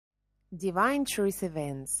Divine Truth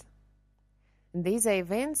Events. These are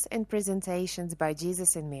events and presentations by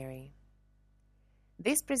Jesus and Mary.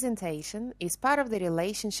 This presentation is part of the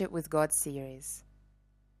Relationship with God series.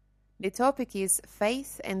 The topic is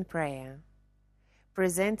Faith and Prayer,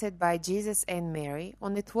 presented by Jesus and Mary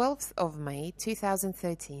on the 12th of May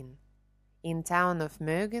 2013, in town of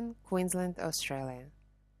Murgon, Queensland, Australia.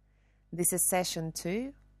 This is Session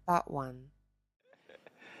 2, Part 1.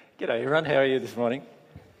 G'day everyone, how are you this morning?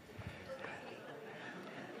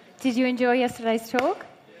 Did you enjoy yesterday's talk?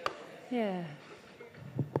 Yeah.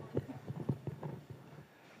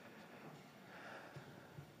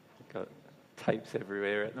 Got tapes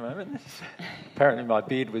everywhere at the moment. Apparently my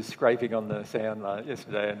beard was scraping on the sound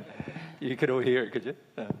yesterday and you could all hear it, could you?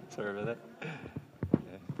 Sorry about that.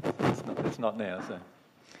 Yeah. It's not now, so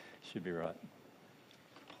should be right.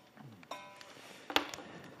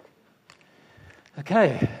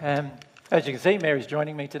 Okay, as you can see, Mary's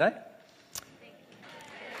joining me today.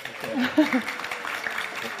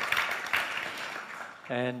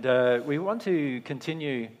 And we want to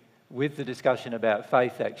continue with the discussion about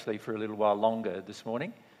faith actually for a little while longer this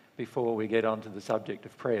morning before we get on to the subject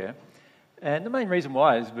of prayer. And the main reason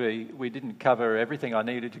why is we didn't cover everything I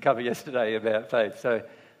needed to cover yesterday about faith, so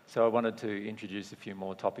I wanted to introduce a few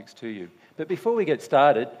more topics to you. But before we get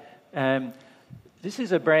started, this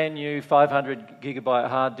is a brand new 500 gigabyte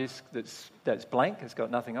hard disk that's blank. It's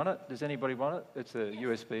got nothing on it. Does anybody want it? It's a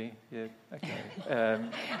USB. Yeah. Okay.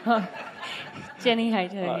 Jenny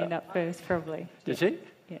had her hand up first, probably. Did she?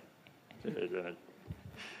 Yeah.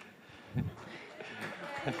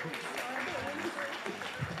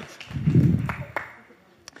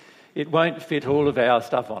 It won't fit all of our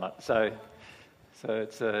stuff on it, so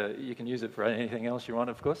it's you can use it for anything else you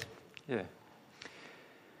want, of course. Yeah.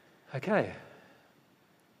 Okay.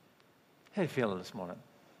 How are you feeling this morning?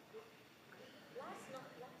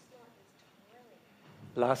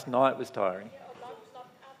 Last night was tiring. Yeah,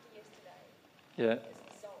 after yesterday. Yeah.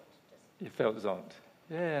 Just zonked. You felt zonked.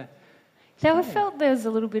 Yeah. So I felt there was a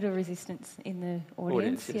little bit of resistance in the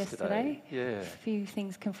audience yesterday. Yeah. A few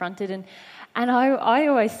things confronted, and I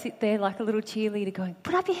always sit there like a little cheerleader going,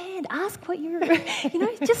 put up your hand, ask what you're,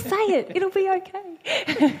 just say it, it'll be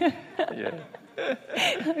okay. Yeah.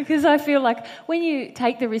 Because I feel like when you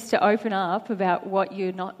take the risk to open up about what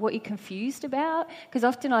you're confused about, because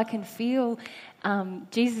often I can feel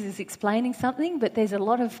Jesus is explaining something, but there's a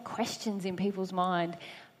lot of questions in people's mind,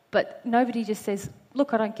 but nobody just says,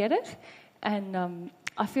 look, I don't get it. And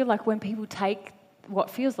I feel like when people take what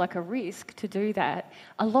feels like a risk to do that,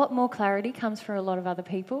 a lot more clarity comes from a lot of other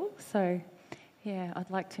people. So, yeah, I'd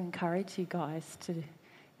like to encourage you guys to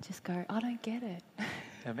just go, I don't get it.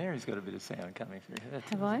 Now, Mary's got a bit of sound coming through her.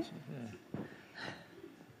 Have I? Yeah.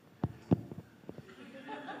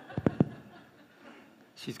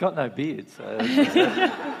 She's got no beard, so...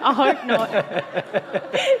 I hope not.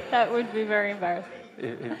 That would be very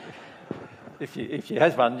embarrassing. If she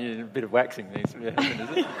has one, a bit of waxing needs to be happening,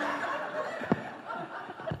 is it?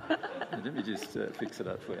 Let me just fix it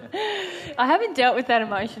up for you. I haven't dealt with that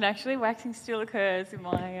emotion, actually. Waxing still occurs in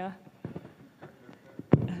my...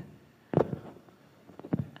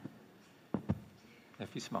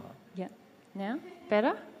 If you smile. Yeah. Now?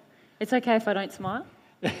 Better? It's okay if I don't smile?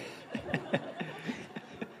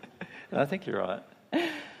 I think you're right.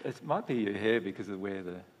 It might be your hair because of where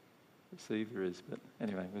the receiver is, but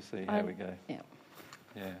anyway, we'll see how we go. Yeah.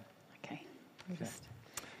 Yeah. Okay.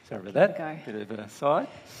 Sorry about that. Go. Bit of a side.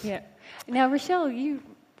 Yeah. Now, Rochelle, you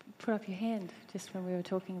put up your hand just when we were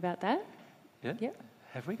talking about that. Yeah? Yeah.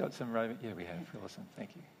 Have we got some roving? Yeah, we have. Awesome.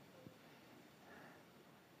 Thank you.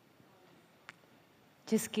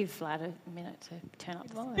 Just give Vlad a minute to turn up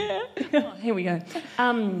the volume. Oh, here we go.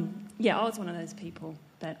 I was one of those people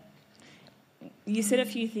that... You said a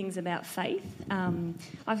few things about faith.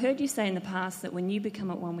 I've heard you say in the past that when you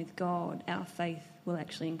become at one with God, our faith will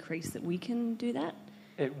actually increase, that we can do that.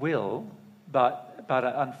 It will, but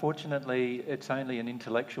unfortunately it's only an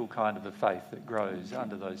intellectual kind of a faith that grows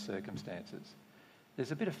under those circumstances.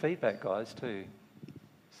 There's a bit of feedback, guys, too.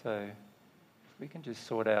 So if we can just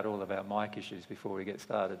sort out all of our mic issues before we get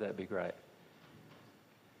started, that'd be great.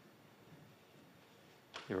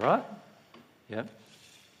 You right? Yeah.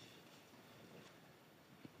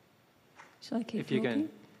 Shall I keep If you talking?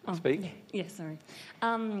 can speak. Yeah, sorry.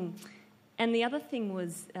 And the other thing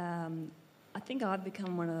was, I think I've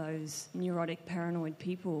become one of those neurotic, paranoid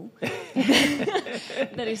people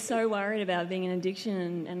that is so worried about being an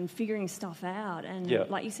addiction and figuring stuff out. And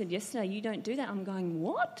like you said yesterday, you don't do that. I'm going,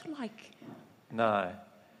 what? No.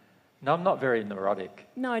 No, I'm not very neurotic,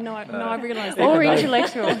 No, I realise that. Or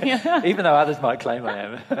intellectual. Yeah. even though others might claim I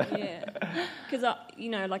am. Yeah, because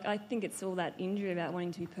I think it's all that injury about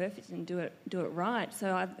wanting to be perfect and do it right.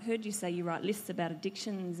 So I've heard you say you write lists about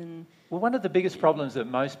addictions and. Well, one of the biggest problems that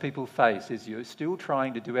most people face is you're still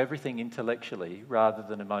trying to do everything intellectually rather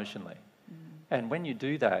than emotionally. And when you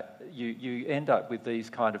do that, you end up with these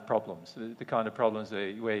kind of problems, the kind of problems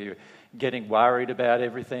where you're getting worried about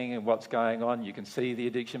everything and what's going on. You can see the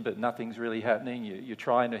addiction, but nothing's really happening. You're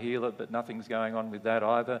trying to heal it, but nothing's going on with that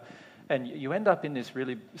either. And you end up in this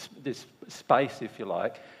space, if you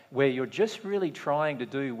like, where you're just really trying to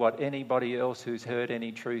do what anybody else who's heard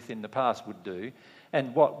any truth in the past would do,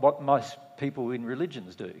 and what most people in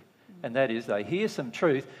religions do. And that is, they hear some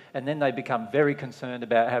truth and then they become very concerned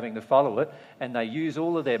about having to follow it, and they use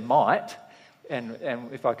all of their might, and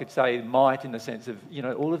if I could say might in the sense of,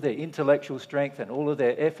 all of their intellectual strength and all of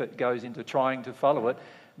their effort goes into trying to follow it,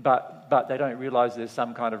 but they don't realise there's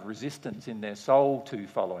some kind of resistance in their soul to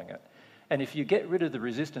following it. And if you get rid of the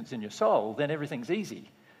resistance in your soul, then everything's easy.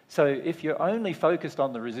 So if you're only focused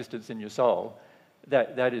on the resistance in your soul,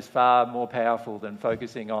 that is far more powerful than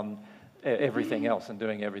focusing on everything else and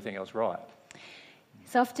doing everything else right.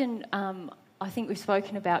 It's often, I think we've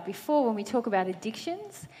spoken about before, when we talk about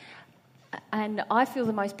addictions, and I feel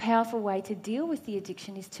the most powerful way to deal with the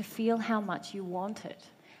addiction is to feel how much you want it.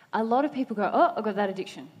 A lot of people go, oh, I've got that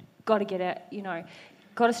addiction, got to get out,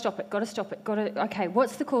 got to stop it, okay,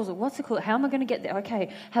 what's the causal, how am I going to get there,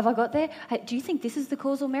 okay, have I got there, hey, do you think this is the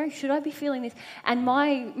causal, Mary, should I be feeling this? And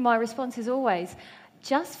my response is always,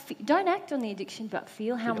 don't act on the addiction, but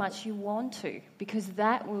feel how much you want to, because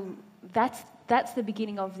that's the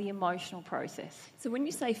beginning of the emotional process. So when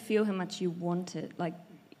you say feel how much you want it,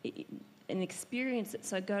 and experience it,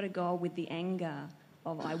 so go to God with the anger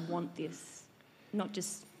of I want this, not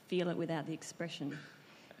just feel it without the expression.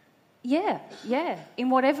 Yeah. In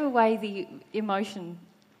whatever way the emotion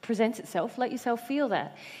presents itself, let yourself feel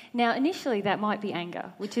that. Now, initially that might be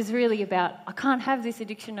anger, which is really about, I can't have this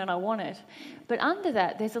addiction and I want it. But under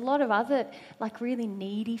that, there's a lot of other, really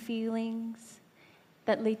needy feelings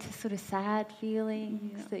that lead to sort of sad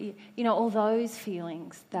feelings, that all those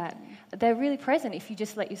feelings that they're really present if you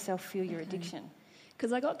just let yourself feel your addiction.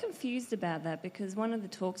 Because I got confused about that, because one of the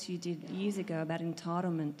talks you did years ago about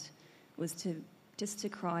entitlement was to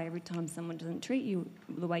cry every time someone doesn't treat you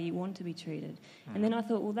the way you want to be treated. And then I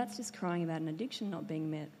thought, well, that's just crying about an addiction not being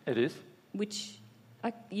met. It is. Which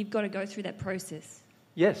you've got to go through that process.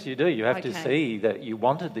 Yes, you do. You have to see that you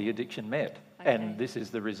wanted the addiction met. Okay. And this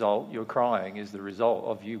is the result. Your crying is the result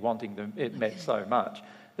of you wanting it met so much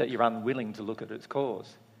that you're unwilling to look at its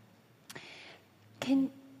cause.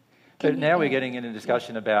 But now we're getting in a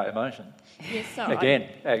discussion about emotion. Yes, so again,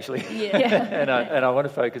 actually. Yeah. and I want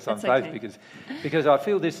to focus on faith because I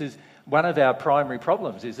feel this is one of our primary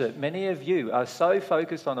problems, is that many of you are so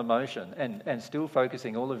focused on emotion and still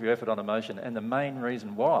focusing all of your effort on emotion, and the main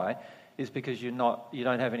reason why is because you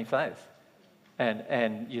don't have any faith.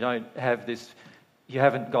 And you don't have this, you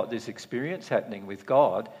haven't got this experience happening with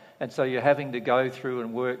God, and so you're having to go through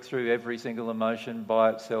and work through every single emotion by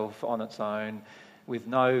itself on its own, with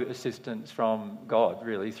no assistance from God,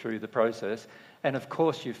 really, through the process. And of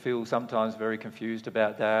course you feel sometimes very confused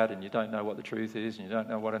about that, and you don't know what the truth is, and you don't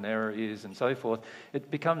know what an error is, and so forth. It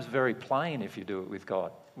becomes very plain if you do it with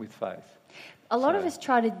God, with faith. A lot of us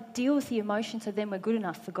try to deal with the emotion so then we're good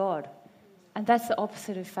enough for God. And that's the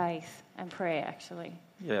opposite of faith and prayer, actually.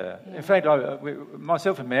 Yeah. In fact,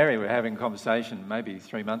 myself and Mary were having a conversation maybe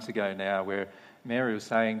 3 months ago now, where Mary was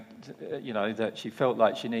saying, that she felt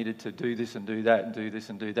like she needed to do this and do that and do this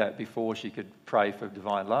and do that before she could pray for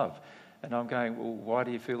divine love. And I'm going, well, why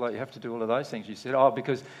do you feel like you have to do all of those things? She said,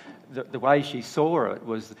 because the way she saw it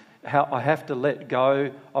was how I have to let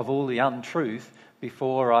go of all the untruth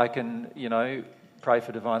before I can, pray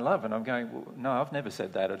for divine love. And I'm going, well, no, I've never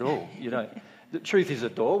said that at all. The truth is a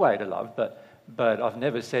doorway to love, but I've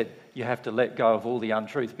never said you have to let go of all the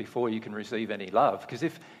untruth before you can receive any love. Because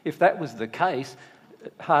if that was the case,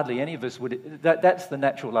 hardly any of us would. That's the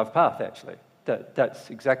natural love path, actually.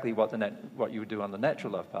 That's exactly what you would do on the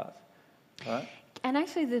natural love path, right? And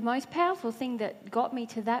actually, the most powerful thing that got me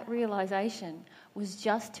to that realisation was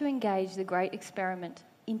just to engage the great experiment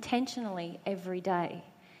intentionally every day.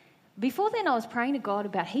 Before then, I was praying to God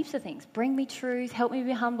about heaps of things. Bring me truth, help me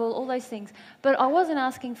be humble, all those things. But I wasn't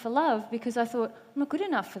asking for love because I thought, I'm not good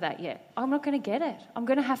enough for that yet. I'm not going to get it. I'm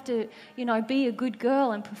going to have to, be a good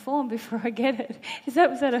girl and perform before I get it. Was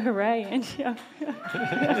that a hooray, Angie?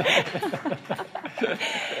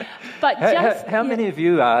 But how many of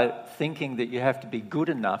you are thinking that you have to be good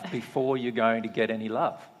enough before you're going to get any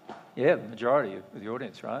love? Yeah, the majority of the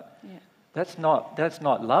audience, right? Yeah. That's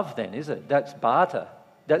not love then, is it? That's barter.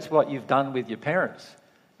 That's what you've done with your parents.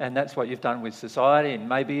 And that's what you've done with society and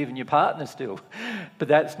maybe even your partner still. But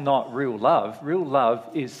that's not real love. Real love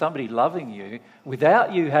is somebody loving you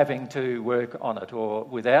without you having to work on it or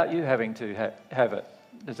without you having to have it.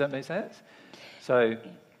 Does that make sense? So,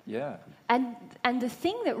 yeah. And the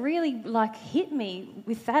thing that really hit me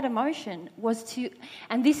with that emotion was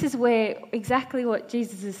and this is where exactly what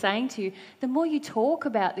Jesus is saying to you, the more you talk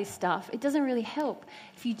about this stuff, it doesn't really help.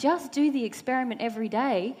 If you just do the experiment every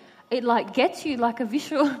day, it gets you a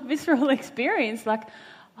visceral experience,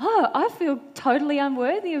 I feel totally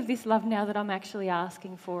unworthy of this love now that I'm actually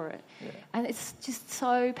asking for it. Yeah. And it's just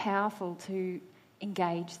so powerful to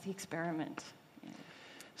engage the experiment.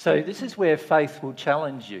 So this is where faith will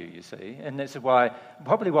challenge you, you see, and this is why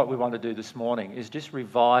probably what we want to do this morning is just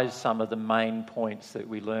revise some of the main points that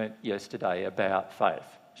we learnt yesterday about faith.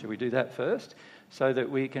 Should we do that first? So that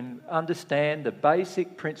we can understand the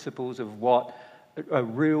basic principles of what a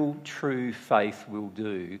real, true faith will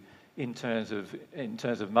do in terms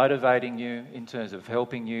of motivating you, in terms of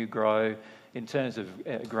helping you grow, in terms of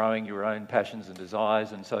growing your own passions and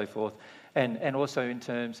desires and so forth, and also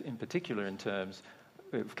in particular in terms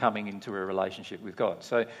of coming into a relationship with God.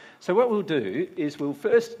 So what we'll do is we'll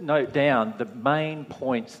first note down the main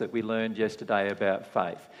points that we learned yesterday about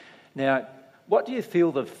faith. Now, what do you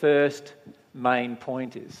feel the first main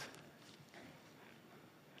point is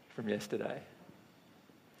from yesterday?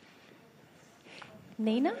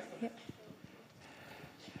 Nina? Yep.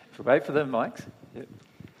 Wait for the mics. Yep.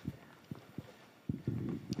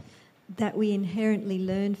 That we inherently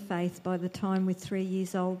learn faith by the time we're 3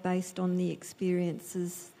 years old based on the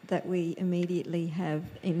experiences that we immediately have.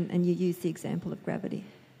 And you use the example of gravity.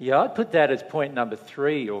 Yeah, I'd put that as point number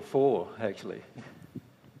 3 or 4, actually.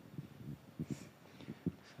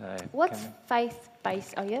 So, what's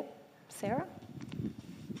faith-based? Oh, yeah, Sarah?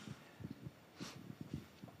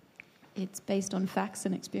 It's based on facts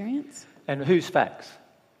and experience. And whose facts?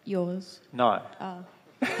 Yours. No. Oh.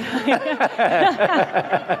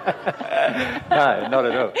 No, not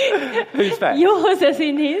at all. Whose facts? Yours as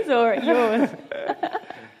in his or yours?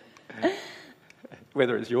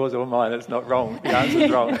 Whether it's yours or mine, it's not wrong. The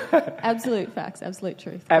answer's wrong. Absolute facts, absolute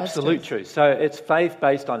truth. Absolute truth. So it's faith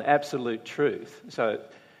based on absolute truth. So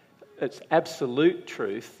it's absolute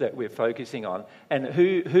truth that we're focusing on. And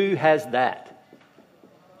who has that?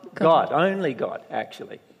 God. Only God,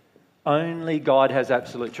 actually. Only God has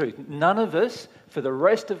absolute truth. None of us, for the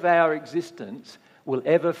rest of our existence, will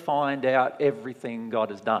ever find out everything God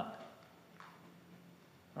has done.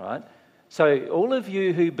 Right? So all of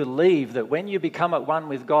you who believe that when you become at one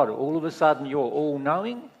with God, all of a sudden you're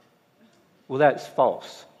all-knowing, well, that's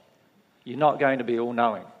false. You're not going to be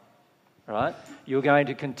all-knowing. Right? You're going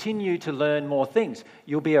to continue to learn more things.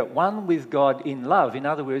 You'll be at one with God in love. In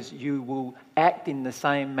other words, you will act in the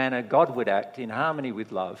same manner God would act, in harmony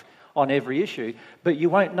with love, on every issue, but you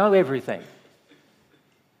won't know everything.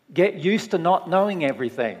 Get used to not knowing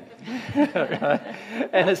everything. Right?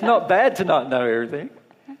 And it's not bad to not know everything.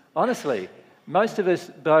 Honestly, most of us,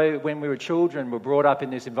 though, when we were children, were brought up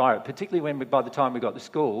in this environment, particularly by the time we got to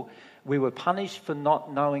school, we were punished for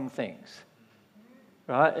not knowing things.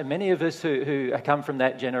 Right? And many of us who come from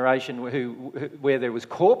that generation where there was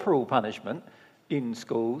corporal punishment in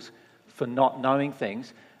schools for not knowing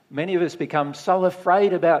things, many of us become so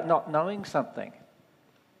afraid about not knowing something.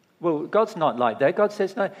 Well, God's not like that. God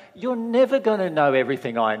says, no, you're never going to know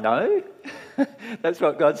everything I know. That's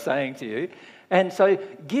what God's saying to you. And so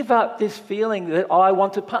give up this feeling that I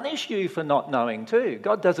want to punish you for not knowing too.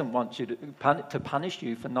 God doesn't want you to punish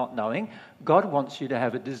you for not knowing. God wants you to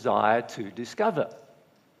have a desire to discover.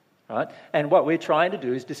 Right? And what we're trying to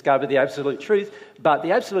do is discover the absolute truth, but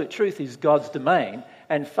the absolute truth is God's domain,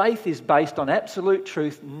 and faith is based on absolute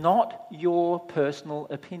truth, not your personal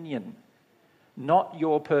opinion, not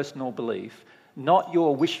your personal belief, not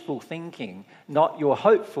your wishful thinking, not your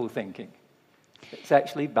hopeful thinking. It's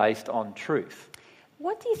actually based on truth.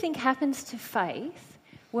 What do you think happens to faith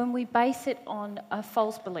when we base it on a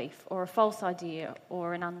false belief or a false idea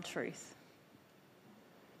or an untruth?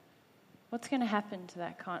 What's going to happen to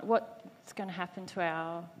that what's going to happen to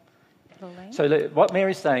our belief? So what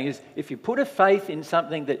Mary's saying is, if you put a faith in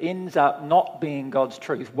something that ends up not being God's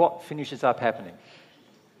truth, what finishes up happening?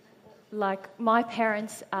 Like, my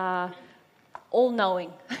parents are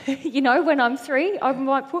all-knowing. When I'm 3, I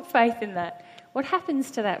might put faith in that. What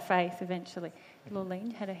happens to that faith eventually?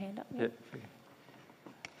 Lorleen had her hand up. Yeah.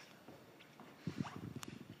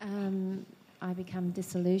 I become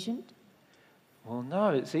disillusioned. Well, no,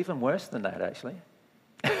 it's even worse than that, actually.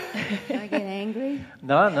 I get angry.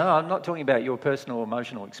 No, I'm not talking about your personal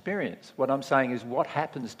emotional experience. What I'm saying is what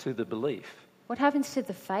happens to the belief. What happens to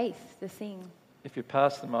the faith, the thing? If you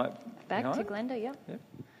pass the mic Back behind. to Glenda, yeah.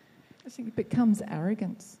 I think it becomes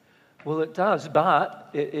arrogance. Well, it does, but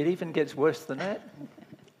it even gets worse than that.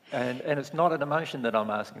 And it's not an emotion that I'm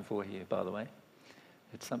asking for here, by the way.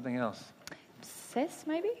 It's something else. Cess,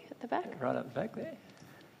 maybe, at the back? Right up the back there.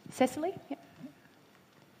 Cecily? Yeah.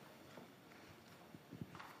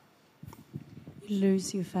 You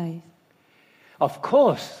lose your faith. Of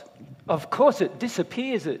course, it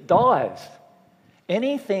disappears, it dies.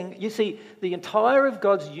 Anything, you see, the entire of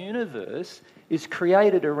God's universe is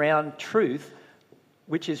created around truth,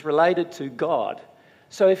 which is related to God.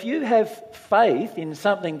 So if you have faith in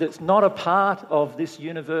something that's not a part of this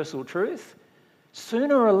universal truth,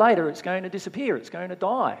 sooner or later it's going to disappear, it's going to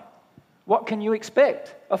die. What can you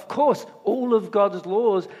expect? Of course, all of God's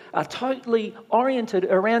laws are totally oriented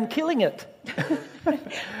around killing it.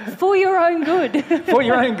 For your own good. For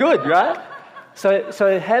your own good, right?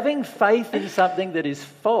 So having faith in something that is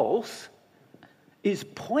false is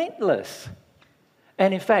pointless.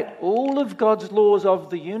 And in fact, all of God's laws of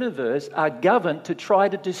the universe are governed to try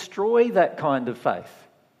to destroy that kind of faith.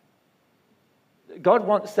 God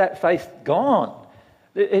wants that faith gone.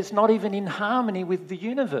 It's not even in harmony with the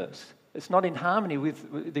universe. It's not in harmony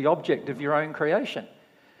with the object of your own creation.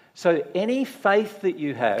 So any faith that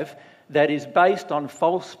you have that is based on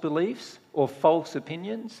false beliefs or false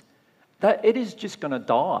opinions, that it is just going to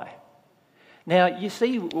die. Now, you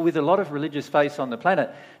see with a lot of religious faiths on the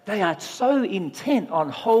planet, they are so intent on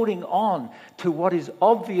holding on to what is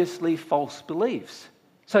obviously false beliefs.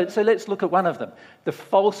 So let's look at one of them. The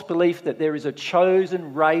false belief that there is a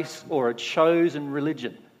chosen race or a chosen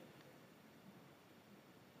religion.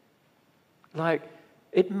 Like,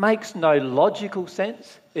 it makes no logical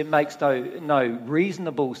sense. It makes no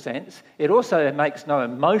reasonable sense. It also makes no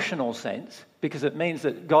emotional sense because it means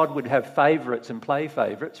that God would have favourites and play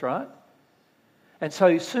favourites, right? And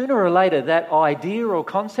so sooner or later that idea or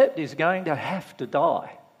concept is going to have to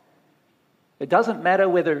die. It doesn't matter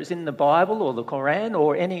whether it's in the Bible or the Quran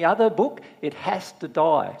or any other book, it has to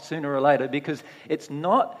die sooner or later because it's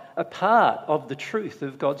not a part of the truth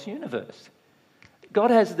of God's universe.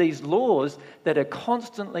 God has these laws that are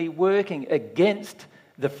constantly working against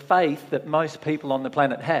the faith that most people on the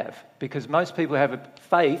planet have, because most people have a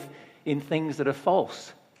faith in things that are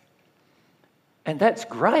false. And that's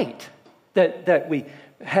great that we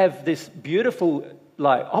have this beautiful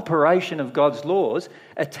operation of God's laws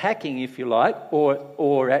attacking, if you like,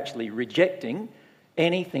 or actually rejecting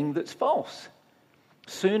anything that's false.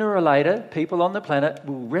 Sooner or later, people on the planet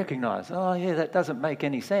will recognise, oh yeah, that doesn't make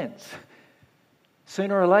any sense.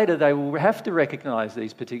 Sooner or later, they will have to recognise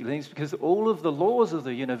these particular things because all of the laws of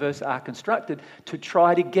the universe are constructed to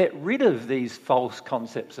try to get rid of these false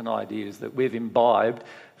concepts and ideas that we've imbibed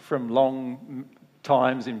from long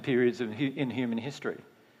times and periods in human history.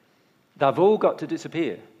 They've all got to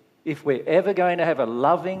disappear. If we're ever going to have a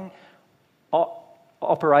loving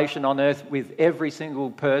operation on earth with every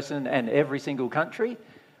single person and every single country,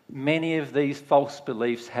 many of these false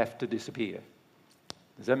beliefs have to disappear.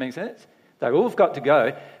 Does that make sense? They've all got to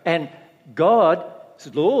go. And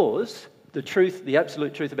God's laws, the truth, the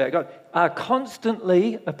absolute truth about God, are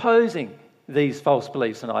constantly opposing these false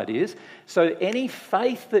beliefs and ideas. So any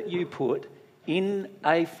faith that you put in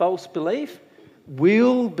a false belief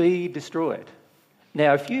will be destroyed.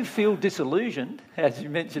 Now, if you feel disillusioned, as you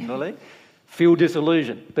mentioned, Lily, feel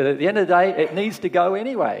disillusioned. But at the end of the day, it needs to go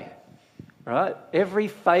anyway, right? Every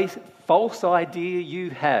false idea you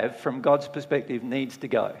have from God's perspective needs to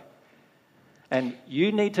go. And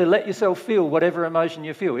you need to let yourself feel whatever emotion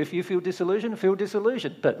you feel. If you feel disillusioned,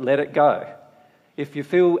 but let it go. If you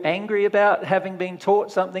feel angry about having been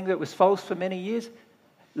taught something that was false for many years,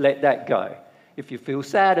 let that go. If you feel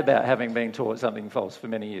sad about having been taught something false for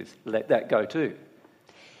many years, let that go too.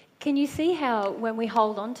 Can you see how when we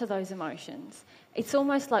hold on to those emotions, it's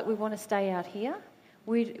almost like we want to stay out here?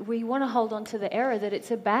 We want to hold on to the error that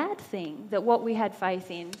it's a bad thing, that what we had faith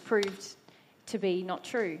in proved to be not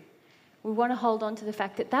true. We want to hold on to the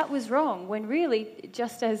fact that that was wrong, when really,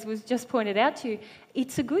 just as was just pointed out to you,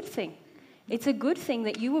 it's a good thing. It's a good thing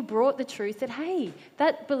that you were brought the truth that, hey,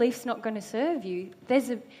 that belief's not going to serve you.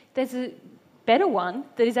 There's a better one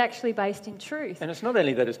that is actually based in truth. And it's not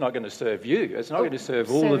only that it's not going to serve you, it's not going to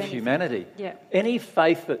serve all of humanity. Yeah. Any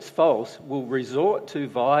faith that's false will resort to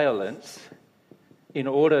violence in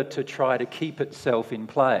order to try to keep itself in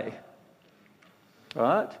play.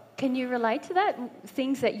 Right? Can you relate to that?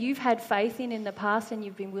 Things that you've had faith in the past and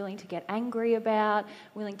you've been willing to get angry about,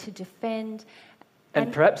 willing to defend.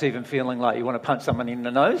 And perhaps even feeling like you want to punch someone in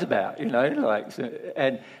the nose about,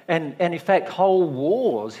 and in fact, whole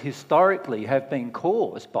wars historically have been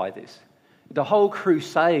caused by this. The whole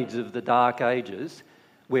crusades of the Dark Ages,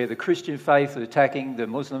 where the Christian faith was attacking the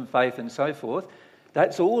Muslim faith and so forth,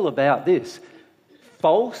 that's all about this.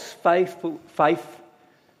 False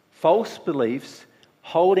beliefs,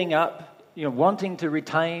 holding up, wanting to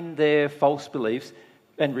retain their false beliefs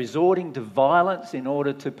and resorting to violence in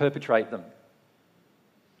order to perpetrate them.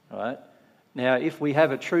 Right? Now, if we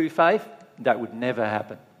have a true faith, that would never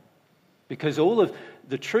happen. Because all of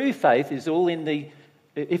the true faith is all in the,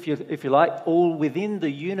 if you like, all within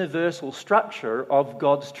the universal structure of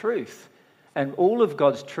God's truth. And all of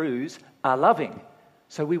God's truths are loving.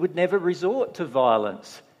 So we would never resort to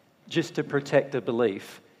violence just to protect a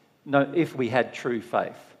belief, if we had true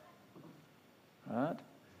faith. Right?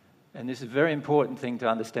 And this is a very important thing to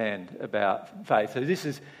understand about faith. So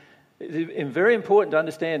it's very important to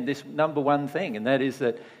understand this number one thing, and that is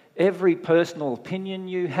that every personal opinion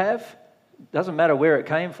you have, doesn't matter where it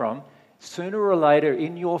came from, sooner or later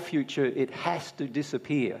in your future it has to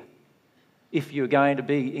disappear if you're going to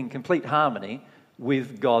be in complete harmony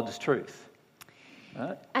with God's truth.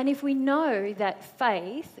 Right? And if we know that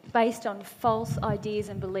faith, based on false ideas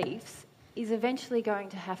and beliefs, is eventually going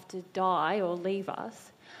to have to die or leave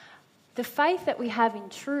us, the faith that we have in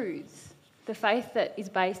truths, the faith that is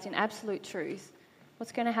based in absolute truth,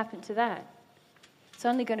 what's going to happen to that? It's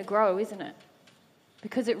only going to grow, isn't it?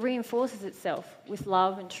 Because it reinforces itself with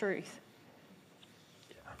love and truth.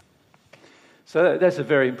 So that's a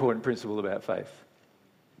very important principle about faith.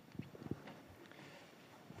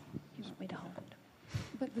 You want me to hold it?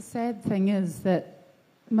 But the sad thing is that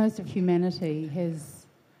most of humanity has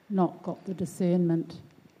not got the discernment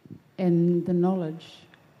and the knowledge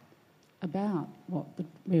about what the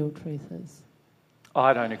real truth is.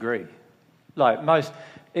 I don't agree.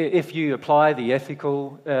 If you apply the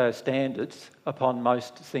ethical standards upon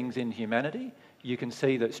most things in humanity, you can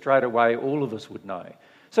see that straight away all of us would know.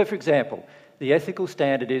 So, for example, the ethical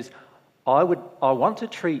standard is, I want to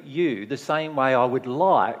treat you the same way I would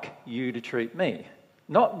like you to treat me.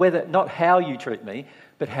 Not how you treat me,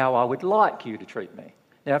 but how I would like you to treat me.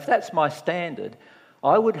 Now, if that's my standard,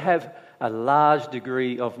 I would have a large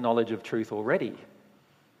degree of knowledge of truth already,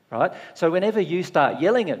 right? So whenever you start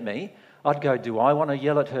yelling at me, I'd go, do I want to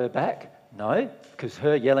yell at her back? No, because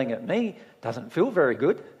her yelling at me doesn't feel very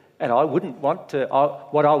good, and I wouldn't want to,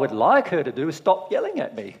 what I would like her to do is stop yelling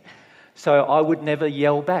at me. So I would never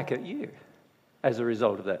yell back at you as a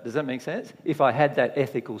result of that. Does that make sense? If I had that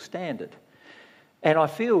ethical standard. And I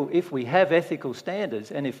feel if we have ethical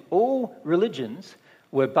standards, and if all religions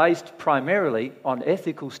were based primarily on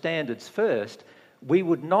ethical standards first, we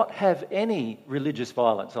would not have any religious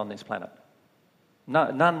violence on this planet.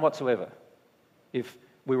 No, none whatsoever. If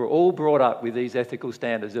we were all brought up with these ethical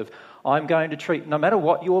standards of, I'm going to treat, no matter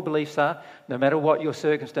what your beliefs are, no matter what your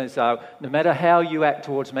circumstances are, no matter how you act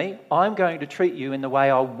towards me, I'm going to treat you in the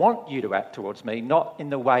way I want you to act towards me, not in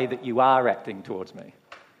the way that you are acting towards me.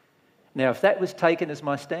 Now, if that was taken as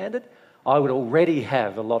my standard, I would already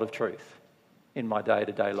have a lot of truth in my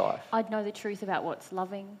day-to-day life. I'd know the truth about what's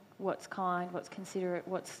loving, what's kind, what's considerate,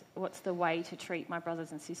 what's the way to treat my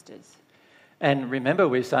brothers and sisters. And remember,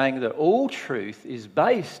 we're saying that all truth is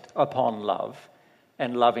based upon love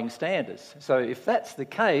and loving standards. So if that's the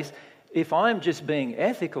case, if I'm just being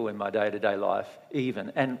ethical in my day-to-day life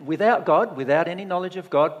even, and without God, without any knowledge of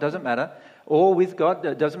God, doesn't matter, or with God,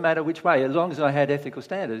 it doesn't matter which way, as long as I had ethical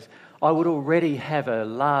standards, I would already have a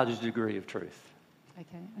large degree of truth.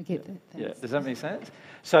 Okay, I get that. Thanks. Yeah, does that make sense?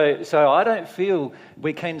 So I don't feel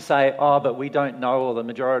we can say, but we don't know, or the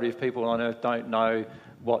majority of people on earth don't know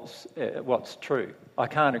what's true. I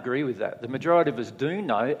can't agree with that. The majority of us do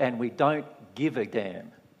know, and we don't give a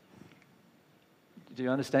damn. Do you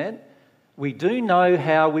understand? We do know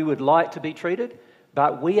how we would like to be treated,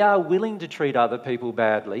 but we are willing to treat other people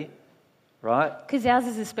badly, right? Because ours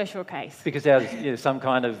is a special case. Because ours, some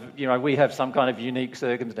kind of, we have some kind of unique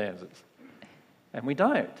circumstances. And we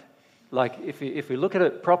don't. Like, if we look at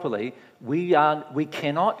it properly, we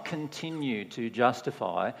cannot continue to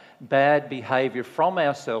justify bad behaviour from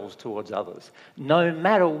ourselves towards others, no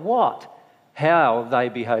matter how they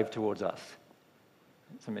behave towards us.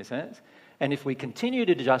 Does that make sense? And if we continue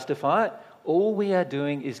to justify it, all we are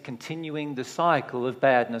doing is continuing the cycle of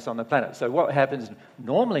badness on the planet. So what happens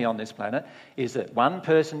normally on this planet is that one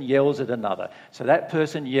person yells at another. So that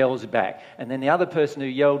person yells back. And then the other person who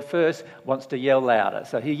yelled first wants to yell louder.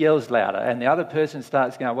 So he yells louder. And the other person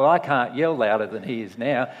starts going, well, I can't yell louder than he is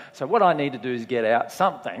now. So what I need to do is get out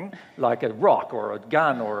something like a rock or a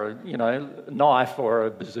gun or a knife or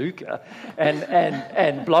a bazooka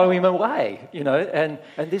and blow him away. And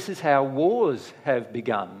this is how wars have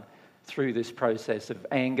begun, through this process of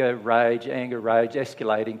anger, rage,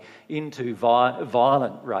 escalating into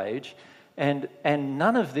violent rage. And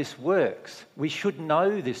none of this works. We should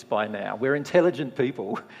know this by now. We're intelligent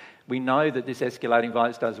people. We know that this escalating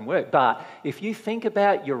violence doesn't work. But if you think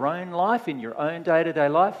about your own life, in your own day-to-day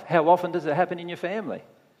life, how often does it happen in your family?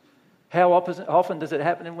 How often does it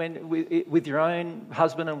happen with your own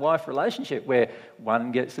husband and wife relationship, where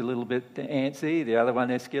one gets a little bit antsy, the other one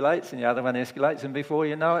escalates, and the other one escalates, and before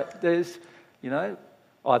you know it, there's,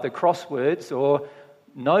 either crosswords or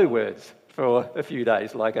no words for a few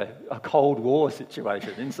days, like a Cold War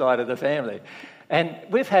situation inside of the family. And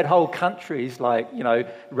we've had whole countries like,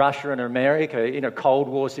 Russia and America in a Cold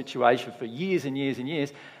War situation for years and years and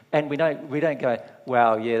years. And we don't go,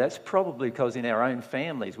 well, yeah, that's probably because in our own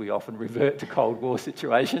families we often revert to Cold War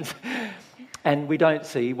situations and we don't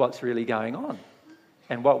see what's really going on.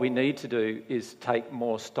 And what we need to do is take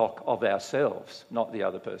more stock of ourselves, not the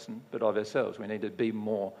other person, but of ourselves. We need to be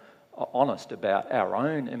more honest about our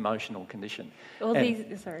own emotional condition.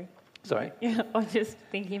 Sorry? Yeah, I was just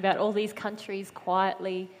thinking about all these countries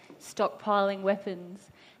quietly stockpiling weapons.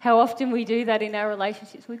 How often we do that in our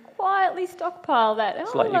relationships. We quietly stockpile that.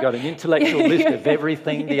 It's like you've got an intellectual list of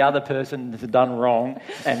everything the other person has done wrong,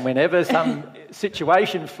 and whenever some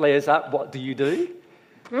situation flares up, what do?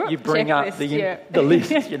 You bring up the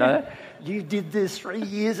list, You did this 3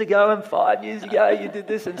 years ago and 5 years ago you did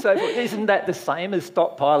this and so forth. Isn't that the same as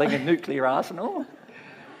stockpiling a nuclear arsenal?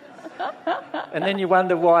 And then you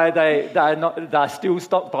wonder why they're still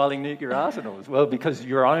stockpiling nuclear arsenals. Well, because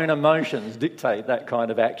your own emotions dictate that kind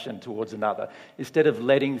of action towards another, instead of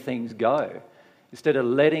letting things go, instead of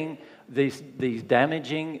letting these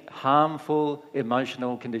damaging, harmful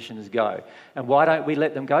emotional conditions go. And why don't we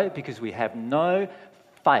let them go? Because we have no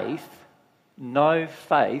faith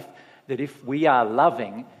that if we are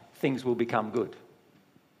loving, things will become good.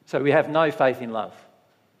 So we have no faith in love.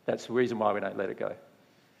 That's the reason why we don't let it go.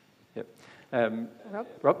 Yep.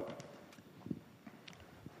 Rob?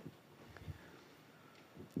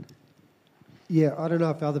 Yeah, I don't know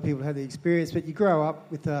if other people have the experience, but you grow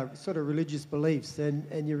up with sort of religious beliefs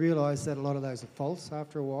and you realise that a lot of those are false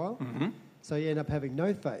after a while. Mm-hmm. So you end up having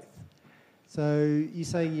no faith. So you're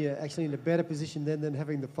saying you're actually in a better position then than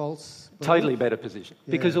having the false belief? Totally better position.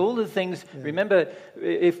 Yeah. Because all the things, remember,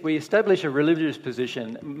 if we establish a religious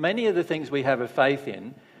position, many of the things we have a faith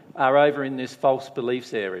in are over in this false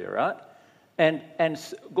beliefs area, right? And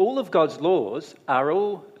all of God's laws are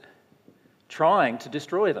all trying to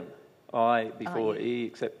destroy them. I before E,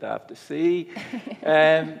 except after C,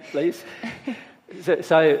 please.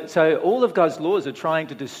 So all of God's laws are trying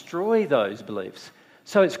to destroy those beliefs.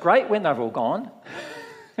 So it's great when they've all gone.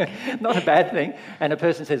 Not a bad thing. And a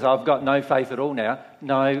person says, I've got no faith at all now.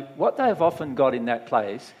 No, what they've often got in that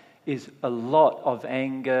place is a lot of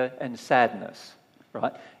anger and sadness.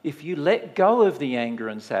 Right? If you let go of the anger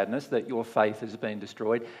and sadness that your faith has been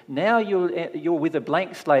destroyed, now you're with a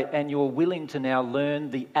blank slate and you're willing to now learn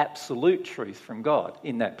the absolute truth from God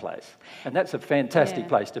in that place. And that's a fantastic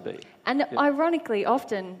place to be. And ironically,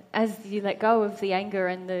 often as you let go of the anger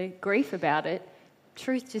and the grief about it,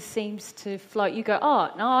 truth just seems to float. You go, oh,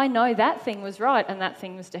 no, I know that thing was right and that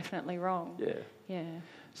thing was definitely wrong. Yeah.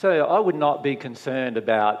 So I would not be concerned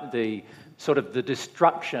about the sort of the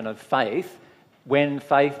destruction of faith when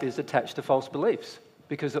faith is attached to false beliefs,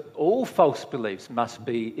 because all false beliefs must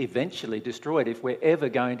be eventually destroyed if we're ever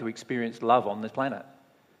going to experience love on this planet.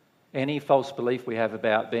 Any false belief we have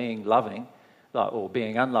about being loving or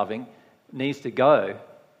being unloving needs to go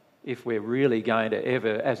if we're really going to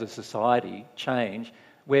ever, as a society, change,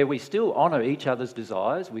 where we still honour each other's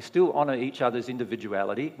desires, we still honour each other's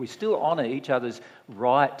individuality, we still honour each other's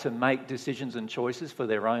right to make decisions and choices for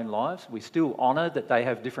their own lives, we still honour that they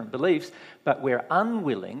have different beliefs, but we're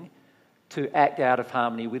unwilling to act out of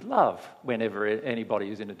harmony with love whenever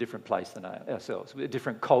anybody is in a different place than ourselves. A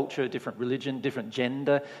different culture, different religion, different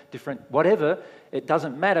gender, different whatever, it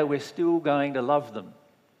doesn't matter, we're still going to love them.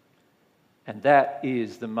 And that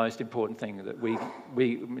is the most important thing that we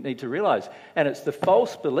need to realise. And it's the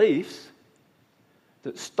false beliefs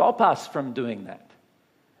that stop us from doing that.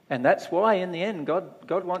 And that's why, in the end,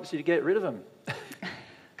 God wants you to get rid of them.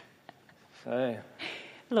 So,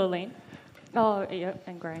 Lorleen. Oh, yeah,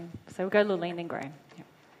 and Graham. So we'll go Lurleen and Graham.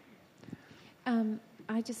 Yeah.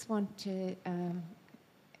 I just want to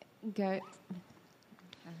go...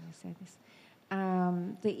 How do I say this?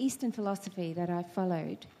 The Eastern philosophy that I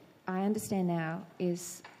followed, I understand now,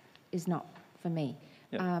 is not for me.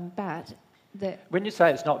 Yep. But when you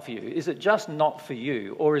say it's not for you, is it just not for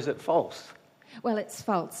you, or is it false? Well, it's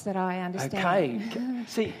false that I understand. Okay.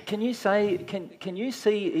 See, can you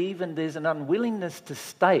see even there's an unwillingness to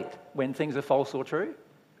state when things are false or true?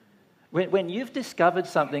 When you've discovered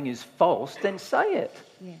something is false, then say it.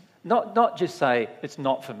 Yeah. Not just say it's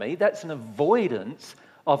not for me. That's an avoidance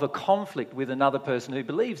of a conflict with another person who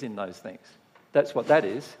believes in those things. That's what that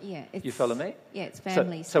is. Yeah, you follow me? Yeah, it's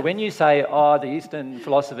family So when you say, the Eastern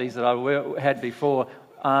philosophies that I had before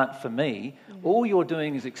aren't for me, all you're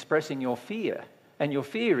doing is expressing your fear. And your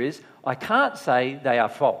fear is, I can't say they are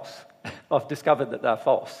false. I've discovered that they're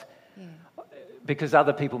false. Yeah. Because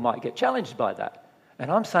other people might get challenged by that. And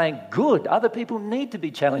I'm saying, good, other people need to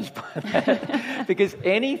be challenged by that. Because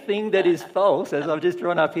anything that is false, as I've just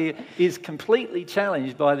drawn up here, is completely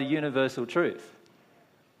challenged by the universal truth.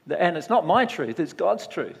 And it's not my truth, it's God's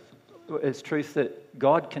truth. It's truth that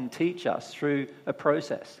God can teach us through a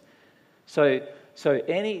process. So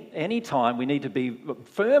any time we need to be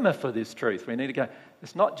firmer for this truth. We need to go,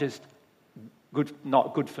 it's not just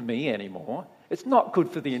not good for me anymore. It's not good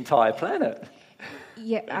for the entire planet.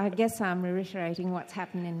 Yeah, I guess I'm reiterating what's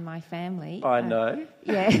happened in my family. I know.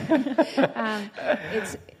 Yeah.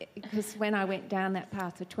 It's because when I went down that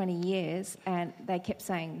path for 20 years and they kept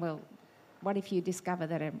saying, well, what if you discover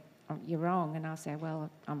that you're wrong? And I'll say, well,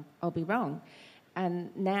 I'll be wrong. And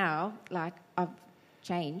now, I've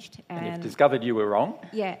changed. And you've discovered you were wrong?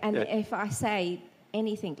 Yeah, and if I say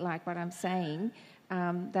anything like what I'm saying,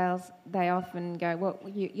 they often go, well,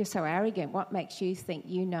 you're so arrogant. What makes you think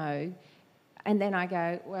you know? And then I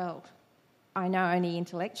go, well, I know only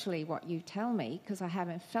intellectually what you tell me because I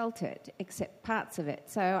haven't felt it, except parts of it.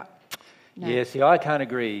 So, no. Yeah, see, I can't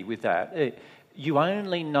agree with that. You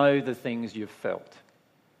only know the things you've felt.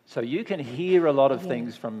 So you can hear a lot of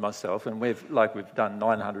things from myself, and we've done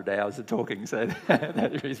 900 hours of talking, so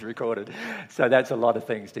that is recorded. So that's a lot of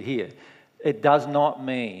things to hear. It does not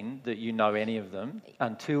mean that you know any of them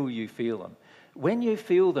until you feel them. When you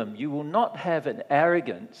feel them, you will not have an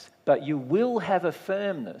arrogance, but you will have a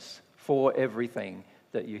firmness for everything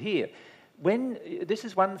that you hear. This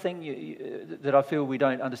is one thing that I feel we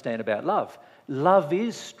don't understand about love. Love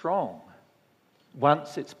is strong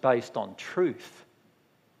once it's based on truth,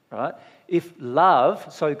 right? If love,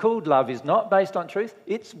 so-called love, is not based on truth,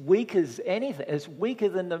 it's weak as anything. It's weaker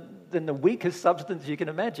than the weakest substance you can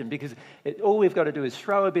imagine, because all we've got to do is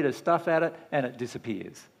throw a bit of stuff at it and it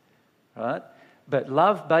disappears, right? But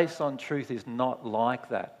love based on truth is not like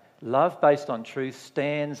that. Love based on truth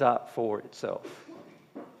stands up for itself.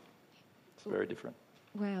 It's very different.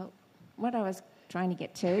 Well, what I was trying to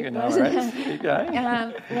get to was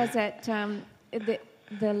that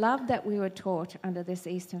the love that we were taught under this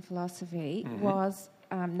Eastern philosophy was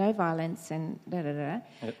no violence and da-da-da.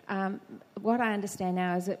 Yep. What I understand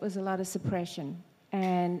now is it was a lot of suppression.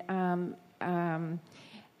 And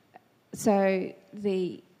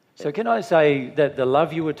So can I say that the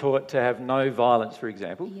love you were taught to have no violence, for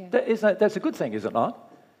example, that's a good thing, is it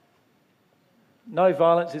not? No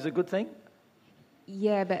violence is a good thing?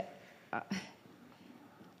 Yeah, but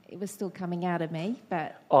it was still coming out of me.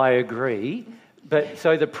 But I agree. But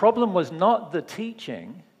so the problem was not the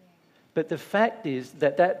teaching, but the fact is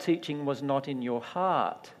that teaching was not in your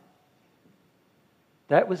heart.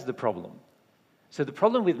 That was the problem. So the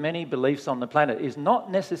problem with many beliefs on the planet is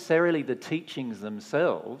not necessarily the teachings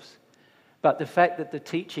themselves, but the fact that the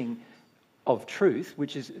teaching of truth,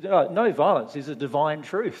 which is no violence, is a divine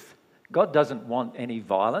truth. God doesn't want any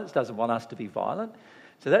violence, doesn't want us to be violent.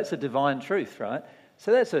 So that's a divine truth, right?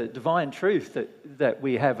 So that's a divine truth that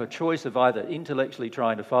we have a choice of either intellectually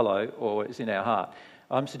trying to follow or it's in our heart.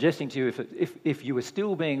 I'm suggesting to you if you were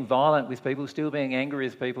still being violent with people, still being angry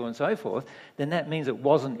with people and so forth, then that means it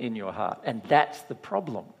wasn't in your heart. And that's the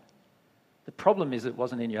problem. The problem is it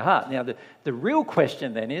wasn't in your heart. Now, the real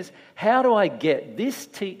question then is, how do I get this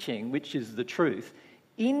teaching, which is the truth,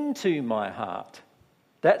 into my heart?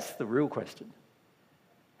 That's the real question.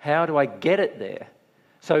 How do I get it there?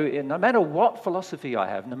 So no matter what philosophy I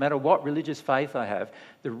have, no matter what religious faith I have,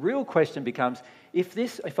 the real question becomes,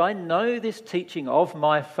 if I know this teaching of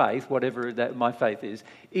my faith, whatever that my faith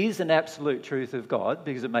is an absolute truth of God,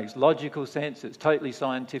 because it makes logical sense, it's totally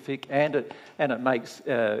scientific, and it makes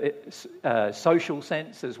social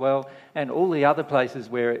sense as well, and all the other places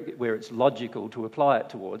where it's logical to apply it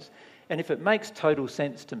towards. And if it makes total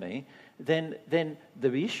sense to me, then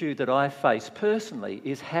the issue that I face personally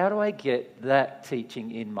is, how do I get that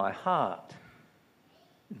teaching in my heart?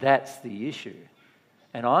 That's the issue.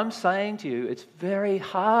 And I'm saying to you, it's very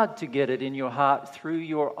hard to get it in your heart through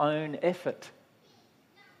your own effort.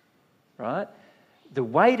 Right? The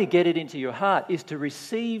way to get it into your heart is to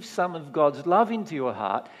receive some of God's love into your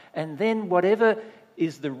heart, and then whatever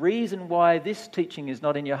is the reason why this teaching is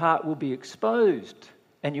not in your heart will be exposed,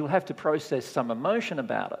 and you'll have to process some emotion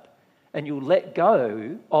about it. And you'll let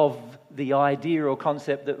go of the idea or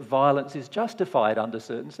concept that violence is justified under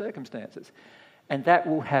certain circumstances. And that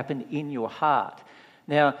will happen in your heart.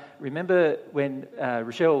 Now, remember when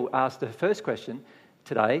Rochelle asked the first question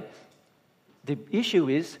today, the issue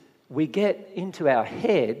is we get into our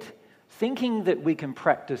head thinking that we can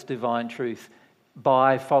practice divine truth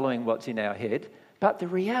by following what's in our head, but the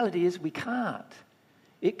reality is we can't.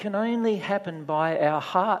 It can only happen by our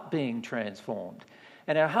heart being transformed.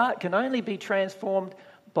 And our heart can only be transformed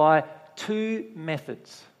by two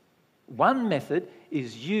methods. One method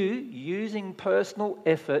is you using personal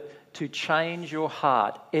effort to change your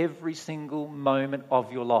heart every single moment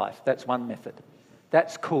of your life. That's one method.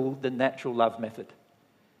 That's called the natural love method.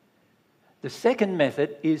 The second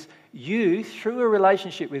method is you, through a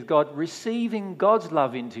relationship with God, receiving God's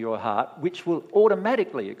love into your heart, which will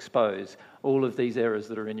automatically expose all of these errors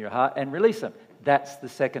that are in your heart and release them. That's the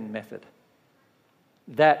second method.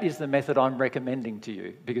 That is the method I'm recommending to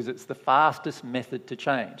you because it's the fastest method to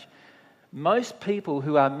change. Most people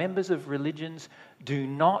who are members of religions do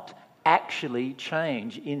not actually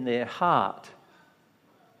change in their heart.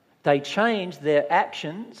 They change their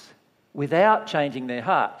actions without changing their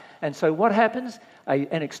heart. And so what happens?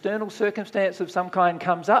 An external circumstance of some kind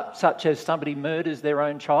comes up, such as somebody murders their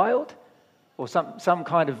own child, or some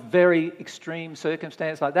kind of very extreme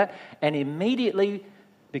circumstance like that, and immediately,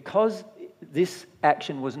 because this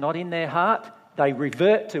action was not in their heart, they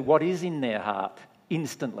revert to what is in their heart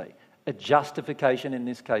instantly. A justification, in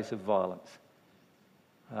this case, of violence.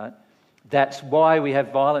 Right? That's why we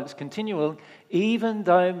have violence continual, even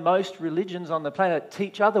though most religions on the planet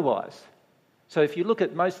teach otherwise. So if you look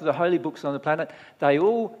at most of the holy books on the planet, they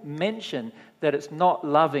all mention that it's not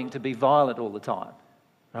loving to be violent all the time.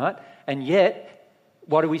 Right? And yet,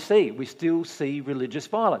 what do we see? We still see religious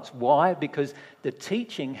violence. Why? Because the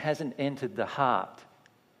teaching hasn't entered the heart.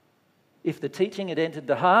 If the teaching had entered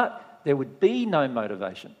the heart, there would be no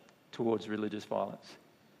motivation towards religious violence.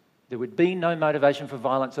 There would be no motivation for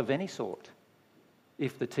violence of any sort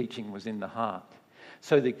if the teaching was in the heart.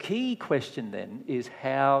 So the key question then is,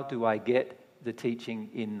 how do I get the teaching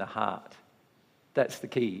in the heart? That's the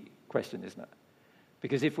key question, isn't it?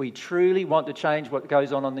 Because if we truly want to change what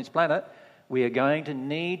goes on this planet, we are going to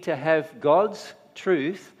need to have God's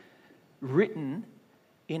truth written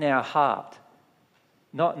in our heart.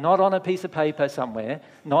 Not on a piece of paper somewhere,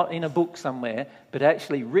 not in a book somewhere, but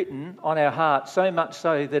actually written on our heart, so much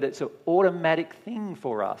so that it's an automatic thing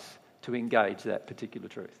for us to engage that particular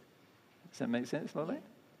truth. Does that make sense, Lolly?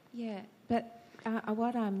 Yeah, but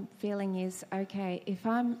what I'm feeling is, okay, if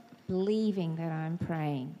I'm believing that I'm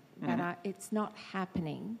praying, but it's not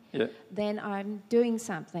happening, then I'm doing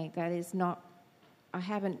something that is not,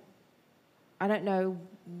 I don't know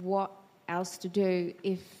what else to do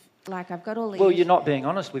if, like, I've got all these... Well, you're not being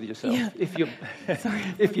honest with yourself. Yeah.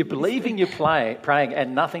 If you're believing you're praying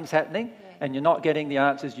and nothing's happening and you're not getting the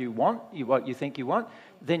answers you want, what you think you want,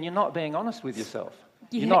 then you're not being honest with yourself.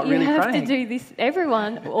 You're not really praying. You have to do this.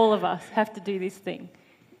 Everyone, all of us, have to do this thing.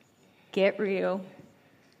 Get real.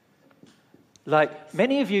 Like,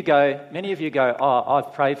 many of you go, oh,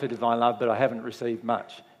 I've prayed for divine love, but I haven't received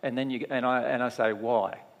much. And then I say,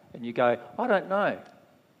 why? And you go, I don't know.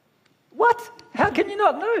 What? How can you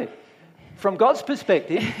not know? From God's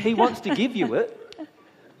perspective, He wants to give you it.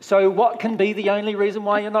 So what can be the only reason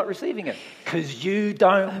why you're not receiving it? Because you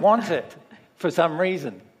don't want it for some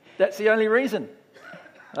reason. That's the only reason.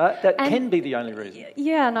 That can be the only reason.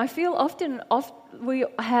 Yeah, and I feel often we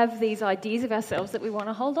have these ideas of ourselves that we want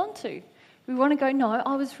to hold on to. We want to go, no,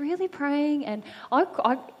 I was really praying, and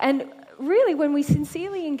and really when we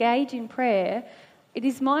sincerely engage in prayer, it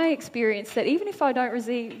is my experience that even if I don't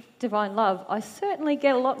receive divine love, I certainly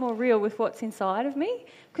get a lot more real with what's inside of me,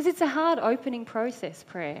 because it's a hard opening process,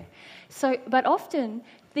 prayer. So, but often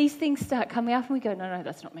these things start coming up and we go, no,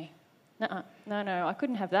 that's not me. No, I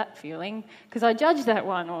couldn't have that feeling because I judged that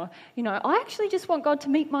one. Or, I actually just want God to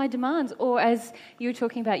meet my demands. Or as you were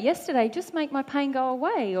talking about yesterday, just make my pain go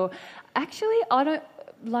away. Or actually, I don't,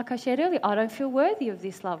 like I shared earlier, I don't feel worthy of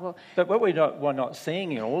this love. But what we're not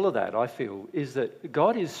seeing in all of that, I feel, is that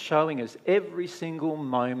God is showing us every single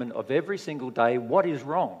moment of every single day what is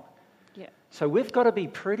wrong. Yeah. So we've got to be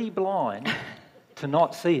pretty blind to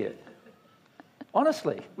not see it.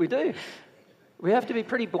 Honestly, we do. We have to be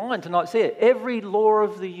pretty blind to not see it. Every law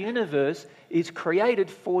of the universe is created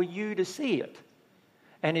for you to see it.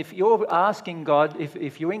 And if you're asking God,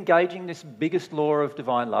 if you're engaging this biggest law of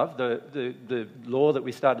divine love, the law that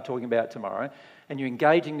we started talking about tomorrow, and you're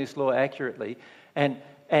engaging this law accurately, and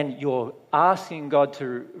you're asking God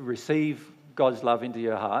to receive God's love into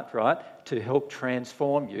your heart, right, to help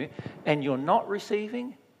transform you, and you're not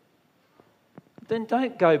receiving, then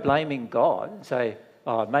don't go blaming God and say,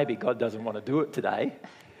 oh, maybe God doesn't want to do it today.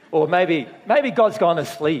 Or maybe God's gone to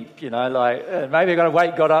sleep, maybe I've got to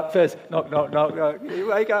wake God up first. Knock, knock, knock, knock. You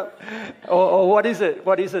wake up. Or what is it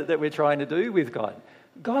that we're trying to do with God?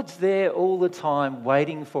 God's there all the time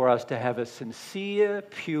waiting for us to have a sincere,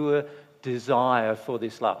 pure desire for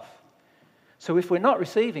this love. So if we're not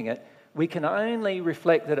receiving it, we can only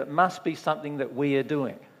reflect that it must be something that we are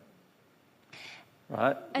doing.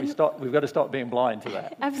 Right? We've got to stop being blind to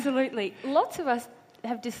that. Absolutely. Lots of us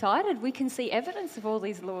have decided we can see evidence of all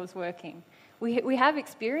these laws working. We have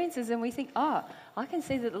experiences and we think, I can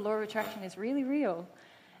see that the law of attraction is really real.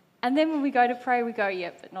 And then when we go to pray, we go,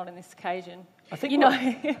 but not on this occasion. I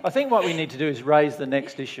think what we need to do is raise the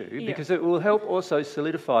next issue because it will help also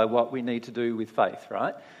solidify what we need to do with faith,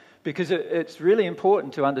 right? Because it's really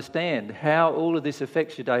important to understand how all of this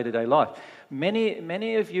affects your day-to-day life.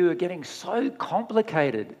 Many of you are getting so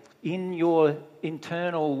complicated in your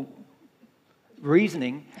internal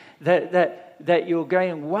reasoning that you're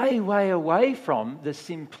going way away from the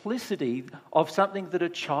simplicity of something that a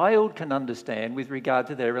child can understand with regard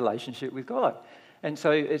to their relationship with God. And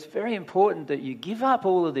so it's very important that you give up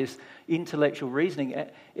all of this intellectual reasoning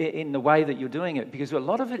in the way that you're doing it, because a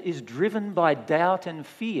lot of it is driven by doubt and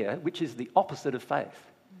fear, which is the opposite of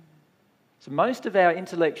faith. So most of our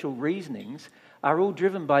intellectual reasonings are all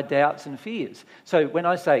driven by doubts and fears. So when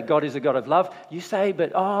I say God is a God of love, you say,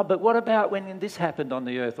 but what about when this happened on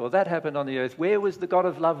the earth or that happened on the earth? Where was the God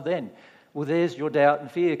of love then? Well, there's your doubt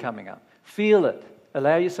and fear coming up. Feel it.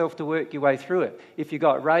 Allow yourself to work your way through it. If you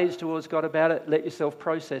got rage towards God about it, let yourself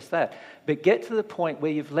process that. But get to the point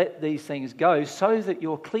where you've let these things go so that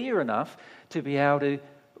you're clear enough to be able to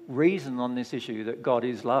reason on this issue that God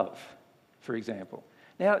is love, for example.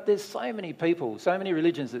 Now, there's so many people, so many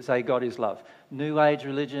religions that say God is love. New Age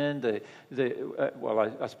religion,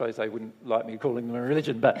 I suppose they wouldn't like me calling them a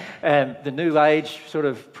religion, but the New Age sort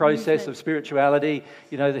of process of spirituality,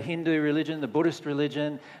 the Hindu religion, the Buddhist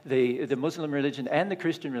religion, the Muslim religion, and the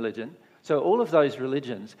Christian religion. So all of those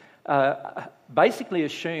religions basically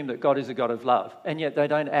assume that God is a God of love, and yet they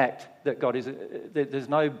don't act that God is. There's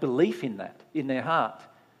no belief in that in their heart.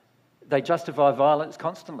 They justify violence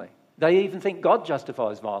constantly. They even think God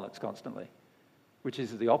justifies violence constantly, which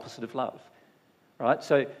is the opposite of love, right?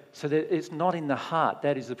 So it's not in the heart.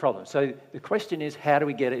 That is the problem. So the question is, how do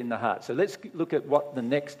we get it in the heart? So let's look at what the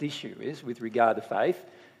next issue is with regard to faith.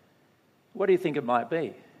 What do you think it might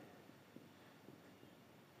be?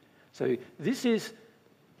 So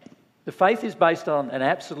the faith is based on an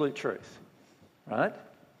absolute truth, right?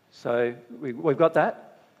 So we've got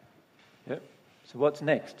that. Yep. So what's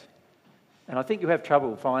next? And I think you have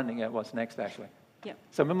trouble finding out what's next, actually. Yep.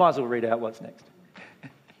 So we might as well read out what's next.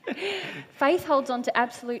 Faith holds on to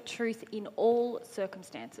absolute truth in all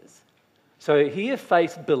circumstances. So here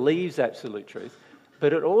faith believes absolute truth,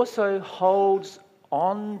 but it also holds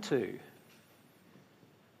on to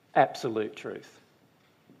absolute truth.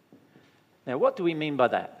 Now, what do we mean by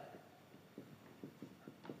that?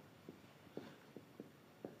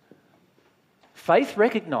 Faith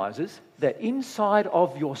recognises that inside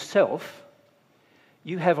of yourself,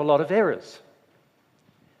 you have a lot of errors.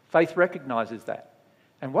 Faith recognises that.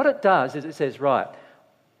 And what it does is it says, right,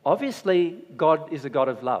 obviously God is a God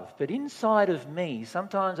of love, but inside of me,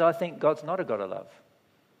 sometimes I think God's not a God of love.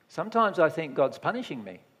 Sometimes I think God's punishing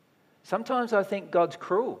me. Sometimes I think God's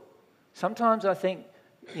cruel. Sometimes I think,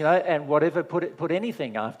 and whatever, put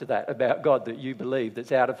anything after that about God that you believe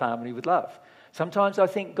that's out of harmony with love. Sometimes I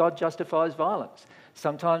think God justifies violence.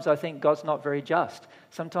 Sometimes I think God's not very just.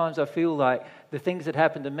 Sometimes I feel like the things that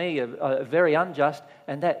happen to me are very unjust,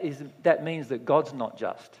 and that means that God's not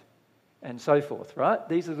just, and so forth, right?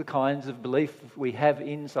 These are the kinds of belief we have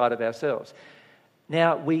inside of ourselves.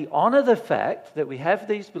 Now, we honour the fact that we have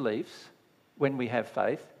these beliefs when we have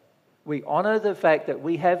faith. We honour the fact that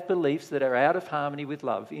we have beliefs that are out of harmony with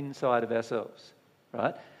love inside of ourselves,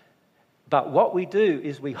 right? But what we do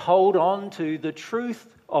is we hold on to the truth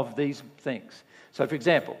of these things. So, for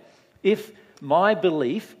example, if my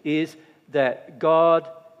belief is that God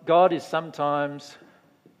is sometimes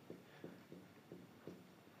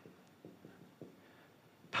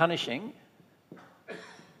punishing.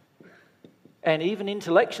 And even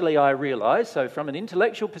intellectually I realise, so from an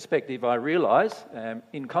intellectual perspective I realise,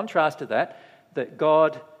 in contrast to that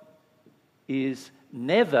God is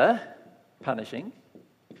never punishing,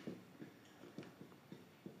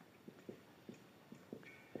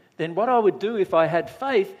 then what I would do if I had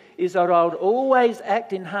faith is that I would always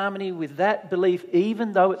act in harmony with that belief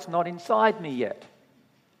even though it's not inside me yet.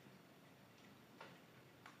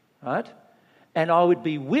 Right? And I would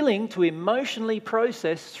be willing to emotionally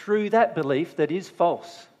process through that belief that is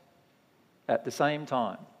false at the same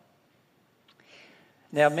time.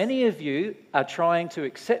 Now, many of you are trying to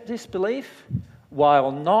accept this belief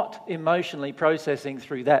while not emotionally processing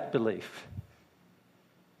through that belief.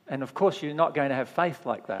 And of course, you're not going to have faith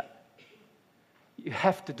like that. You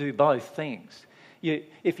have to do both things.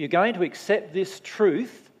 If you're going to accept this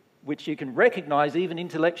truth, which you can recognise even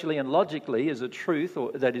intellectually and logically as a truth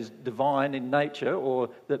or that is divine in nature or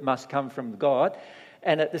that must come from God,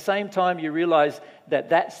 and at the same time you realise that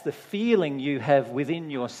that's the feeling you have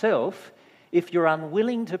within yourself, if you're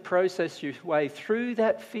unwilling to process your way through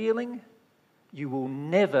that feeling, you will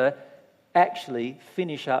never actually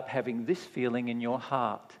finish up having this feeling in your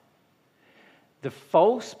heart. The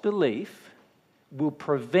false belief will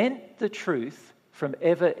prevent the truth from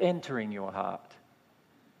ever entering your heart.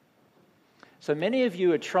 So many of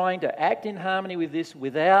you are trying to act in harmony with this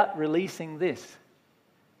without releasing this.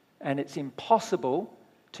 And it's impossible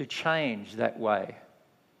to change that way.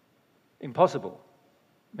 Impossible.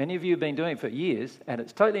 Many of you have been doing it for years, and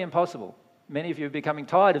it's totally impossible. Many of you are becoming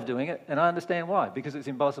tired of doing it, and I understand why, because it's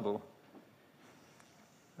impossible.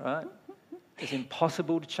 Right? It's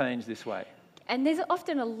impossible to change this way. And there's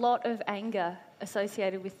often a lot of anger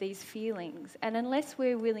associated with these feelings. And unless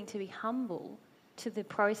we're willing to be humble to the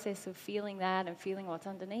process of feeling that and feeling what's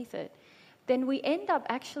underneath it, then we end up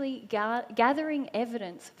actually gathering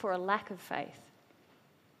evidence for a lack of faith.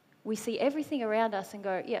 We see everything around us and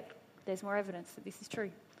go, yep, there's more evidence that this is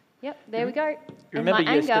true. Yep, there we go. You remember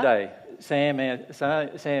yesterday, Sam,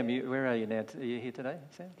 where are you now? Are you here today,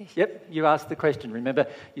 Sam? Yep, you asked the question. Remember,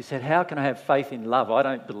 you said, how can I have faith in love? I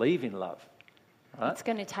don't believe in love. Right? It's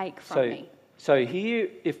going to take from me. So here,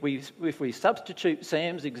 if we substitute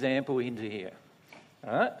Sam's example into here,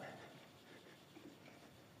 all right?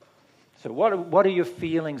 So what are your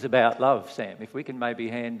feelings about love, Sam? If we can maybe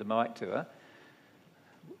hand the mic to her.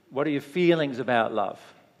 What are your feelings about love?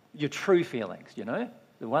 Your true feelings, you know?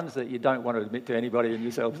 The ones that you don't want to admit to anybody and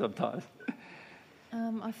yourself sometimes.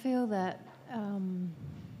 I feel that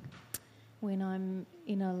when I'm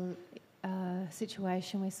in a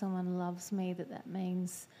situation where someone loves me, that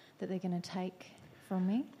means that they're going to take from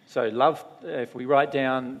me. So love, if we write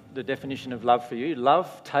down the definition of love for you,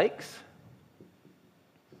 love takes.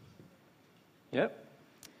 Yep.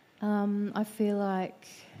 I feel like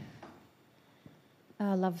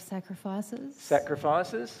love sacrifices.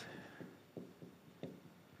 Sacrifices.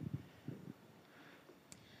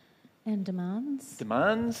 And demands.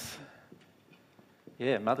 Demands.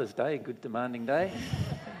 Yeah, Mother's Day, good demanding day.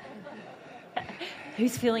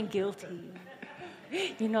 Who's feeling guilty?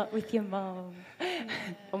 You're not with your mum.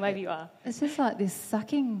 Or maybe you are. It's just like this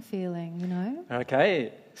sucking feeling, you know? Okay,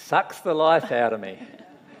 it sucks the life out of me.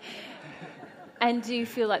 And do you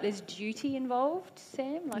feel like there's duty involved,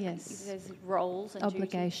 Sam? Like yes. There's roles and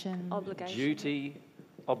obligation. Duty,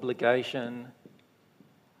 obligation.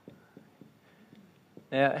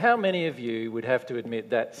 Now, how many of you would have to admit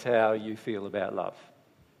that's how you feel about love?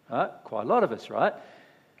 Right? Quite a lot of us, right?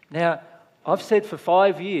 Now, I've said for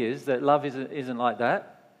 5 years that love isn't like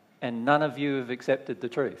that, and none of you have accepted the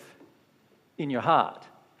truth. In your heart,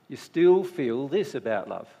 you still feel this about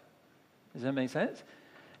love. Does that make sense?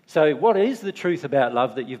 So what is the truth about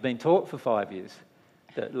love that you've been taught for 5 years?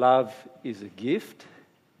 That love is a gift,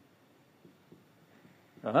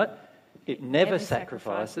 right? It never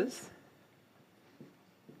sacrifices.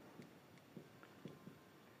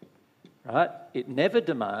 Right? It never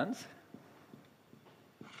demands.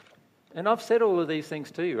 And I've said all of these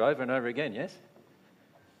things to you over and over again, yes?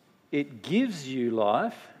 It gives you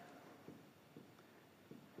life.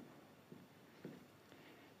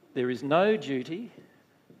 There is no duty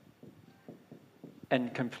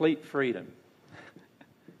and complete freedom.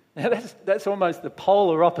 Now that's almost the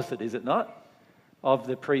polar opposite, is it not, of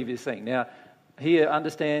the previous thing. Now, here,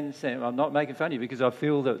 understand, Sam, I'm not making fun of you because I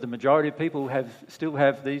feel that the majority of people still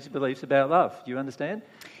have these beliefs about love. Do you understand?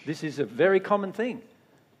 This is a very common thing,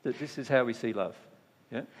 that this is how we see love.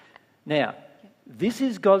 Yeah? Now, this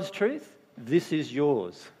is God's truth. This is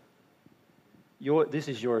yours. This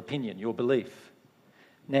is your opinion, your belief.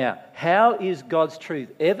 Now, how is God's truth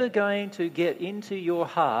ever going to get into your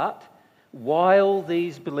heart while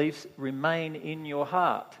these beliefs remain in your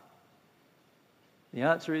heart? The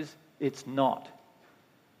answer is it's not.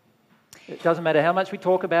 It doesn't matter how much we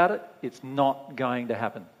talk about it, it's not going to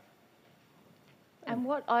happen. And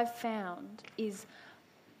what I've found is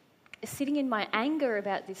sitting in my anger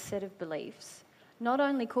about this set of beliefs not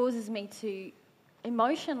only causes me to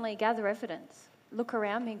emotionally gather evidence, look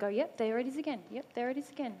around me and go, yep, there it is again. Yep, there it is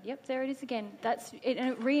again. Yep, there it is again. And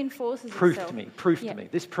it reinforces Proof itself. to me.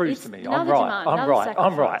 This proves It's to me. another demand, I'm another right.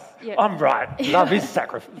 sacrifice. Yep. I'm right. Love is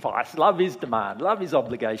sacrifice. Love is demand. Love is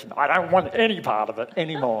obligation. I don't want any part of it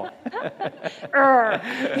anymore.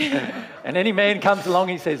 And any man comes along,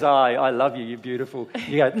 he says, I love you, you're beautiful.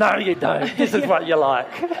 You go, no, you don't. This is what you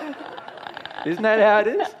like. Isn't that how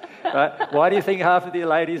it is? Right? Why do you think half of the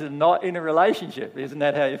ladies are not in a relationship? Isn't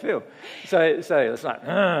that how you feel? So it's like,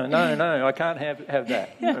 no, I can't have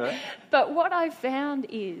that. Right? But what I've found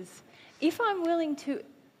is if I'm willing to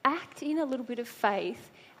act in a little bit of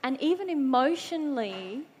faith and even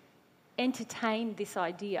emotionally entertain this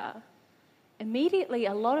idea, immediately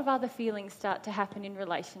a lot of other feelings start to happen in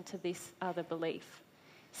relation to this other belief.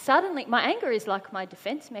 Suddenly, my anger is like my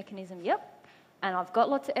defense mechanism, and I've got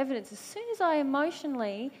lots of evidence. As soon as I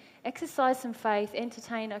emotionally exercise some faith,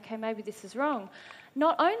 entertain, okay, maybe this is wrong,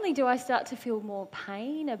 not only do I start to feel more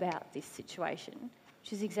pain about this situation,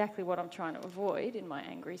 which is exactly what I'm trying to avoid in my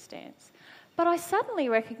angry stance, but I suddenly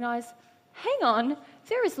recognise, hang on,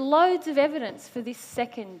 there is loads of evidence for this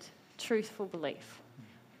second truthful belief.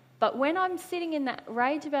 But when I'm sitting in that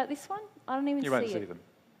rage about this one, I don't even see it. You won't see them.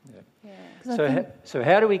 Yeah. So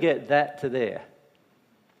how do we get that to there?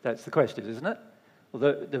 That's the question, isn't it?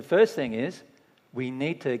 Well, the first thing is we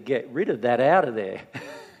need to get rid of that out of there,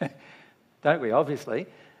 don't we, obviously?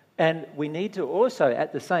 And we need to also,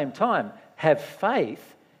 at the same time, have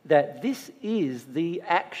faith that this is the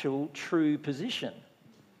actual true position.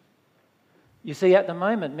 You see, at the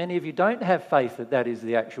moment, many of you don't have faith that that is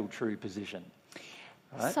the actual true position.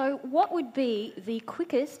 Right? So what would be the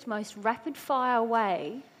quickest, most rapid-fire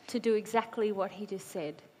way to do exactly what he just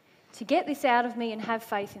said? To get this out of me and have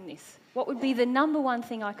faith in this? What would be the number one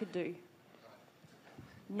thing I could do?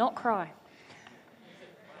 Not cry.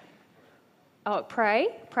 Oh, pray.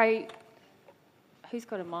 Pray. Who's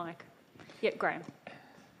got a mic? Yep, Graham.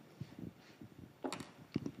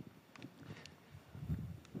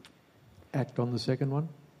 Act on the second one?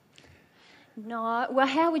 No. Well,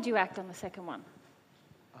 how would you act on the second one?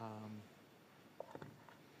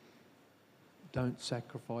 Don't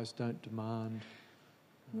sacrifice, don't demand.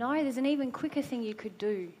 No, there's an even quicker thing you could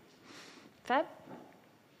do. Fab?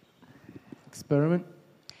 Experiment.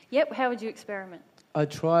 Yep, how would you experiment? I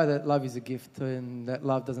try that love is a gift and that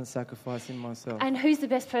love doesn't sacrifice in myself. And who's the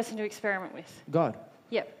best person to experiment with? God.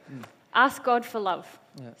 Yep. Ask God for love.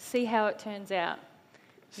 Yeah. See how it turns out.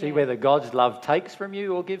 See whether God's love takes from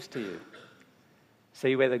you or gives to you.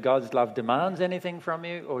 See whether God's love demands anything from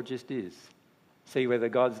you or just is. See whether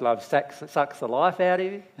God's love sucks the life out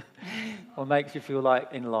of you or makes you feel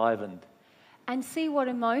like enlivened. And see what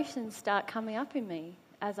emotions start coming up in me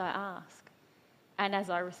as I ask and as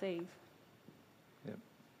I receive. Yep.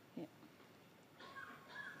 Yep.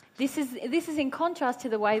 This is in contrast to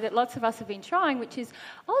the way that lots of us have been trying, which is,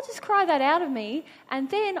 I'll just cry that out of me and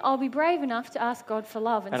then I'll be brave enough to ask God for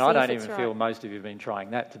love and see if it's right. And I don't even feel most of you have been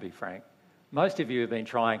trying that, to be frank. Most of you have been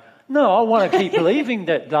trying, no, I want to keep believing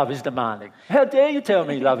that love is demanding. How dare you tell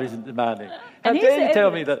me love isn't demanding? How dare you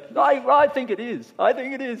tell me that? I think it is. I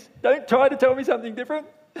think it is. Don't try to tell me something different.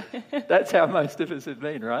 That's how most of us have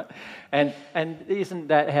been, right? And isn't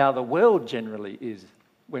that how the world generally is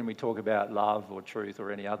when we talk about love or truth or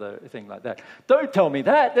any other thing like that? Don't tell me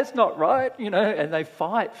that. That's not right, and they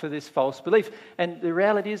fight for this false belief. And the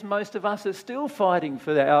reality is most of us are still fighting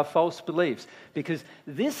for our false beliefs because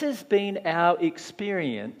this has been our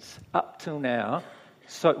experience up till now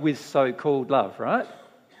with so-called love, right?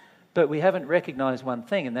 But we haven't recognised one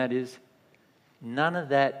thing, and that is none of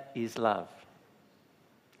that is love.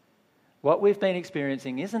 What we've been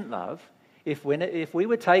experiencing isn't love. If we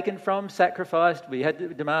were taken from, sacrificed, we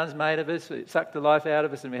had demands made of us, it sucked the life out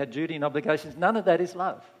of us, and we had duty and obligations, none of that is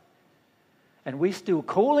love. And we're still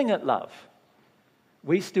calling it love.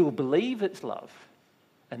 We still believe it's love.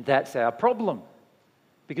 And that's our problem.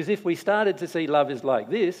 Because if we started to see love as like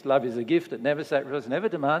this, love is a gift that never sacrifices, never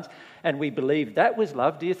demands, and we believed that was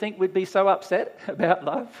love, do you think we'd be so upset about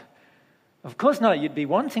love? Of course not. You'd be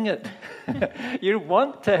wanting it. You'd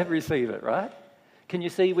want to receive it, right? Can you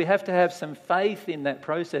see, we have to have some faith in that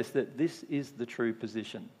process that this is the true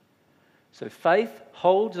position. So faith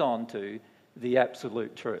holds on to the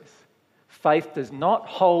absolute truth. Faith does not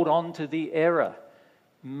hold on to the error.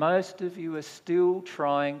 most of you are still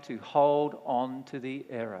trying to hold on to the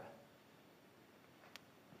error.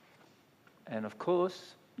 And of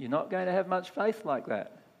course, you're not going to have much faith like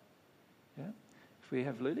that. Yeah? If we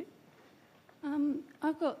have Luli?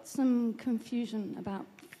 I've got some confusion about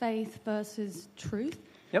faith versus truth.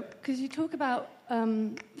 Yep. Because you talk about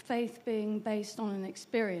faith being based on an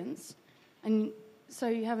experience, and so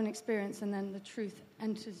you have an experience and then the truth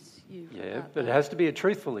enters you. Yeah, but it has to be a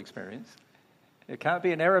truthful experience. It can't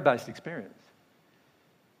be an error-based experience.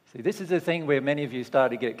 See, this is the thing where many of you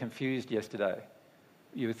started to get confused yesterday.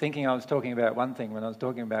 You were thinking I was talking about one thing when I was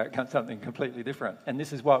talking about something completely different. And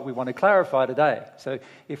this is what we want to clarify today. So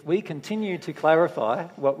if we continue to clarify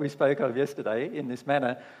what we spoke of yesterday in this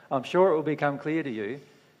manner, I'm sure it will become clear to you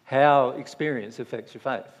how experience affects your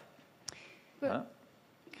faith. But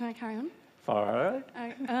can I carry on? Fire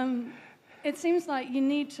away. It seems like you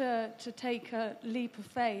need to take a leap of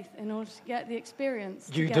faith in order to get the experience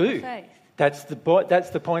to get the faith. That's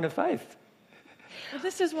the point of faith. Well,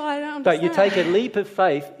 this is why I don't understand. But you take a leap of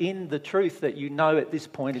faith in the truth that you know at this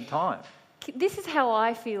point in time. This is how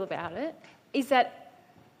I feel about it, is that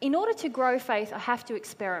in order to grow faith, I have to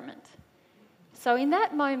experiment. So in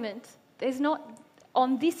that moment,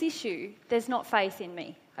 on this issue, there's not faith in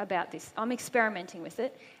me about this. I'm experimenting with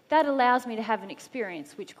it. That allows me to have an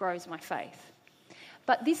experience which grows my faith.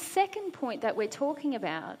 But this second point that we're talking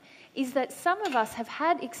about is that some of us have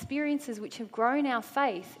had experiences which have grown our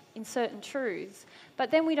faith in certain truths,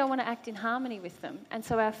 but then we don't want to act in harmony with them, and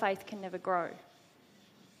so our faith can never grow.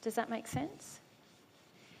 Does that make sense?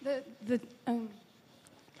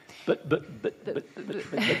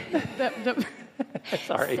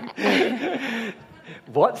 Sorry.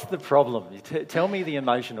 What's the problem? Tell me the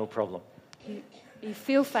emotional problem. You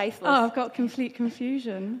feel faithless. Oh, I've got complete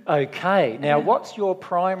confusion. Okay. Now, what's your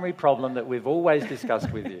primary problem that we've always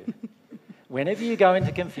discussed with you? Whenever you go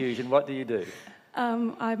into confusion, what do?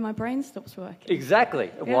 My brain stops working.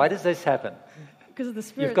 Exactly. Yeah. Why does this happen? Because of the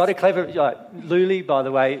spirits. You've got a clever... Luli, by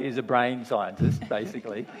the way, is a brain scientist,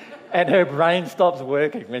 basically, and her brain stops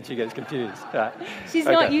working when she gets confused. Right. She's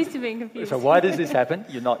not used to being confused. So why does this happen?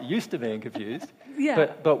 You're not used to being confused.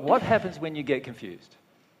 Yeah. But what happens when you get confused?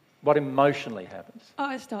 What emotionally happens?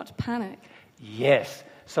 I start to panic. Yes.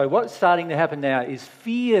 So what's starting to happen now is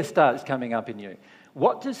fear starts coming up in you.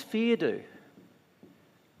 What does fear do?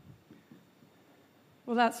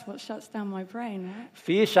 Well, that's what shuts down my brain, right?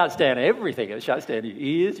 Fear shuts down everything. It shuts down your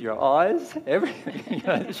ears, your eyes, everything.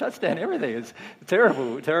 It shuts down everything. It's a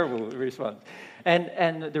terrible, terrible response.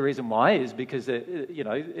 And the reason why is because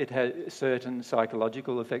it has certain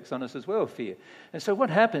psychological effects on us as well, fear. And so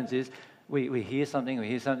what happens is we hear something,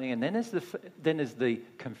 and then as the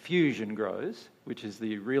confusion grows, which is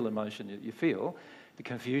the real emotion that you feel, the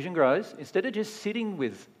confusion grows. Instead of just sitting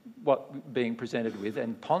with what being presented with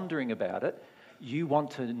and pondering about it, you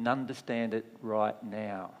want to understand it right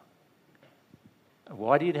now.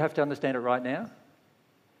 Why do you have to understand it right now?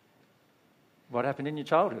 What happened in your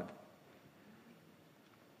childhood?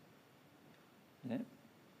 Yeah.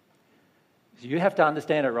 So you have to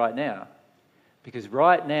understand it right now. Because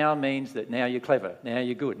right now means that now you're clever, now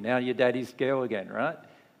you're good, now you're daddy's girl again, right?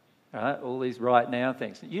 Right? All these right now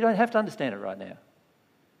things. You don't have to understand it right now.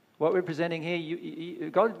 What we're presenting here,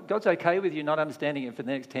 God's okay with you not understanding it for the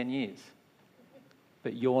next 10 years.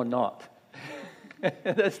 But you're not.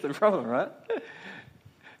 That's the problem, right?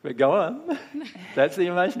 But go on. That's the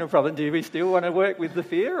emotional problem. Do we still want to work with the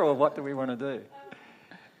fear, or what do we want to do?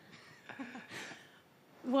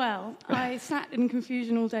 Well, I sat in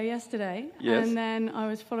confusion all day yesterday, yes. And then I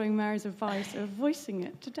was following Mary's advice of voicing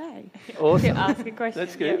it today. Awesome. Ask a question.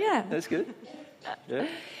 That's good. Yeah. That's good. Yeah.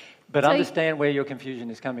 But understand where your confusion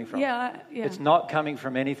is coming from. Yeah. It's not coming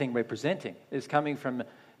from anything we're presenting. It's coming from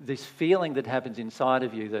this feeling that happens inside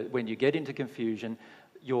of you that when you get into confusion,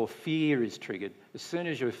 your fear is triggered. As soon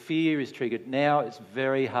as your fear is triggered, now it's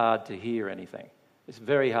very hard to hear anything. It's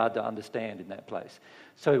very hard to understand in that place.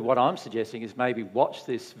 So what I'm suggesting is maybe watch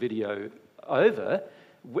this video over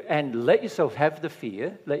and let yourself have the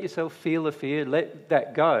fear, let yourself feel the fear, let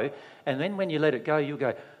that go. And then when you let it go, you'll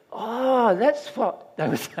go, oh, that's what they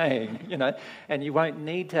were saying, and you won't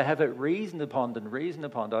need to have it reasoned upon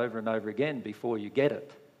over and over again before you get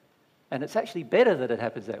it. And it's actually better that it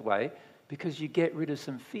happens that way because you get rid of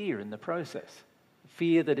some fear in the process.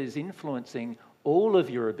 Fear that is influencing all of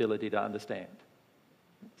your ability to understand.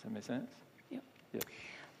 Does that make sense? Yep. Yep.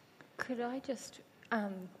 Could I just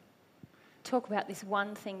talk about this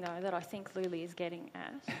one thing, though, that I think Luli is getting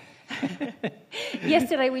at?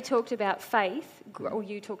 Yesterday we talked about faith, or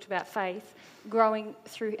you talked about faith, growing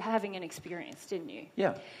through having an experience, didn't you?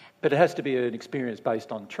 Yeah, but it has to be an experience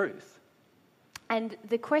based on truth. And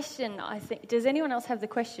the question, I think, does anyone else have the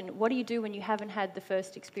question, what do you do when you haven't had the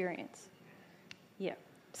first experience? Yeah.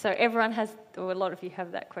 So everyone has, or a lot of you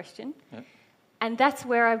have that question. Yep. And that's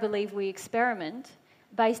where I believe we experiment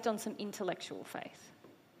based on some intellectual faith.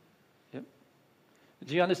 Yep.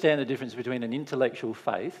 Do you understand the difference between an intellectual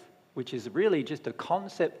faith, which is really just a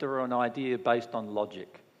concept or an idea based on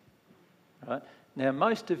logic? Right? Now,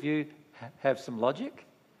 most of you have some logic,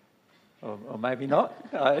 or maybe not.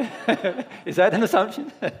 Is that an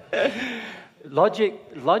assumption?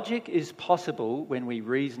 Logic is possible when we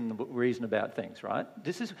reason about things, right?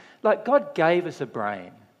 This is like God gave us a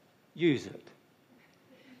brain. Use it.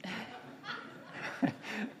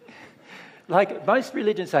 Like most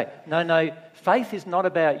religions say, no, faith is not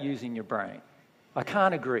about using your brain. I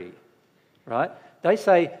can't agree, right? They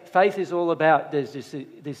say faith is all about there's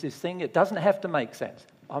this thing, it doesn't have to make sense.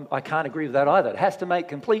 I can't agree with that either. It has to make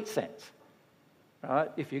complete sense, right?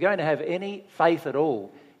 If you're going to have any faith at all,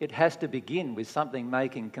 it has to begin with something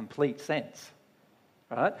making complete sense,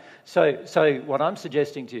 right? So what I'm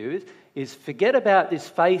suggesting to you is forget about this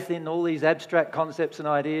faith in all these abstract concepts and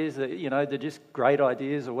ideas that, they're just great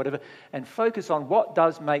ideas or whatever, and focus on what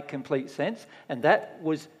does make complete sense. And that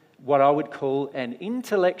was what I would call an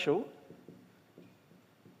intellectual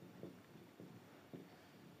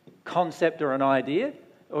concept or an idea,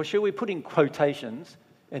 or should we put in quotations,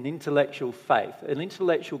 an intellectual faith, an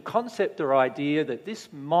intellectual concept or idea that this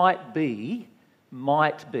might be,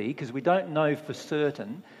 because we don't know for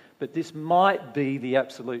certain, but this might be the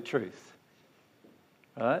absolute truth.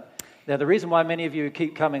 Right? Now, the reason why many of you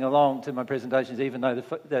keep coming along to my presentations, even though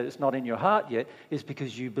that it's not in your heart yet, is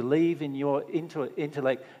because you believe in your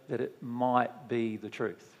intellect that it might be the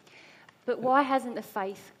truth. But why hasn't the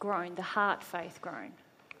faith grown, the heart faith grown?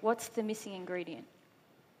 What's the missing ingredient?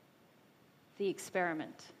 The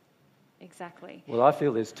experiment. Exactly. Well, I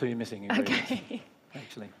feel there's two missing ingredients, okay.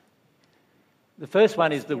 Actually. The first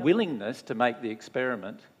one is the willingness to make the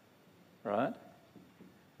experiment, right?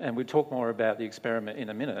 And we'll talk more about the experiment in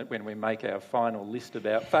a minute when we make our final list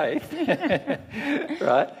about faith,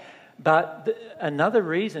 right? But another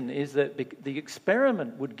reason is that the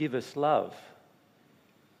experiment would give us love.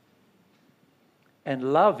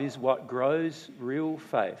 And love is what grows real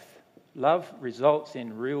faith. Love results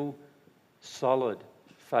in real, solid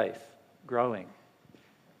faith growing.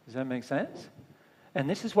 Does that make sense? And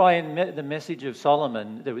this is why in the Message of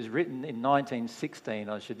Solomon that was written in 1916,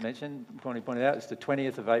 I should mention, pointed out, it's the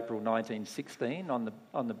 20th of April 1916 on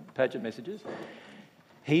the Paget Messages.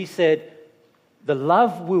 He said, the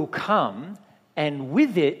love will come and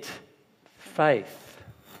with it, faith.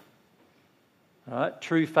 Right?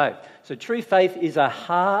 True faith. So true faith is a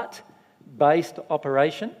heart-based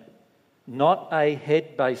operation, not a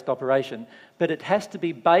head-based operation, but it has to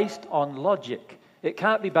be based on logic. It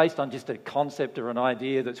can't be based on just a concept or an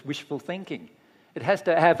idea that's wishful thinking. It has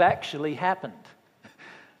to have actually happened,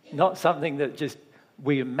 not something that just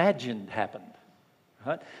we imagined happened.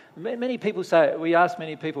 Right? Many people say, we ask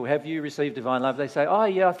many people, have you received divine love? They say, oh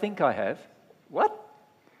yeah, I think I have. What?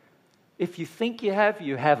 If you think you have,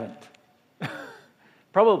 you haven't.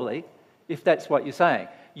 Probably, if that's what you're saying.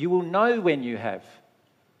 You will know when you have,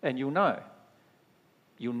 and you'll know.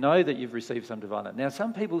 You'll know that you've received some divine love. Now,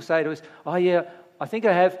 some people say to us, oh yeah, I think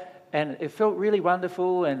I have, and it felt really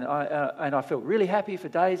wonderful, and I felt really happy for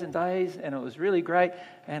days and days, and it was really great,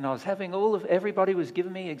 and I was having everybody was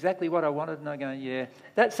giving me exactly what I wanted, and I go, yeah.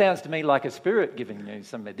 That sounds to me like a spirit giving you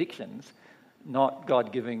some addictions, not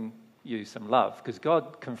God giving you some love, because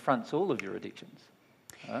God confronts all of your addictions.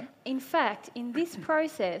 Right? In fact, in this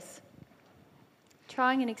process,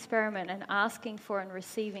 trying an experiment and asking for and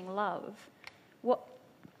receiving love,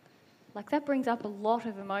 that brings up a lot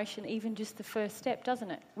of emotion, even just the first step,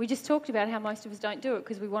 doesn't it? We just talked about how most of us don't do it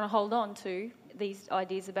because we want to hold on to these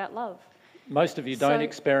ideas about love. Most of you don't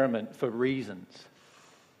experiment for reasons.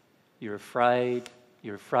 You're afraid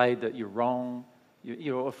that you're wrong.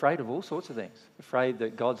 You're afraid of all sorts of things. Afraid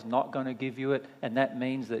that God's not going to give you it, and that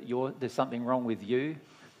means that there's something wrong with you,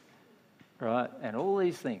 right? And all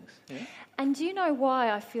these things. Yeah? And do you know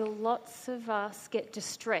why I feel lots of us get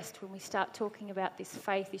distressed when we start talking about this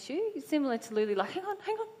faith issue? Similar to Lulu, like, hang on,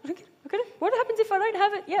 I get it. What happens if I don't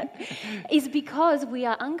have it yet? Is because we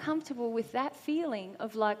are uncomfortable with that feeling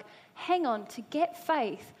of like, hang on, to get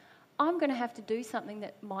faith, I'm going to have to do something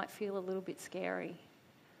that might feel a little bit scary.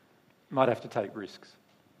 Might have to take risks.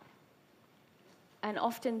 And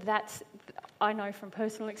often I know from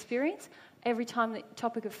personal experience, every time the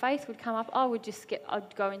topic of faith would come up,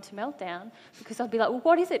 I'd go into meltdown because I'd be like, well,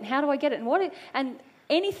 what is it? And how do I get it? And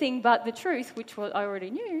anything but the truth, which I already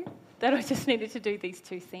knew, that I just needed to do these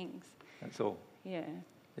two things. That's all. Yeah.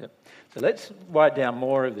 Yep. So let's write down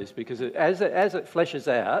more of this, because as it fleshes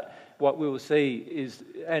out, what we will see is,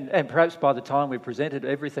 and perhaps by the time we've presented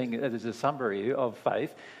everything as a summary of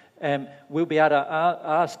faith, we'll be able to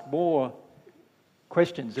ask more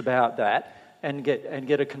questions about that and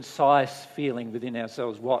get a concise feeling within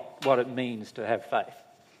ourselves what it means to have faith.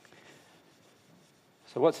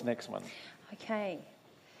 So what's the next one? Okay.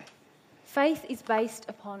 Faith is based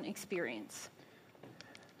upon experience.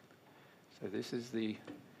 So this is the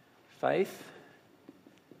faith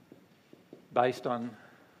based on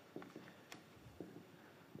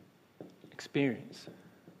experience.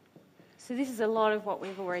 So this is a lot of what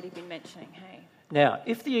we've already been mentioning, hey? Now,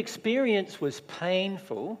 if the experience was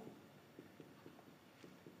painful,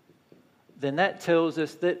 then that tells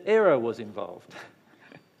us that error was involved.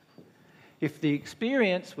 If the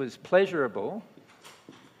experience was pleasurable,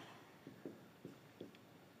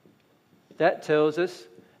 that tells us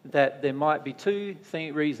that there might be two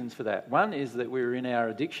reasons for that. One is that we're in our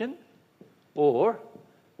addiction, or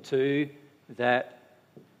two, that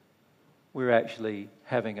we're actually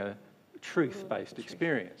having a truth-based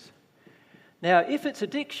experience. Now, if it's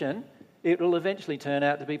addiction, it will eventually turn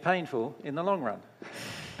out to be painful in the long run.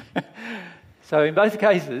 So in both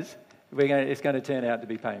cases, it's going to turn out to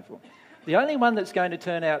be painful. The only one that's going to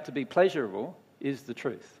turn out to be pleasurable is the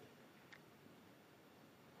truth,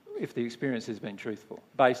 if the experience has been truthful,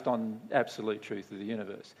 based on absolute truth of the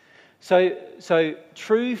universe. So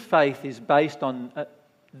true faith is based on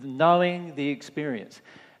knowing the experience.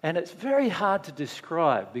 And it's very hard to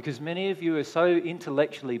describe, because many of you are so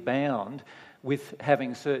intellectually bound with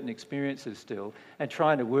having certain experiences still and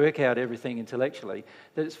trying to work out everything intellectually,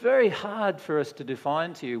 that it's very hard for us to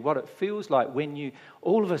define to you what it feels like when you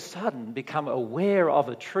all of a sudden become aware of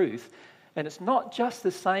a truth. And it's not just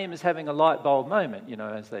the same as having a light bulb moment,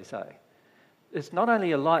 as they say. It's not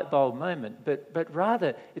only a light bulb moment, but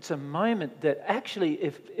rather it's a moment that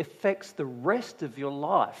actually affects the rest of your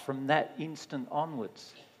life from that instant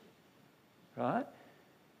onwards. Right?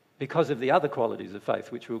 Because of the other qualities of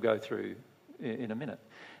faith, which we'll go through in a minute.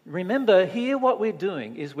 Remember, here what we're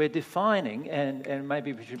doing is we're defining, and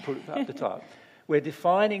maybe we should put it up the top, we're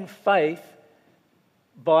defining faith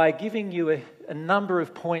by giving you a number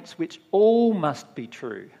of points which all must be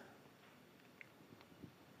true.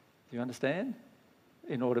 Do you understand?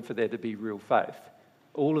 In order for there to be real faith,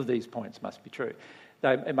 all of these points must be true.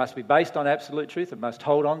 It must be based on absolute truth. It must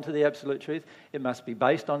hold on to the absolute truth. It must be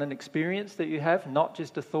based on an experience that you have, not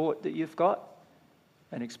just a thought that you've got,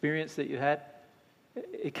 an experience that you had.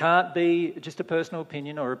 It can't be just a personal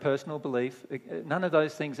opinion or a personal belief. None of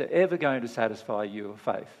those things are ever going to satisfy your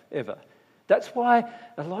faith, ever. That's why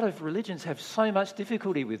a lot of religions have so much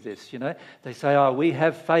difficulty with this, They say, we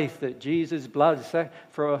have faith that Jesus' blood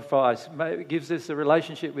sacrifice gives us a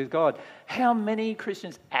relationship with God. How many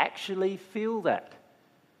Christians actually feel that?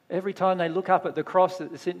 Every time they look up at the cross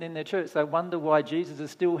that's sitting in their church, they wonder why Jesus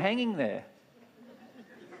is still hanging there.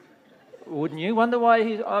 Wouldn't you wonder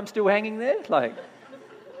why I'm still hanging there? Like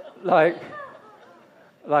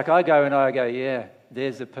I go, yeah,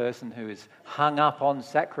 there's a person who is hung up on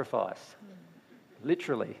sacrifice.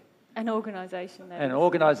 Literally. An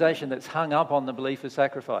organisation that's hung up on the belief of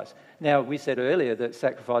sacrifice. Now, we said earlier that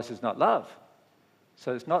sacrifice is not love.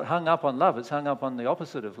 So it's not hung up on love, it's hung up on the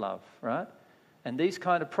opposite of love, right? And these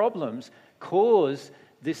kind of problems cause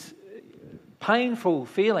this painful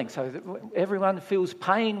feeling. So everyone feels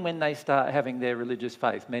pain when they start having their religious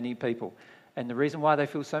faith, many people. And the reason why they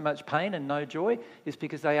feel so much pain and no joy is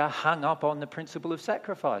because they are hung up on the principle of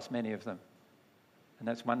sacrifice, many of them. And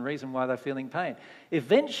that's one reason why they're feeling pain.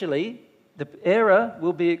 Eventually, the error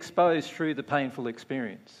will be exposed through the painful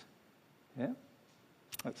experience. Yeah?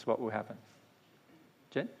 That's what will happen.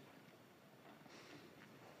 Jen?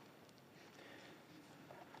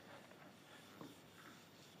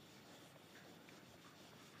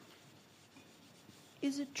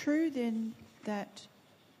 Is it true then that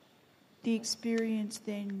the experience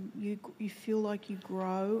then you feel like you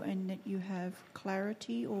grow and that you have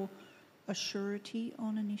clarity or a surety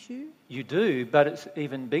on an issue? You do, but it's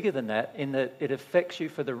even bigger than that in that it affects you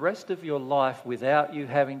for the rest of your life without you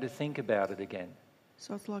having to think about it again.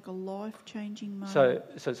 So it's like a life-changing moment. So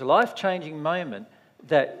it's a life-changing moment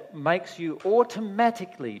that makes you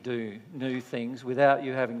automatically do new things without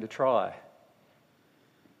you having to try.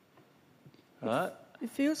 Right? It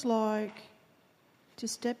feels like to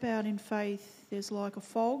step out in faith, there's like a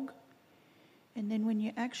fog, and then when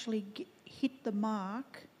you actually hit the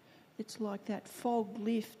mark, it's like that fog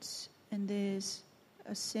lifts and there's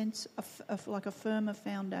a sense of like a firmer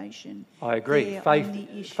foundation. I agree.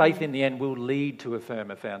 Faith in the end will lead to a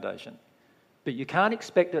firmer foundation. But you can't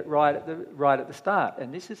expect it right at the start.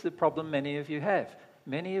 And this is the problem many of you have.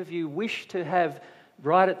 Many of you wish to have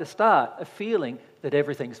right at the start a feeling that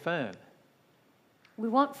everything's firm. We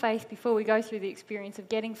want faith before we go through the experience of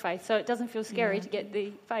getting faith, so it doesn't feel scary Yeah. to get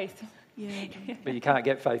the faith. Yeah. But you can't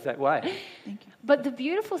get faith that way. Thank you. But the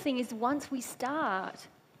beautiful thing is once we start,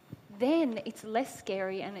 then it's less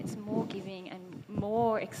scary and it's more giving and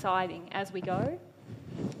more exciting as we go.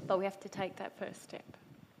 But we have to take that first step.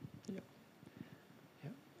 Yep.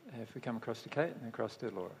 If we come across to Kate and across to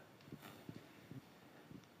Laura.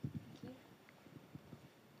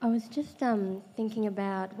 I was just thinking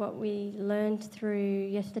about what we learned through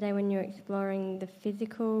yesterday when you were exploring the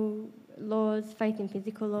physical laws, faith in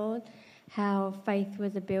physical laws, how faith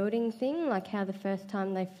was a building thing, like how the first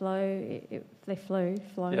time they flow.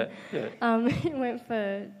 Yeah. It went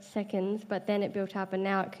for seconds, but then it built up, and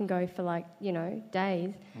now it can go for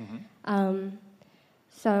days. Mm-hmm.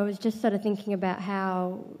 So I was just sort of thinking about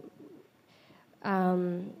how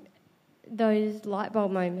those light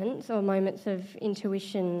bulb moments or moments of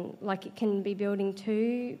intuition, like it can be building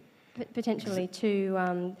to potentially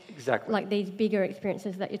to exactly like these bigger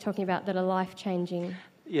experiences that you're talking about that are life-changing.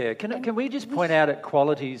 Yeah, can we just point out at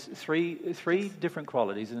qualities, three different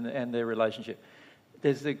qualities and their relationship.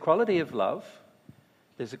 There's the quality of love,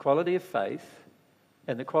 there's the quality of faith,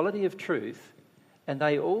 and the quality of truth, and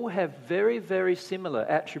they all have very, very similar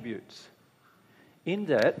attributes in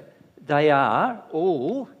that they are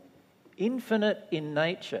all infinite in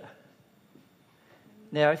nature.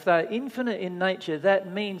 Now, if they're infinite in nature,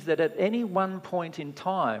 that means that at any one point in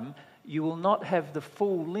time, you will not have the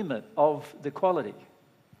full limit of the quality.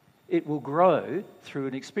 It will grow through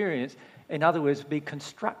an experience. In other words, be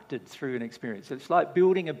constructed through an experience. It's like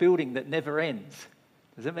building a building that never ends.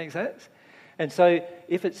 Does that make sense? And so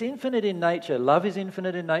if it's infinite in nature, love is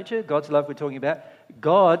infinite in nature, God's love we're talking about,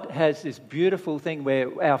 God has this beautiful thing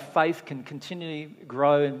where our faith can continually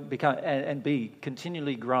grow and become and be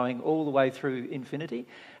continually growing all the way through infinity.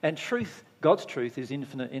 And truth, God's truth, is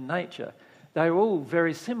infinite in nature. They're all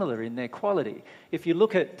very similar in their quality. If you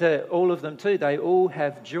look at all of them too, they all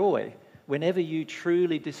have joy. Whenever you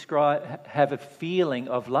truly have a feeling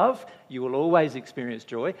of love, you will always experience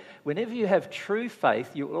joy. Whenever you have true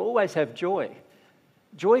faith, you will always have joy.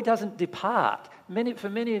 Joy doesn't depart. For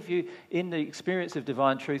many of you, in the experience of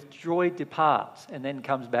divine truth, joy departs and then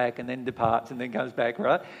comes back and then departs and then comes back,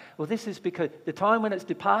 right? Well, this is because the time when it's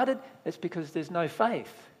departed, it's because there's no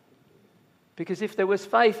faith. Because if there was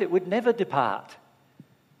faith, it would never depart.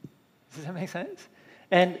 Does that make sense?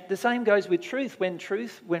 And the same goes with truth.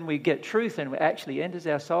 When we get truth and it actually enters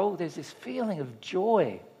our soul, there's this feeling of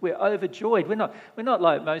joy. We're overjoyed. We're not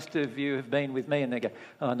like most of you have been with me and they go,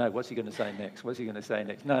 oh no, what's he going to say next? What's he going to say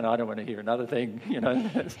next? No, I don't want to hear another thing.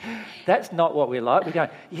 That's not what we're like. We're going,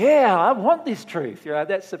 yeah, I want this truth.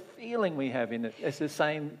 That's the feeling we have in it. It's the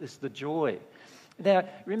same as the joy. Now,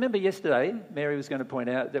 remember yesterday, Mary was going to point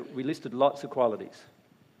out that we listed lots of qualities.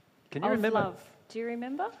 Can you remember? Love. Do you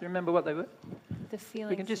remember? Do you remember what they were? The feelings.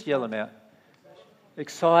 We can just yell them out.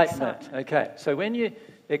 Excitement. Okay, so when you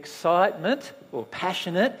excitement or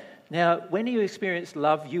passionate, now when you experience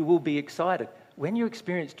love, you will be excited. When you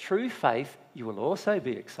experience true faith, you will also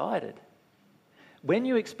be excited. When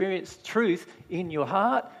you experience truth in your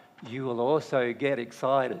heart, you will also get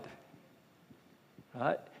excited.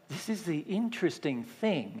 Right? This is the interesting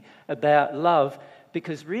thing about love,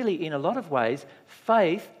 because really, in a lot of ways,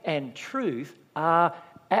 faith and truth are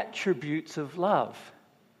attributes of love.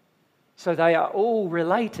 So they are all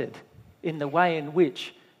related in the way in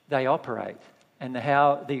which they operate and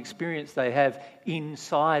how the experience they have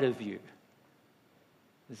inside of you.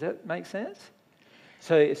 Does that make sense?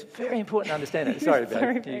 So it's very important to understand it. Sorry,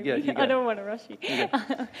 babe. You go. I don't want to rush you.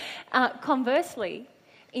 Conversely,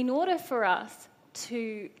 in order for us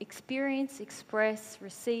to experience, express,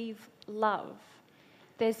 receive love,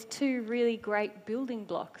 there's two really great building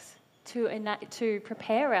blocks to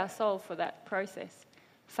prepare our soul for that process: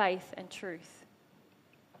 faith and truth.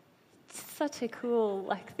 It's such a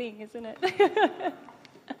cool thing, isn't it?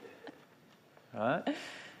 Right.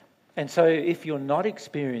 And so if you're not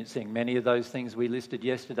experiencing many of those things we listed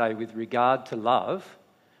yesterday with regard to love,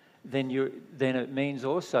 then it means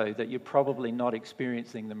also that you're probably not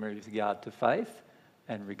experiencing them with regard to faith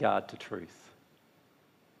and regard to truth.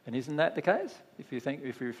 And isn't that the case, if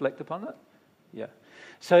you reflect upon it? Yeah.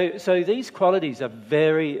 So these qualities are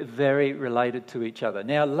very, very related to each other.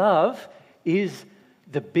 Now, love is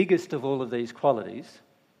the biggest of all of these qualities,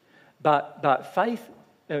 but faith,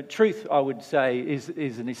 truth, I would say, is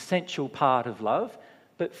an essential part of love,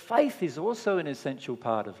 but faith is also an essential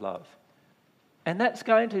part of love. And that's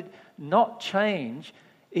going to not change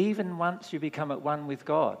even once you become at one with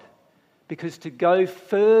God. Because to go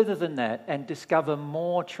further than that and discover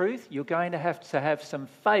more truth, you're going to have some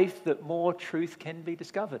faith that more truth can be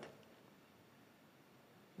discovered.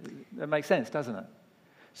 That makes sense, doesn't it?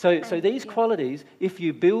 So these qualities, if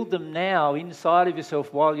you build them now inside of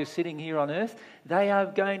yourself while you're sitting here on earth, they are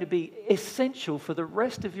going to be essential for the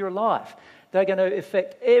rest of your life. They're going to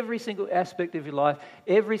affect every single aspect of your life,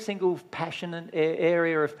 every single passionate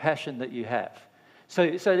area of passion that you have. So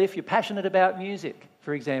if you're passionate about music,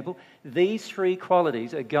 for example, these three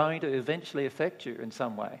qualities are going to eventually affect you in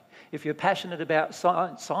some way. If you're passionate about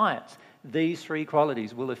science, these three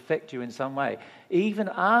qualities will affect you in some way. Even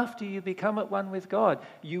after you become at one with God,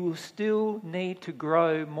 you will still need to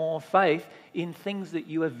grow more faith in things that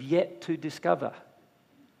you have yet to discover.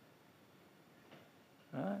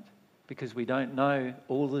 Right? Because we don't know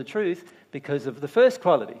all the truth because of the first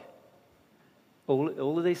quality.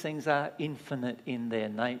 All of these things are infinite in their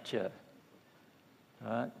nature.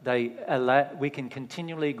 Right? We can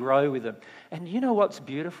continually grow with them. And you know what's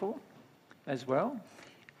beautiful as well?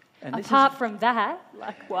 And apart from that,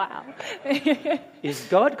 like, wow. is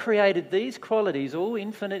God created these qualities, all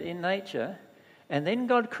infinite in nature, and then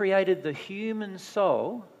God created the human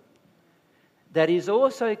soul that is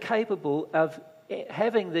also capable of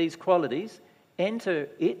having these qualities enter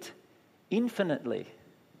it infinitely.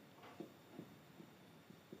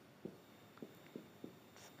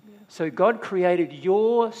 So God created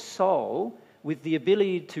your soul with the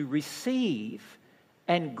ability to receive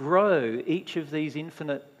and grow each of these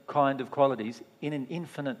infinite kind of qualities in an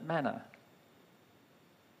infinite manner.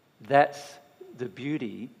 That's the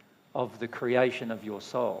beauty of the creation of your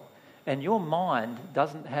soul. And your mind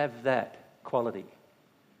doesn't have that quality.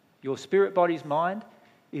 Your spirit body's mind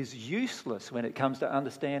is useless when it comes to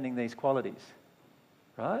understanding these qualities.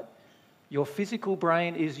 Right? Your physical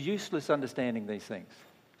brain is useless understanding these things.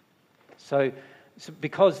 So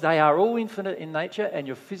because they are all infinite in nature, and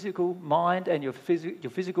your physical mind and your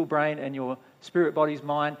physical brain and your spirit body's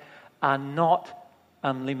mind are not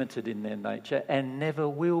unlimited in their nature and never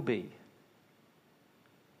will be.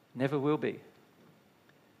 Never will be.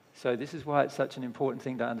 So this is why it's such an important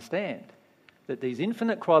thing to understand, that these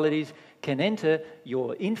infinite qualities can enter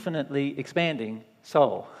your infinitely expanding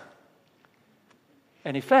soul.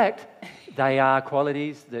 And in fact, they are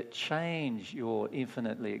qualities that change your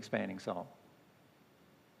infinitely expanding soul.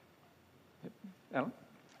 Yep. Alan?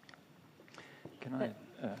 Can I...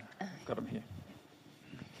 got him here.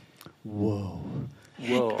 Whoa.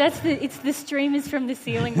 Whoa. It's the streamers from the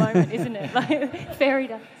ceiling moment, isn't it? Like fairy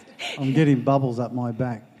dust. I'm getting bubbles up my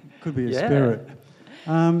back. Could be a spirit.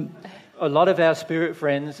 A lot of our spirit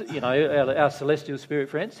friends, our celestial spirit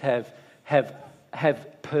friends have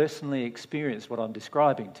personally experienced what I'm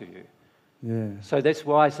describing to you. Yeah. So that's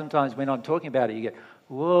why sometimes when I'm talking about it, you go,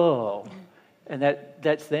 whoa. And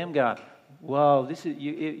that's them going, whoa, this is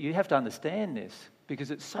you have to understand this because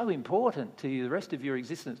it's so important to the rest of your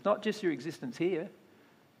existence, not just your existence here.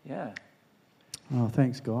 Yeah. Oh,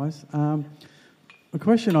 thanks, guys. A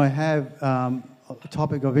question I have, a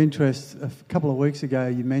topic of interest. A couple of weeks ago,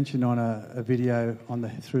 you mentioned on a video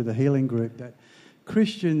through the healing group that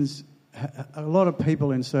Christians, a lot of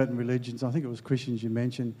people in certain religions, I think it was Christians you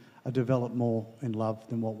mentioned, are developed more in love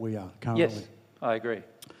than what we are currently. Yes, I agree.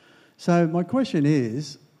 So my question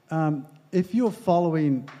is, if you're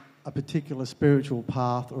following a particular spiritual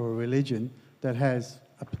path or a religion that has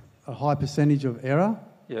a high percentage of error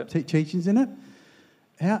teachings in it,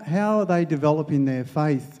 how are they developing their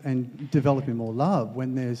faith and developing more love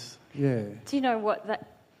when there's, Do you know what?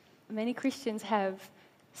 Many Christians have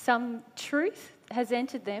some truth has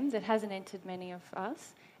entered them that hasn't entered many of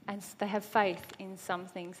us, and they have faith in some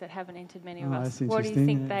things that haven't entered many of us. What do you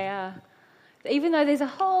think they are? Even though there's a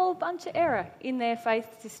whole bunch of error in their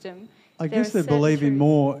faith system, I guess they're believing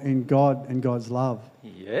more in God and God's love.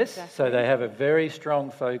 Yes, exactly. So they have a very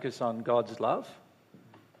strong focus on God's love.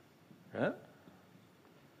 Right?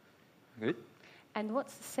 Good. And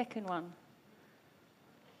what's the second one?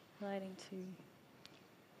 Relating to...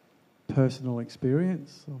 Personal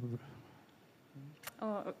experience?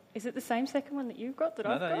 Oh, is it the same second one that you've got that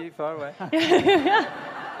I've got? No, you're far away.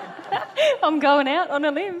 I'm going out on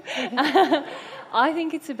a limb. I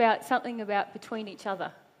think it's about something about between each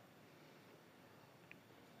other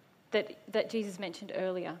that Jesus mentioned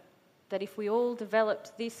earlier, that if we all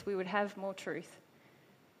developed this, we would have more truth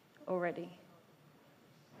already.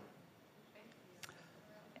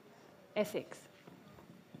 Ethics.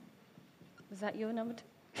 Was that your number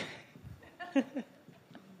 2?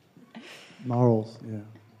 Morals, yeah.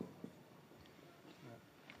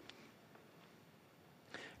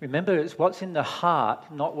 Remember, it's what's in the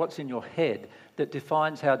heart, not what's in your head, that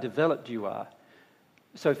defines how developed you are.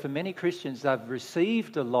 So for many Christians, they've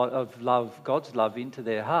received a lot of love, God's love, into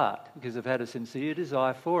their heart because they've had a sincere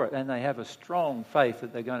desire for it, and they have a strong faith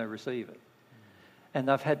that they're going to receive it. And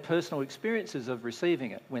they've had personal experiences of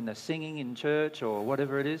receiving it. When they're singing in church or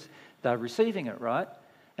whatever it is, they're receiving it, right?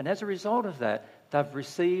 And as a result of that, they've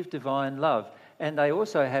received divine love. And they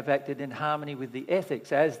also have acted in harmony with the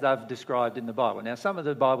ethics as they've described in the Bible. Now, some of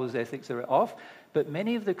the Bible's ethics are off, but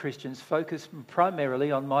many of the Christians focus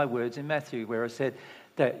primarily on my words in Matthew, where I said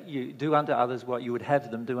that you do unto others what you would have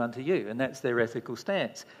them do unto you. And that's their ethical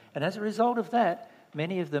stance. And as a result of that,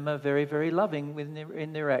 many of them are very, very loving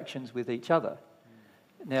in their actions with each other.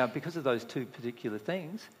 Now, because of those two particular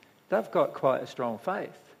things, they've got quite a strong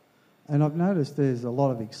faith. And I've noticed there's a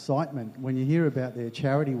lot of excitement when you hear about their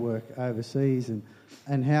charity work overseas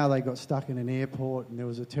and how they got stuck in an airport and there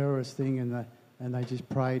was a terrorist thing and they just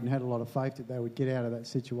prayed and had a lot of faith that they would get out of that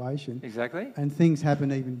situation. Exactly. And things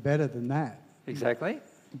happen even better than that. Exactly.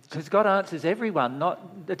 Because God answers everyone.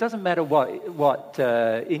 It doesn't matter what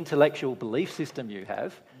intellectual belief system you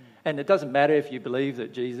have. And it doesn't matter if you believe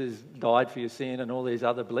that Jesus died for your sin and all these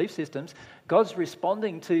other belief systems. God's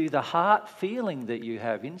responding to the heart feeling that you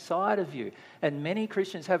have inside of you. And many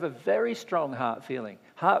Christians have a very strong heart feeling.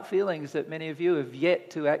 Heart feelings that many of you have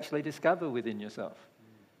yet to actually discover within yourself.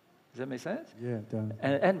 Does that make sense? Yeah, it does.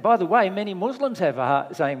 And by the way, many Muslims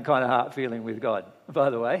have same kind of heart feeling with God,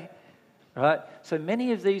 by the way. Right? So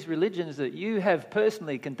many of these religions that you have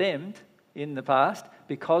personally condemned in the past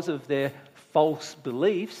because of their false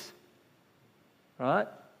beliefs, right?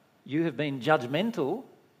 You have been judgmental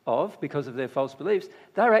of because of their false beliefs.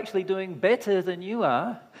 They're actually doing better than you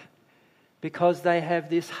are because they have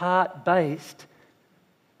this heart-based.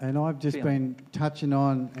 And I've just been touching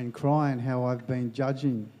on and crying how I've been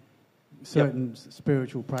judging certain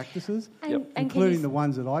spiritual practices, including the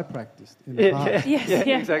ones that I practiced in the past.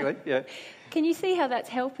 Exactly. Yeah. Can you see how that's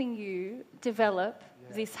helping you develop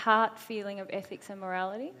this heart feeling of ethics and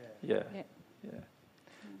morality? Yeah.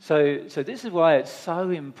 So this is why it's so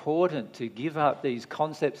important to give up these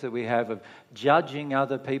concepts that we have of judging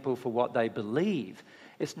other people for what they believe.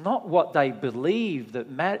 It's not what they believe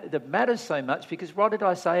that matters so much, because what did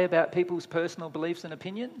I say about people's personal beliefs and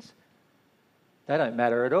opinions? They don't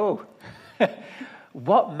matter at all.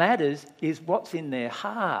 What matters is what's in their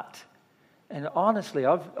heart. And honestly,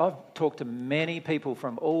 I've talked to many people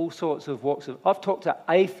from all sorts of walks of... I've talked to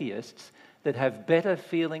atheists that have better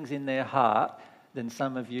feelings in their heart than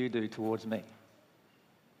some of you do towards me.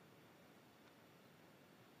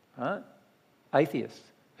 Right? Atheists,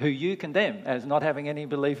 who you condemn as not having any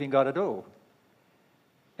belief in God at all.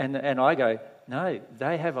 And I go, no,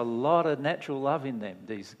 they have a lot of natural love in them,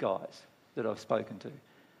 these guys that I've spoken to.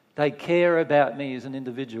 They care about me as an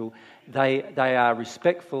individual. They are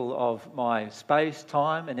respectful of my space,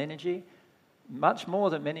 time and energy, much more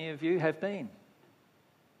than many of you have been.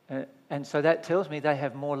 And so that tells me they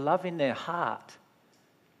have more love in their heart.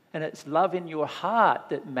 And it's love in your heart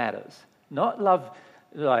that matters, not love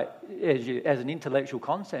like as an intellectual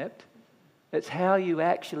concept. It's how you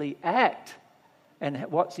actually act and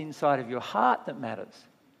what's inside of your heart that matters.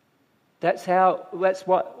 That's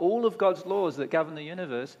what all of God's laws that govern the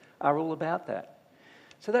universe are all about that.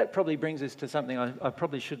 So that probably brings us to something I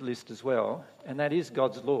probably should list as well, and that is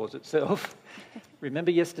God's laws itself.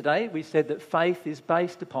 Remember yesterday we said that faith is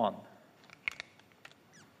based upon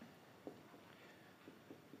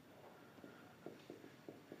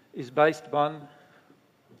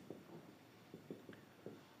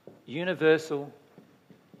universal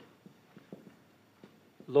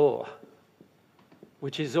law,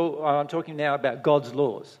 which is all, I'm talking now about God's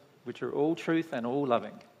laws, which are all truth and all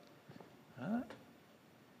loving. All right?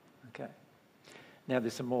 Okay. Now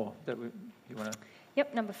there's some more that you want to...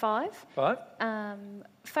 Yep, number 5. 5?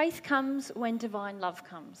 Faith comes when divine love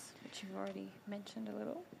comes, which you've already mentioned a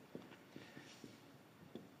little.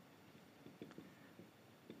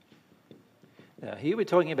 Now here we're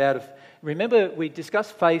talking about... Remember, we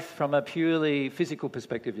discussed faith from a purely physical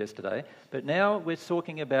perspective yesterday, but now we're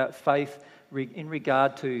talking about faith in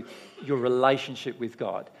regard to your relationship with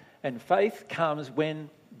God. And faith comes when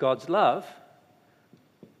God's love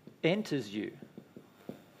enters you.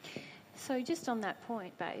 So just on that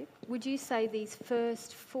point, babe, would you say these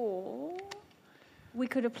first 4 we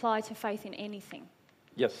could apply to faith in anything?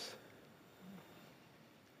 Yes.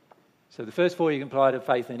 So the first 4 you can apply to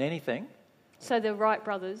faith in anything. So the Wright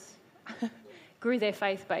brothers grew their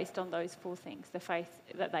faith based on those 4 things, the faith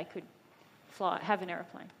that they could have an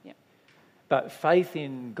aeroplane. Yeah. But faith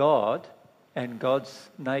in God and God's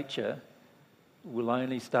nature will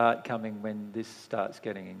only start coming when this starts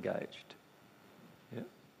getting engaged. Yeah?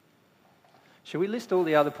 Shall we list all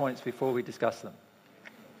the other points before we discuss them?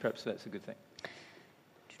 Perhaps that's a good thing.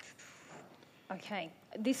 Okay,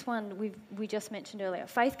 this one we just mentioned earlier.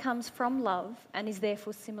 Faith comes from love and is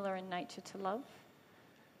therefore similar in nature to love.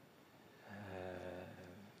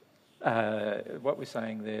 What we're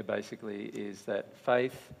saying there basically is that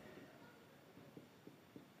faith,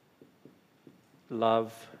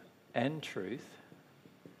 love and truth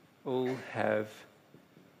all have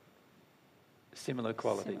similar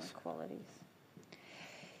qualities. Similar qualities.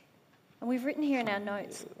 And we've written here in our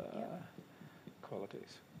notes...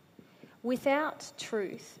 Qualities. Without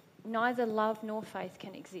truth, neither love nor faith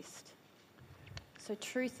can exist. So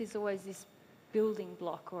truth is always this building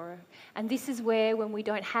block, and this is where, when we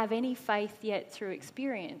don't have any faith yet through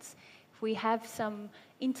experience, if we have some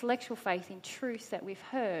intellectual faith in truth that we've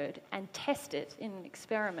heard and test it in an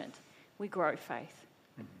experiment, we grow faith.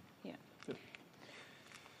 Mm-hmm. Yeah. Good.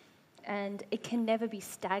 And it can never be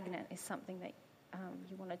stagnant is something that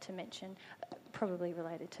you wanted to mention, probably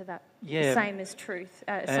related to that. Yeah. Same as truth.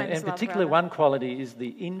 Same and as in love, particular, rather. one quality is the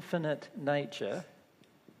infinite nature,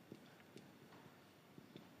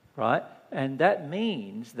 right? And that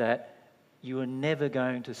means that you are never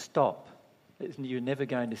going to stop. You're never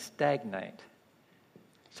going to stagnate.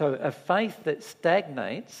 So a faith that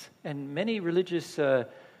stagnates, and many religions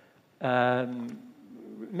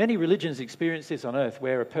experience this on earth,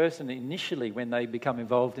 where a person initially, when they become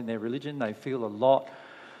involved in their religion, they feel a lot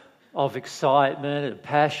of excitement and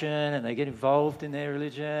passion, and they get involved in their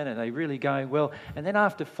religion, and they really going well. And then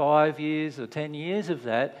after 5 years or 10 years of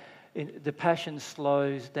that, the passion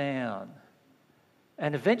slows down.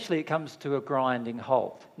 And eventually it comes to a grinding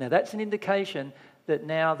halt. Now that's an indication that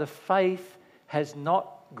now the faith has not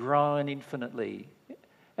grown infinitely,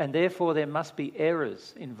 and therefore there must be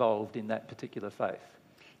errors involved in that particular faith.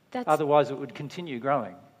 Otherwise it would continue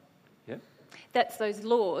growing. Yeah? That's those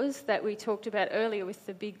laws that we talked about earlier with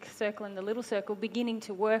the big circle and the little circle beginning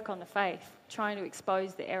to work on the faith, trying to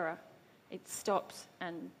expose the error. It stops,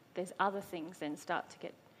 and there's other things then start to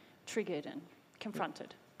get triggered and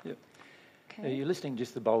confronted. Yep. Okay. Are you listing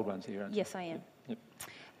just the bold ones here? Yes, I am.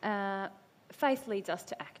 Yep. Faith leads us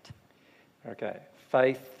to act. Okay.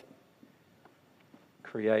 Faith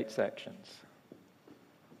creates actions.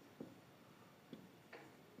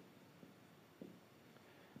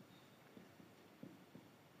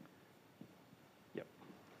 Yep.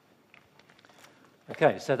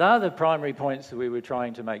 Okay, so they are the primary points that we were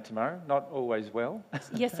trying to make tomorrow. Not always well.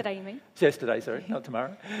 Yesterday, you mean? Yesterday, sorry, not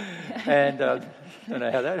tomorrow. And don't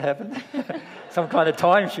know how that happened. Some kind of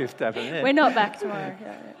time shift happened there. We're not back tomorrow.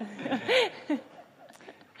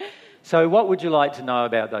 So what would you like to know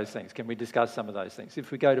about those things? Can we discuss some of those things?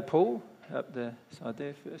 If we go to Paul, up the side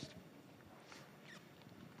there first.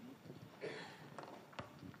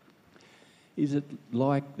 Is it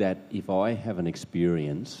like that if I have an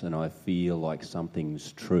experience and I feel like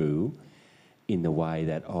something's true in the way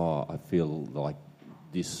that, I feel like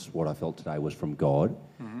this, what I felt today was from God,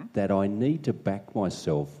 that I need to back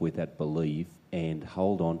myself with that belief and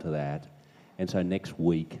hold on to that? And so next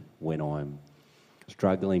week when I'm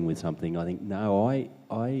struggling with something, I think, no,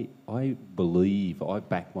 I believe, I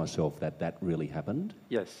back myself that really happened.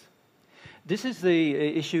 Yes. This is the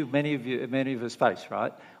issue many of us face,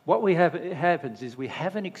 right? What happens is we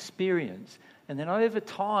have an experience, and then over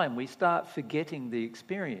time we start forgetting the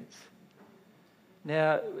experience.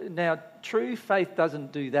 Now, true faith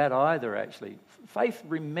doesn't do that either, actually. Faith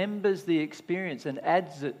remembers the experience and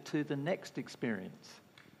adds it to the next experience.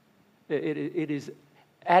 It is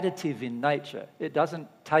additive in nature. It doesn't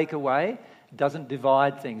take away, it doesn't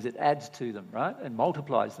divide things, it adds to them, right? And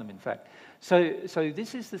multiplies them, in fact. So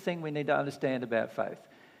this is the thing we need to understand about faith.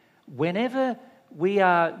 Whenever we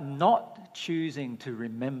are not choosing to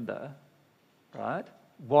remember, right,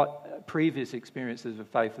 what previous experiences of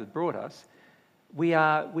faith have brought us, we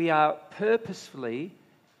are purposefully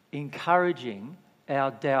encouraging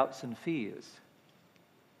our doubts and fears.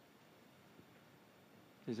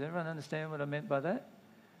 Does everyone understand what I meant by that?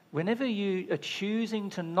 Whenever you are choosing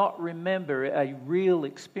to not remember a real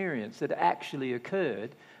experience that actually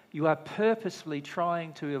occurred, you are purposefully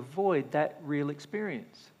trying to avoid that real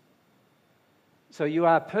experience. So you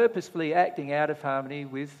are purposefully acting in harmony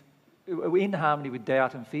with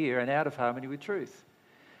doubt and fear, and out of harmony with truth.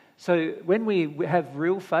 So when we have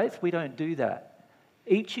real faith, we don't do that.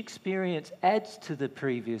 Each experience adds to the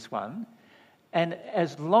previous one, and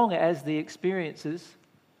as long as the experiences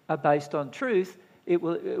are based on truth, it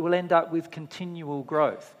will end up with continual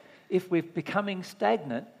growth. If we're becoming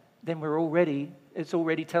stagnant, then we're already it's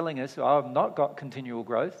already telling us, I've not got continual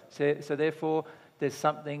growth, so therefore there's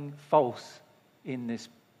something false in this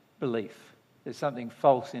belief. There's something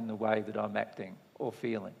false in the way that I'm acting or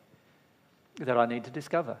feeling that I need to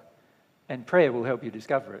discover. And prayer will help you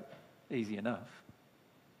discover it easy enough.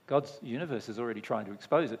 God's universe is already trying to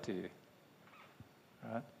expose it to you.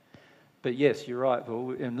 Right? But yes, you're right,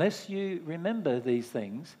 Paul. Unless you remember these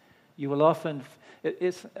things, you will often...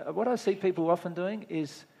 what I see people often doing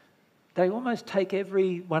is they almost take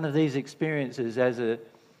every one of these experiences as an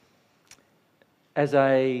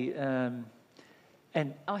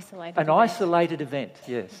isolated event.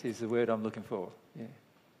 Yes, is the word I'm looking for. Yeah.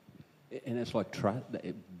 And it's like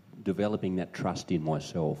developing that trust in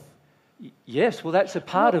myself. Yes, well, that's a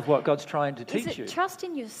part of what God's trying to teach you. Is it trust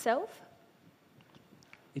in yourself?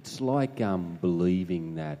 It's like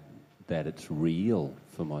believing that it's real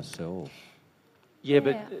for myself. Yeah,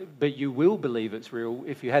 but you will believe it's real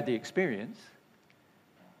if you had the experience.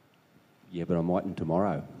 Yeah, but I mightn't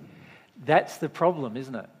tomorrow. That's the problem,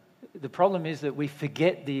 isn't it? The problem is that we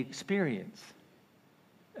forget the experience.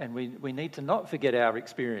 And we need to not forget our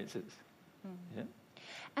experiences. Mm. Yeah?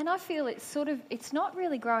 And I feel it's not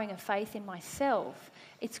really growing a faith in myself.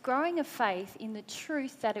 It's growing a faith in the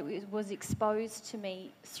truth that it was exposed to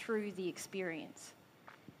me through the experience.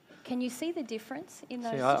 Can you see the difference in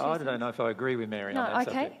those two I things? don't know if I agree with Mary on that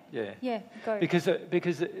subject. Yeah, go. Because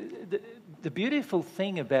the beautiful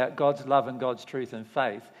thing about God's love and God's truth and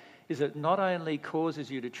faith is it not only causes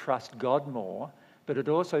you to trust God more, but it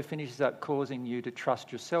also finishes up causing you to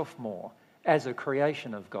trust yourself more as a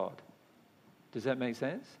creation of God. Does that make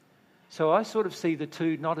sense? So I sort of see the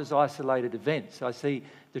two not as isolated events. I see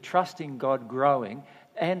the trust in God growing,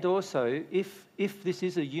 and also if this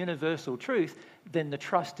is a universal truth, then the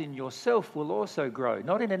trust in yourself will also grow.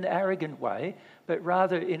 Not in an arrogant way, but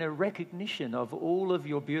rather in a recognition of all of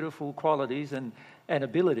your beautiful qualities and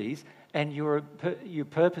abilities, and you're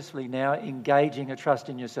purposefully now engaging a trust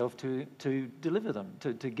in yourself to deliver them,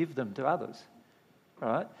 to give them to others.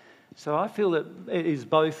 Right? So I feel that it is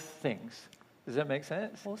both things. Does that make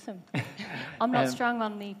sense? Awesome. I'm not strong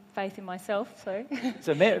on the faith in myself, so...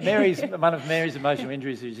 So one of Mary's emotional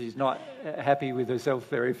injuries is she's not happy with herself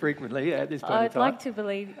very frequently at this point in time. I'd like to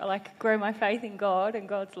believe, grow my faith in God and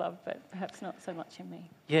God's love, but perhaps not so much in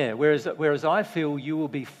me. Yeah, whereas I feel you will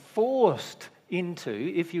be forced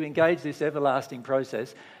into, if you engage this everlasting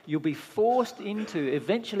process, you'll be forced into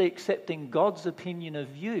eventually accepting God's opinion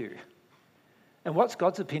of you. And what's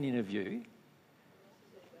God's opinion of you?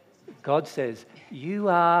 God says, you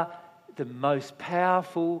are the most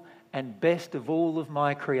powerful and best of all of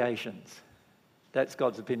my creations. That's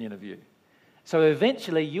God's opinion of you. So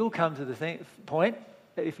eventually you'll come to the point,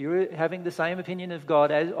 if you're having the same opinion of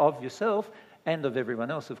God as of yourself and of everyone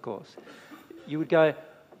else, of course, you would go,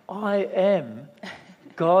 I am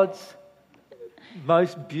God's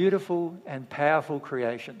most beautiful and powerful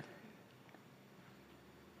creation.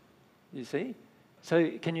 You see? So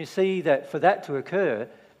can you see that for that to occur,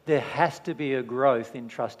 there has to be a growth in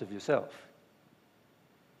trust of yourself?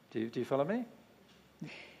 Do you follow me?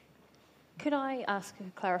 Could I ask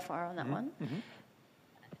a clarifier on that one? Mm-hmm.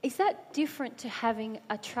 Is that different to having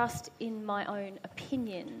a trust in my own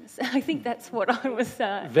opinions? I think that's what I was...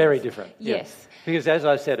 Very different, yes. Because as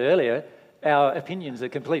I said earlier, our opinions are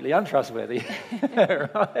completely untrustworthy.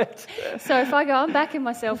 Right? So if I go, I'm backing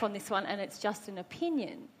myself on this one and it's just an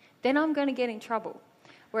opinion, then I'm going to get in trouble.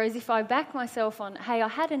 Whereas if I back myself on, hey, I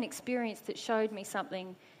had an experience that showed me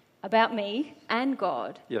something about me and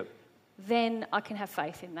God, then I can have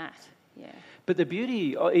faith in that. Yeah. But the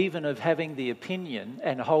beauty even of having the opinion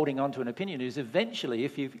and holding on to an opinion is eventually,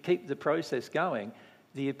 if you keep the process going,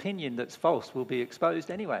 the opinion that's false will be exposed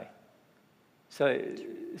anyway. So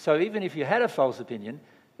even if you had a false opinion,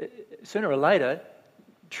 sooner or later,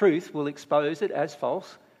 truth will expose it as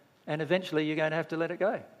false, and eventually you're going to have to let it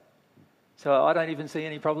go. So I don't even see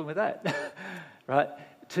any problem with that, right?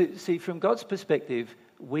 To see, from God's perspective,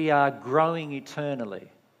 we are growing eternally.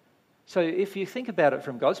 So if you think about it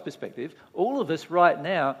from God's perspective, all of us right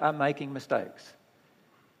now are making mistakes.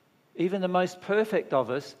 Even the most perfect of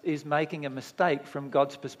us is making a mistake from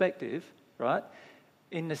God's perspective, right?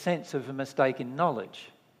 In the sense of a mistake in knowledge.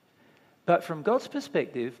 But from God's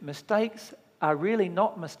perspective, mistakes are really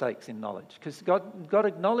not mistakes in knowledge, because God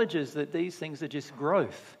acknowledges that these things are just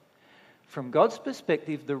growth. From God's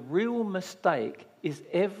perspective, the real mistake is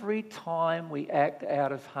every time we act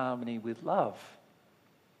out of harmony with love.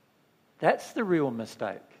 That's the real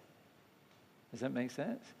mistake. Does that make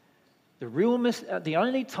sense? The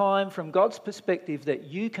only time from God's perspective that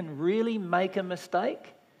you can really make a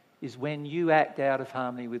mistake is when you act out of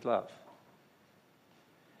harmony with love.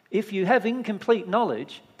 If you have incomplete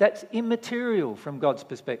knowledge, that's immaterial from God's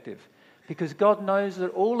perspective, because God knows that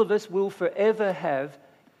all of us will forever have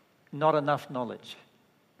not enough knowledge.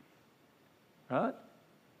 Right?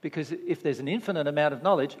 Because if there's an infinite amount of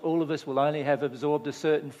knowledge, all of us will only have absorbed a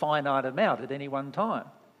certain finite amount at any one time.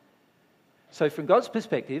 So from God's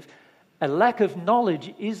perspective, a lack of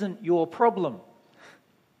knowledge isn't your problem.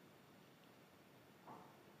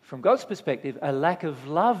 From God's perspective, a lack of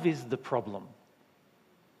love is the problem.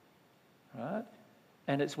 Right?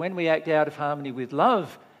 And it's when we act out of harmony with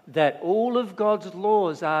love that all of God's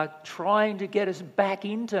laws are trying to get us back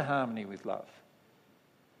into harmony with love.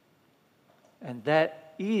 And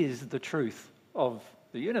that is the truth of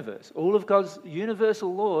the universe. All of God's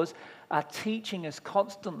universal laws are teaching us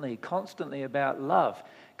constantly about love.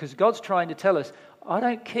 Because God's trying to tell us, I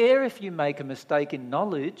don't care if you make a mistake in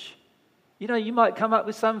knowledge. You know, you might come up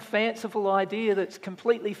with some fanciful idea that's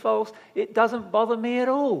completely false. It doesn't bother me at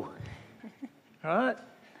all. Right?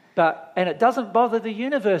 And it doesn't bother the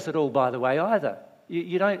universe at all, by the way, either.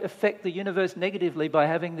 You don't affect the universe negatively by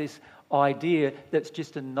having this idea that's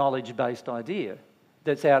just a knowledge-based idea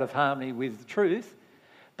that's out of harmony with truth.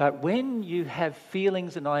 But when you have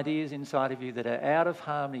feelings and ideas inside of you that are out of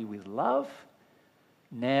harmony with love,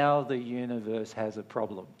 now the universe has a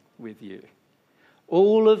problem with you.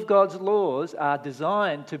 All of God's laws are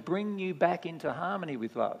designed to bring you back into harmony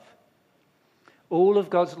with love. All of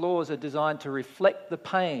God's laws are designed to reflect the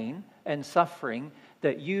pain and suffering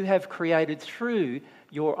that you have created through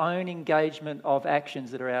your own engagement of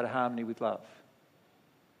actions that are out of harmony with love.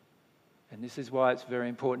 And this is why it's very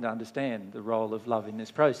important to understand the role of love in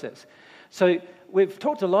this process. So we've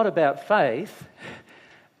talked a lot about faith,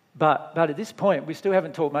 but at this point we still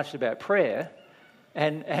haven't talked much about prayer.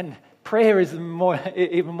 And prayer is even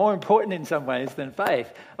more important in some ways than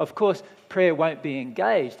faith. Of course, prayer won't be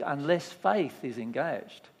engaged unless faith is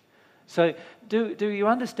engaged. So do you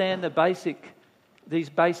understand these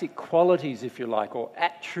basic qualities, if you like, or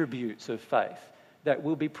attributes of faith that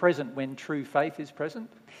will be present when true faith is present?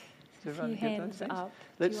 Does everyone get those things? Up.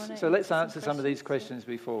 Let's answer some of these questions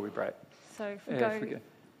before we break. So if we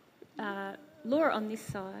go Laura on this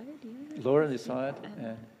side. Yeah. Laura on this side.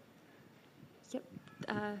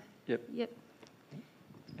 Yep. Yep.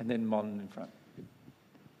 And then Mon in front.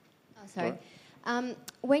 Oh, sorry.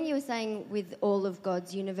 When you were saying with all of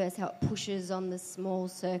God's universe, how it pushes on the small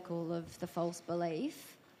circle of the false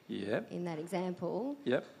belief, in that example,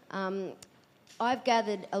 I've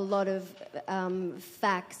gathered a lot of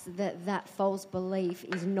facts that false belief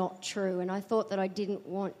is not true, and I thought that I didn't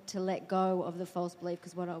want to let go of the false belief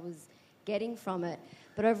because what I was getting from it.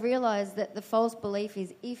 But I've realised that the false belief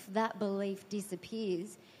is if that belief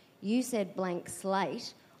disappears, you said blank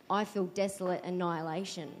slate, I feel desolate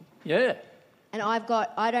annihilation. Yeah. And I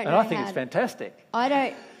think it's fantastic. I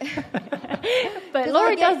don't. But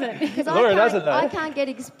Laura doesn't. Because Laura doesn't know. I can't get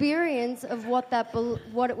experience of what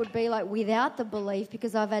it would be like without the belief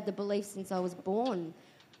because I've had the belief since I was born.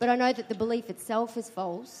 But I know that the belief itself is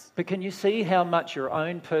false. But can you see how much your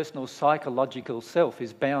own personal psychological self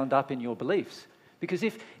is bound up in your beliefs? Because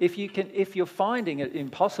if you're finding it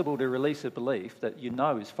impossible to release a belief that you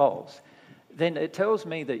know is false, then it tells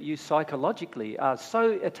me that you psychologically are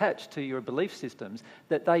so attached to your belief systems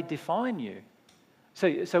that they define you.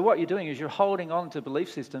 So what you're doing is you're holding on to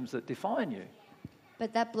belief systems that define you.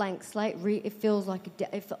 But that blank slate, it feels like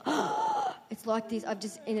it's like this. I'm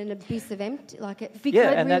just in an abyss of empty.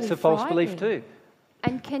 And that's a false belief too.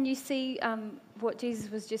 And can you see what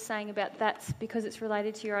Jesus was just saying about that's because it's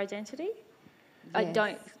related to your identity? Yes. I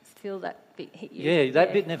don't feel that bit hit you. Yeah,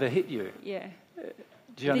 that bit never hit you. Yeah.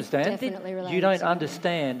 Do you understand? Definitely related. You don't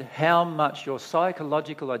understand how much your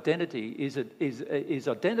psychological identity is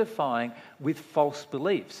identifying with false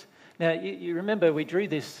beliefs. Now, you remember we drew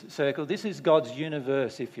this circle. This is God's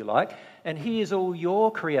universe, if you like, and here's all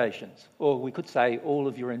your creations, or we could say all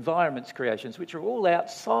of your environment's creations, which are all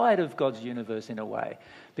outside of God's universe in a way,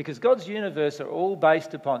 because God's universe are all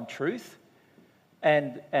based upon truth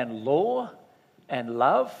and law and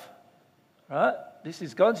love, right? This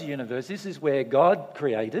is God's universe. This is where God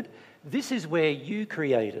created. This is where you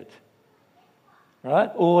created,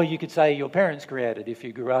 right? Or you could say your parents created if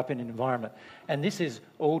you grew up in an environment. And this is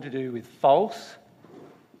all to do with false,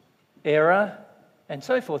 error, and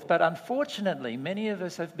so forth. But unfortunately, many of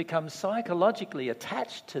us have become psychologically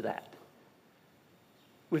attached to that.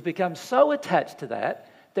 We've become so attached to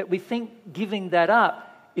that we think giving that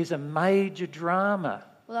up is a major drama.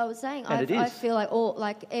 Well, I was saying, I feel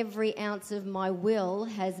like every ounce of my will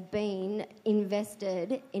has been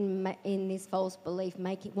invested in this false belief,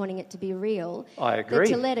 wanting it to be real. I agree.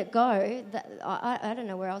 That to let it go, I don't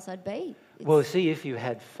know where else I'd be. Well, see, if you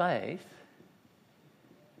had faith,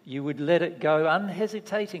 you would let it go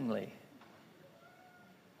unhesitatingly.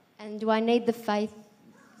 And do I need the faith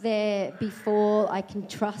there before I can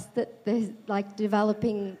trust that there's like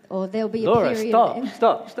developing, or there'll be a Laura, period?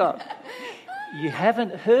 stop. You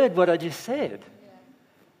haven't heard what I just said.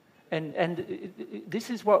 And this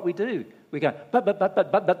is what we do. We go, but,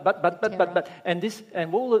 and this,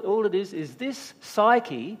 and all it is this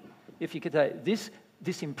psyche, if you could say,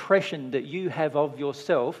 this impression that you have of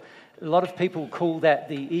yourself. A lot of people call that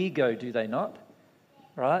the ego, do they not?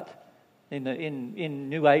 Right? In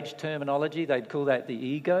New Age terminology, they'd call that the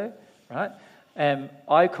ego, right?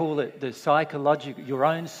 I call it the psychological, your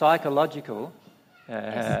own psychological,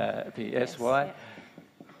 PSY,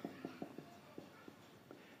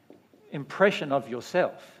 impression of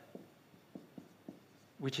yourself,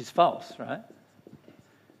 which is false, right?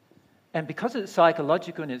 And because it's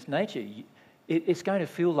psychological in its nature, it's going to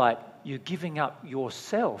feel like you're giving up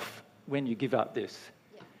yourself when you give up this.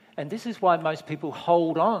 And this is why most people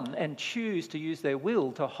hold on and choose to use their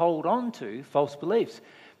will to hold on to false beliefs,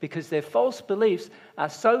 because their false beliefs are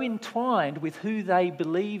so entwined with who they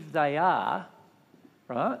believe they are,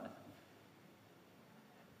 right?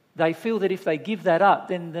 They feel that if they give that up,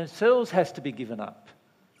 then themselves has to be given up.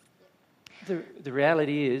 The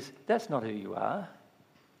reality is that's not who you are.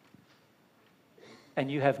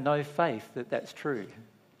 And you have no faith that that's true.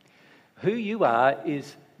 Who you are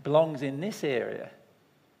belongs in this area.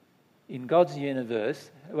 In God's universe,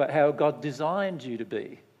 how God designed you to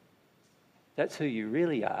be. That's who you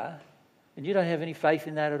really are. And you don't have any faith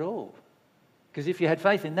in that at all. Because if you had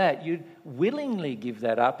faith in that, you'd willingly give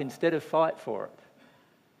that up instead of fight for it.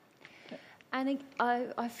 And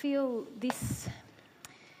I feel this,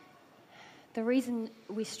 the reason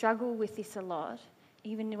we struggle with this a lot,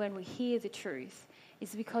 even when we hear the truth,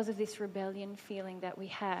 is because of this rebellion feeling that we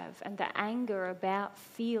have and the anger about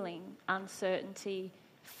feeling uncertainty,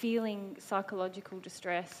 feeling psychological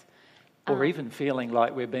distress. Or even feeling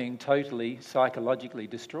like we're being totally psychologically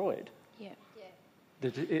destroyed. Yeah.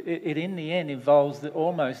 It in the end involves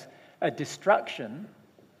almost a destruction,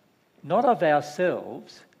 not of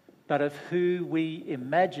ourselves, but of who we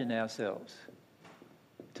imagine ourselves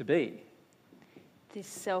to be. This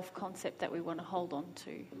self-concept that we want to hold on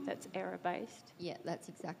to, that's error-based. Yeah, that's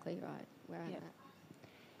exactly right where I'm at.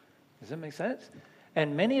 Does that make sense?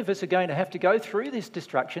 And many of us are going to have to go through this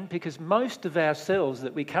destruction because most of ourselves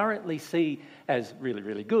that we currently see as really,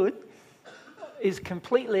 really good is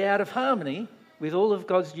completely out of harmony with all of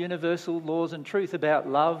God's universal laws and truth about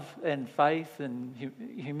love and faith and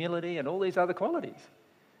humility and all these other qualities.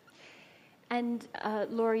 And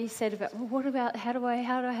Laura, you said about, well, what about how do I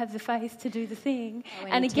have the faith to do the thing?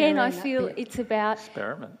 And again, I feel it's about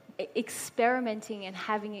experimenting and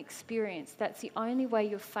having experience. That's the only way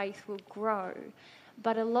your faith will grow.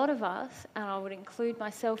 But a lot of us, and I would include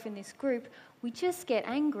myself in this group, we just get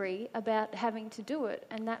angry about having to do it,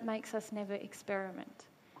 and that makes us never experiment.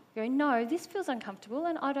 We go, no, this feels uncomfortable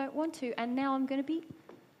and I don't want to, and now I'm going to be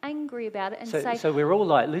angry about it and say... So we're all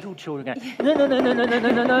like little children going,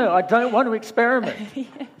 no, I don't want to experiment.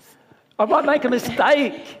 Yes. I might make a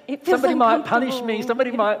mistake. Somebody might punish me.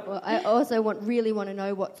 Somebody might... Well, I also really want to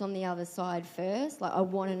know what's on the other side first. Like, I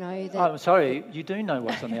want to know that... I'm sorry, you do know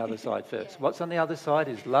what's on the other side first. What's on the other side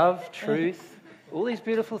is love, truth, all these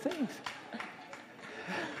beautiful things.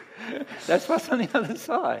 That's what's on the other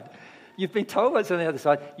side. You've been told what's on the other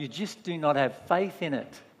side. You just do not have faith in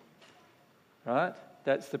it. Right?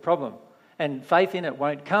 That's the problem. And faith in it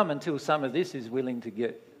won't come until some of this is willing to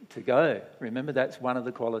go. Remember, that's one of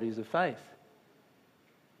the qualities of faith.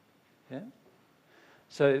 Yeah?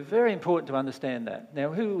 So very important to understand that.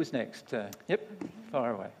 Now, who was next?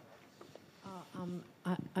 Fire away.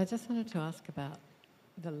 I just wanted to ask about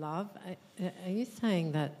the love. Are you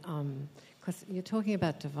saying that, because you're talking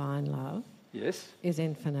about divine love, yes, is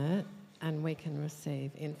infinite and we can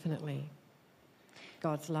receive infinitely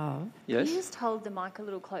God's love? Yes. Can you just hold the mic a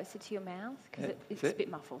little closer to your mouth? Because it's a bit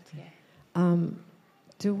muffled,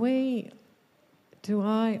 Do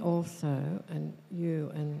I also, and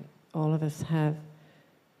you and all of us, have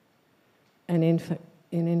an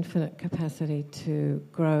infinite capacity to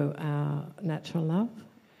grow our natural love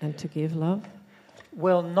and to give love?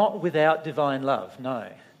 Well, not without divine love, no.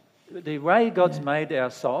 The way God's made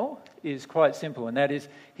our soul is quite simple, and that is,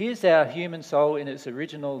 here's our human soul in its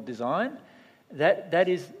original design. That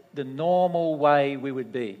is the normal way we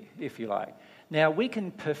would be, if you like. Now, we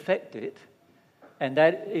can perfect it, and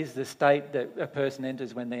that is the state that a person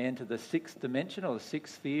enters when they enter the sixth dimension or the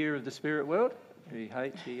sixth sphere of the spirit world,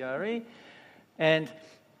 H-E-R-E. And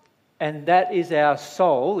And that is our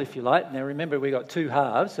soul, if you like. Now remember, we've got two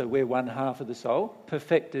halves, so we're one half of the soul,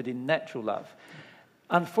 perfected in natural love.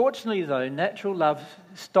 Unfortunately, though, natural love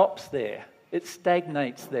stops there. It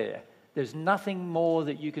stagnates there. There's nothing more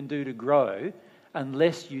that you can do to grow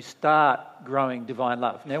unless you start growing divine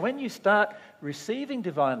love. Now, when you start receiving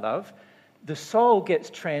divine love, the soul gets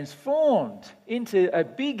transformed into a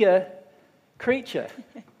bigger creature.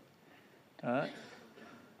 All right?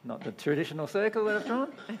 Not the traditional circle that I've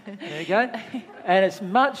drawn. There you go. And it's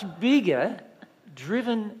much bigger,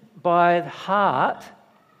 driven by the heart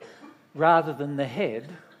rather than the head,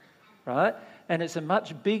 right? And it's a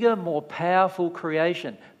much bigger, more powerful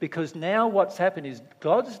creation, because now what's happened is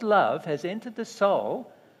God's love has entered the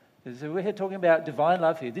soul. So we're talking about divine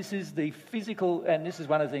love here. This is the physical, and this is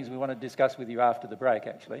one of the things we want to discuss with you after the break,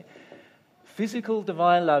 actually. Physical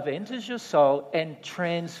divine love enters your soul and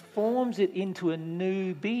transforms it into a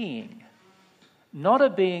new being. Not a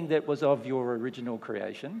being that was of your original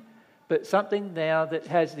creation, but something now that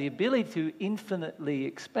has the ability to infinitely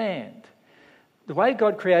expand. The way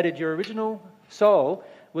God created your original soul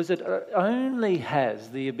was that it only has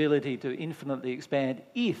the ability to infinitely expand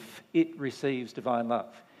if it receives divine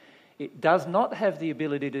love. It does not have the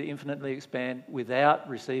ability to infinitely expand without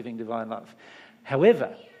receiving divine love.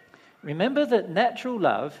 However, remember that natural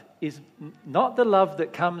love is not the love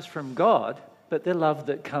that comes from God, but the love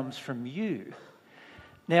that comes from you.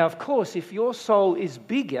 Now, of course, if your soul is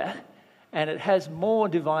bigger and it has more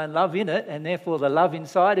divine love in it, and therefore the love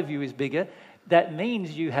inside of you is bigger, that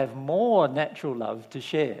means you have more natural love to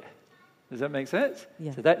share. Does that make sense?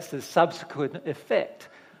 Yeah. So that's the subsequent effect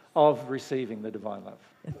of receiving the divine love.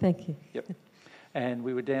 Thank you. Yep. And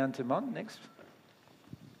we were down to Mon next.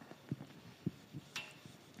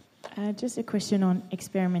 Just a question on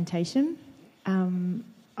experimentation.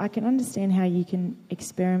 I can understand how you can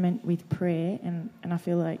experiment with prayer, and I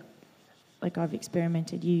feel like I've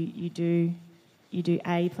experimented. You do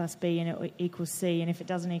A plus B and it equals C, and if it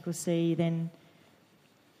doesn't equal C, then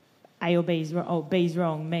A or B is wrong. Oh, B's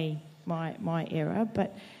wrong. My error.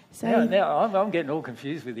 But say now I'm getting all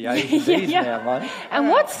confused with the A's and B's now, Mon. And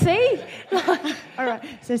what's C? All right.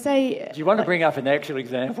 So say. Do you want to bring up an actual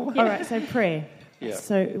example? All right. So prayer. Yeah.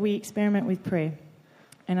 So we experiment with prayer,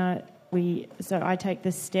 and I take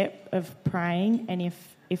the step of praying, and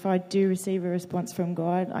if I do receive a response from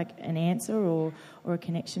God, like an answer or a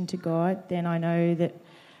connection to God, then I know that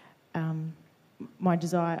my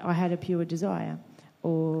desire, I had a pure desire,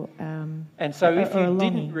 or and so if you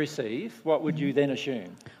didn't receive, what would you then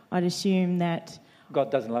assume? I'd assume that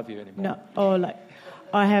God doesn't love you anymore. No, or like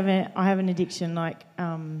I have an addiction, like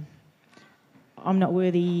I'm not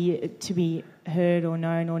worthy to be heard or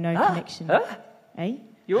known, or no connection. Eh?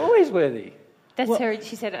 You're always worthy. That's her.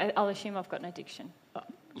 She said, "I'll assume I've got an addiction."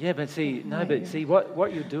 Yeah, but see,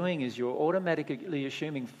 what you're doing is you're automatically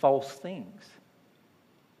assuming false things.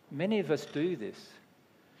 Many of us do this.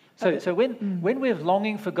 So when we're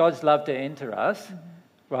longing for God's love to enter us,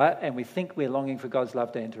 right, and we think we're longing for God's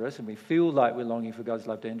love to enter us, and we feel like we're longing for God's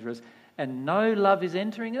love to enter us, and no love is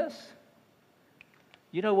entering us,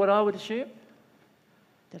 you know what I would assume?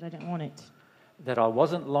 That I don't want it. That I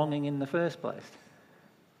wasn't longing in the first place.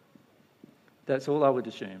 That's all I would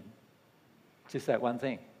assume. Just that one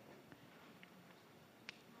thing.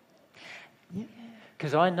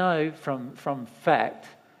 Because I know from fact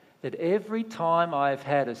that every time I've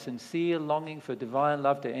had a sincere longing for divine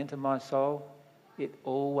love to enter my soul, it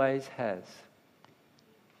always has.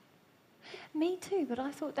 Me too, but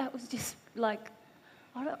I thought that was just like,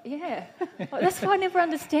 that's why I never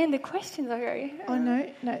understand the questions. I go, yeah. Oh, no,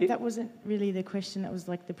 that wasn't really the question. That was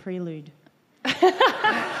like the prelude.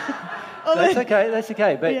 That's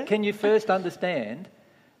okay. But can you first understand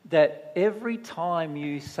that every time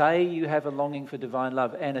you say you have a longing for divine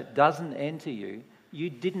love and it doesn't enter you, you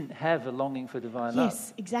didn't have a longing for divine love?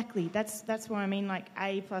 Yes, exactly. That's why I mean, like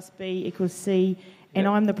A plus B equals C, and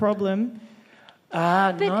I'm the problem.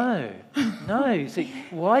 No. See,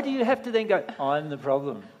 why do you have to then go, I'm the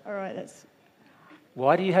problem? All right,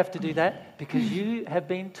 Why do you have to do that? Because you have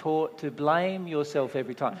been taught to blame yourself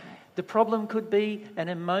every time. The problem could be an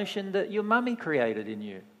emotion that your mummy created in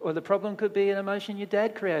you, or the problem could be an emotion your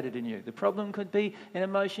dad created in you. The problem could be an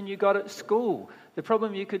emotion you got at school. The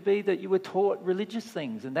problem could be that you were taught religious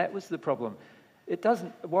things, and that was the problem. It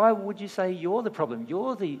doesn't. Why would you say you're the problem?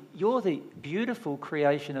 You're the beautiful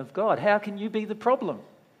creation of God. How can you be the problem?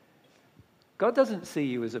 God doesn't see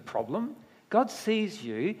you as a problem. God sees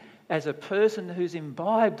you as a person who's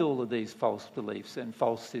imbibed all of these false beliefs and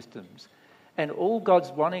false systems. And all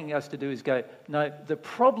God's wanting us to do is go, no, the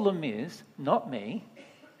problem is not me.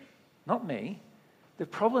 The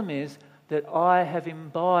problem is that I have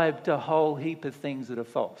imbibed a whole heap of things that are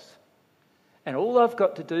false. And all I've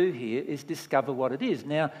got to do here is discover what it is.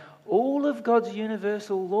 Now, all of God's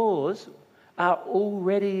universal laws are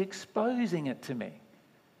already exposing it to me.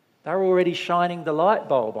 They're already shining the light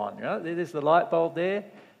bulb on. Right? There's the light bulb there.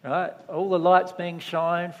 Right? All the light's being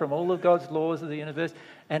shined from all of God's laws of the universe,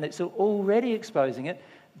 and it's already exposing it.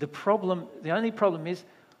 The only problem is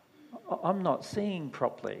I'm not seeing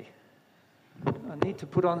properly. I need to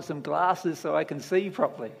put on some glasses so I can see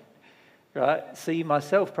properly. Right? See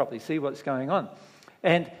myself properly, see what's going on.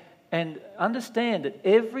 And understand that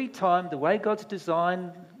every time, the way God's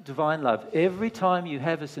designed divine love, every time you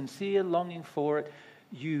have a sincere longing for it,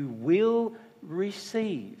 you will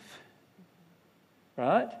receive.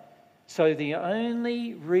 Right? So the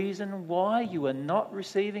only reason why you are not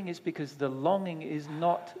receiving is because the longing is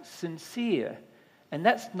not sincere. And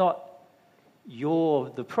that's not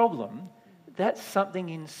the problem. That's something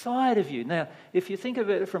inside of you. Now, if you think of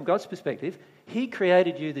it from God's perspective, He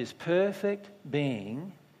created you this perfect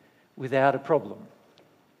being without a problem.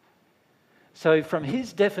 So from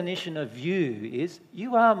His definition of you is,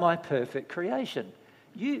 you are my perfect creation.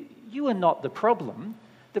 You are not the problem.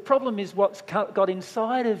 The problem is what's got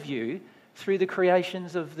inside of you through the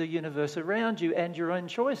creations of the universe around you and your own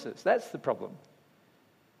choices. That's the problem.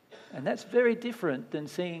 And that's very different than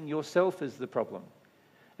seeing yourself as the problem.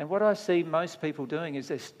 And what I see most people doing is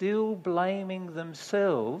they're still blaming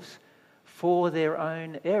themselves for their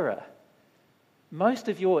own error. Most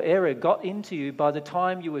of your error got into you by the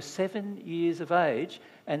time you were 7 years of age,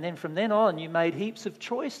 and then from then on you made heaps of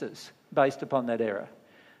choices based upon that error.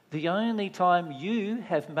 The only time you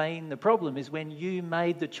have made the problem is when you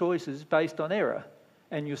made the choices based on error,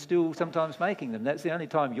 and you're still sometimes making them. That's the only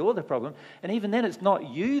time you're the problem. And even then, it's not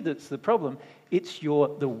you that's the problem. It's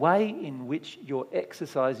the way in which you're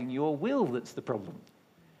exercising your will that's the problem.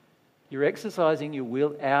 You're exercising your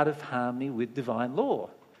will out of harmony with divine law.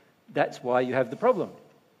 That's why you have the problem.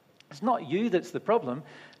 It's not you that's the problem.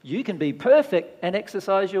 You can be perfect and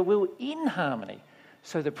exercise your will in harmony.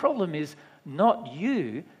 So the problem is not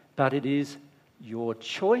you, but it is your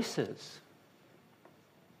choices.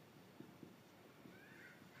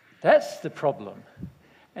 That's the problem.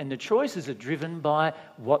 And the choices are driven by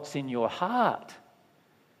what's in your heart.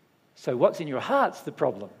 So what's in your heart's the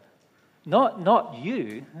problem, not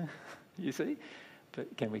you, you see.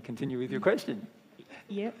 But can we continue with your question?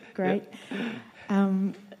 Yep, great.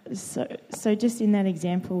 Yep. So just in that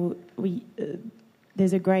example,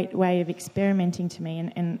 there's a great way of experimenting to me,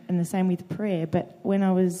 and the same with prayer. But when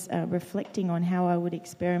I was reflecting on how I would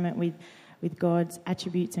experiment with God's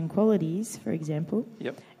attributes and qualities, for example,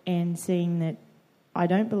 yep. And seeing that I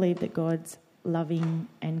don't believe that God's loving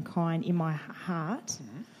and kind in my heart,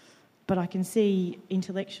 mm-hmm. but I can see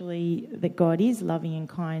intellectually that God is loving and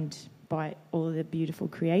kind by all of the beautiful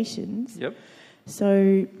creations. Yep.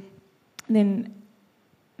 So then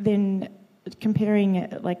comparing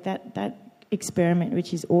it like that experiment,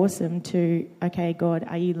 which is awesome, to, okay, God,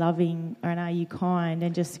 are you loving and are you kind?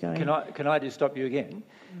 And just going... Can I just stop you again?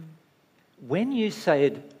 When you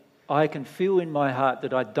said, I can feel in my heart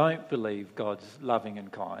that I don't believe God's loving and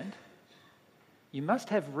kind, you must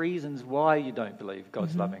have reasons why you don't believe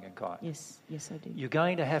God's mm-hmm. loving and kind. Yes, I do. You're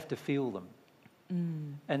going to have to feel them.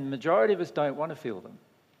 Mm. And the majority of us don't want to feel them.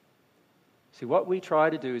 See, what we try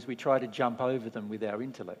to do is we try to jump over them with our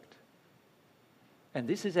intellect. And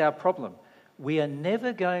this is our problem. We are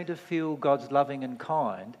never going to feel God's loving and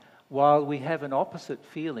kind while we have an opposite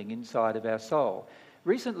feeling inside of our soul.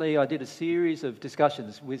 Recently, I did a series of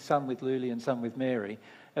discussions, some with Luli and some with Mary,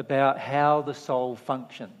 about how the soul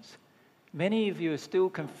functions. Many of you are still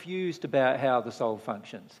confused about how the soul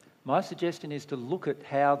functions. My suggestion is to look at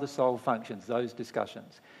how the soul functions, those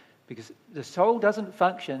discussions. Because the soul doesn't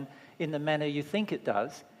function in the manner you think it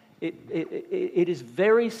does. It is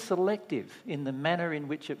very selective in the manner in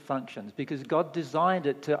which it functions, because God designed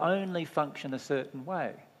it to only function a certain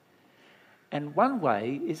way. And one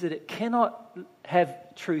way is that it cannot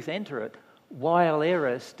have truth enter it while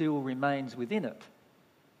error still remains within it.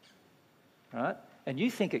 Right? And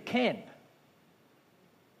you think it can.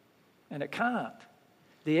 And it can't.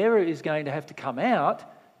 The error is going to have to come out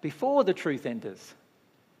before the truth enters.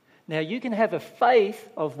 Now, you can have a faith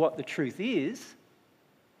of what the truth is,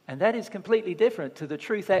 and that is completely different to the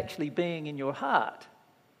truth actually being in your heart.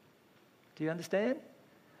 Do you understand?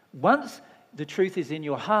 Once the truth is in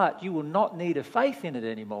your heart, you will not need a faith in it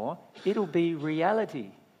anymore. It'll be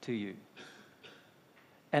reality to you.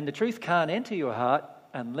 And the truth can't enter your heart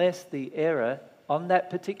unless the error on that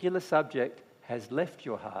particular subject has left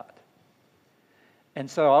your heart. And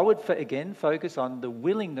so I would, again, focus on the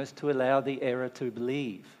willingness to allow the error to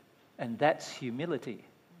leave and that's humility.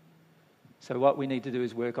 So what we need to do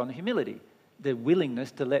is work on humility, the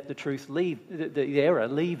willingness to let the truth leave, the error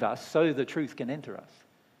leave us so the truth can enter us.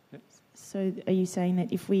 So are you saying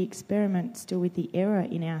that if we experiment still with the error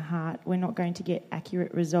in our heart, we're not going to get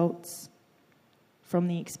accurate results from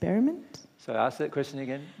the experiment? So ask that question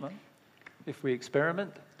again, Mum. If we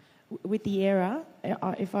experiment? With the error,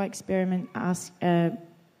 if I experiment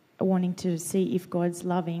wanting to see if God's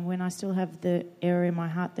loving, when I still have the error in my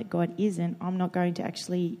heart that God isn't, I'm not going to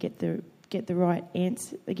actually get the right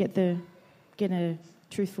answer, get a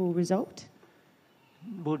truthful result?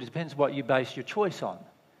 Well, it depends what you base your choice on.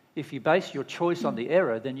 If you base your choice on the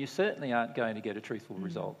error, then you certainly aren't going to get a truthful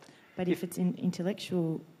result. But if it's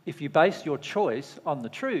intellectual... If you base your choice on the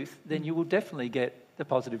truth, then you will definitely get the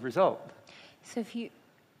positive result. So if you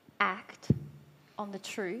act on the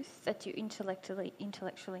truth that you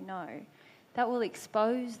intellectually know, that will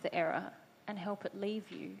expose the error and help it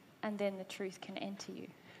leave you, and then the truth can enter you.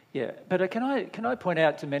 Yeah, but can I point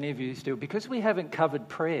out to many of you still, because we haven't covered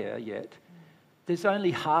prayer yet, there's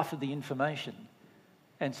only half of the information.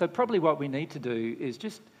 And so probably what we need to do is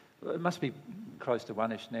it must be close to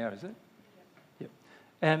 1-ish now, is it? Yep.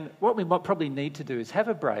 And what we might probably need to do is have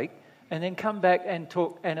a break and then come back and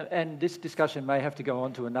talk, and this discussion may have to go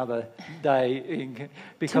on to another day.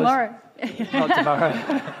 Because tomorrow. Not tomorrow.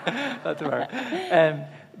 Not tomorrow.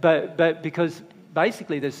 But because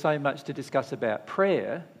basically there's so much to discuss about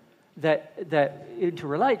prayer that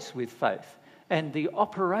interrelates with faith and the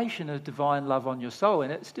operation of divine love on your soul.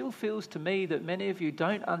 And it still feels to me that many of you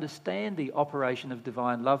don't understand the operation of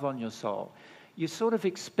divine love on your soul. You're sort of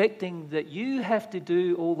expecting that you have to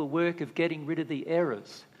do all the work of getting rid of the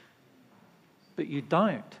errors. But you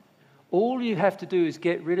don't. All you have to do is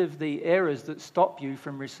get rid of the errors that stop you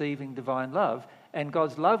from receiving divine love, and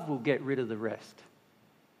God's love will get rid of the rest.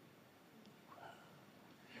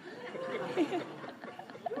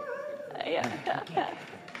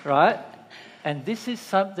 Right? And this is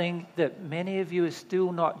something that many of you are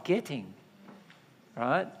still not getting.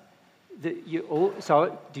 Right?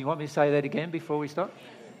 So, do you want me to say that again before we stop?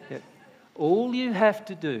 Yeah. All you have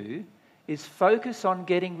to do is focus on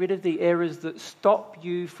getting rid of the errors that stop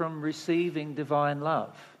you from receiving divine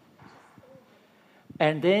love.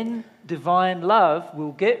 And then divine love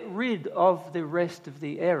will get rid of the rest of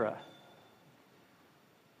the error.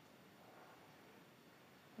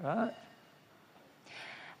 Right?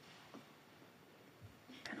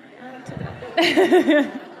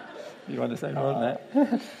 You want to say more on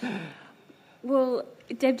that? Well,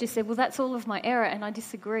 Deb just said, well, that's all of my error, and I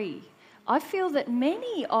disagree. I feel that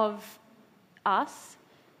many of us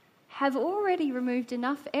have already removed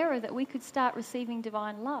enough error that we could start receiving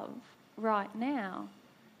divine love right now.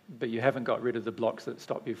 But you haven't got rid of the blocks that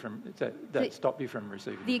stop you from stop you from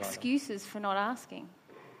receiving the divine excuses for not asking.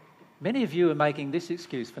 Many of you are making this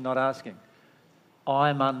excuse for not asking.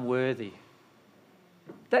 I'm unworthy.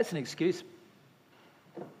 That's an excuse.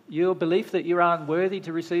 Your belief that you're unworthy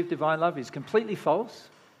to receive divine love is completely false,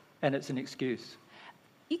 and it's an excuse.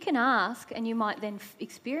 You can ask, and you might then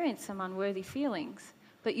experience some unworthy feelings,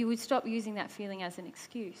 but you would stop using that feeling as an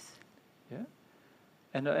excuse. Yeah,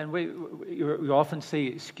 and we often see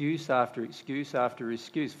excuse after excuse after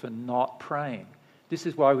excuse for not praying. This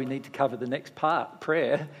is why we need to cover the next part,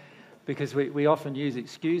 prayer, because we often use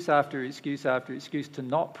excuse after excuse after excuse to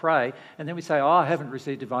not pray, and then we say, I haven't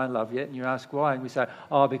received divine love yet, and you ask why, and we say,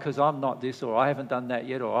 because I'm not this, or I haven't done that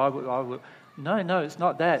yet, or I will. No, it's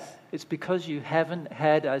not that. It's because you haven't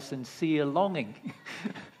had a sincere longing.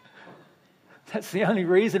 That's the only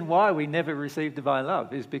reason why we never receive divine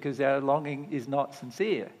love, is because our longing is not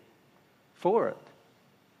sincere for it.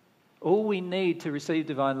 All we need to receive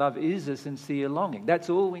divine love is a sincere longing. That's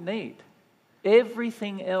all we need.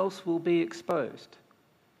 Everything else will be exposed.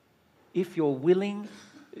 If you're willing,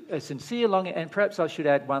 a sincere longing, and perhaps I should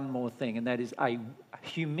add one more thing, and that is a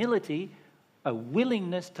humility, a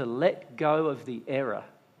willingness to let go of the error.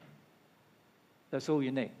 That's all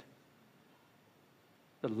you need.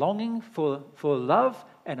 The longing for love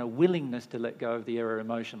and a willingness to let go of the error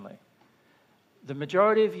emotionally. The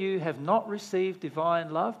majority of you have not received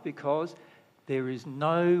divine love because there is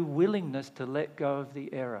no willingness to let go of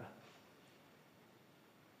the error.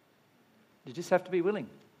 You just have to be willing.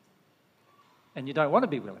 And you don't want to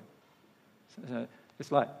be willing. So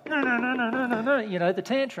it's like, no. You know, the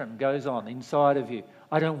tantrum goes on inside of you.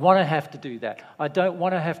 I don't want to have to do that. I don't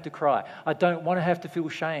want to have to cry. I don't want to have to feel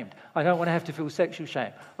shamed. I don't want to have to feel sexual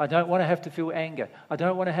shame. I don't want to have to feel anger. I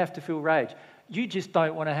don't want to have to feel rage. You just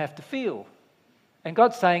don't want to have to feel. And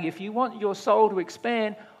God's saying, if you want your soul to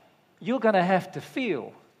expand, you're going to have to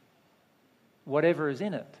feel whatever is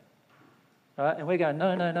in it. Right? And we're going,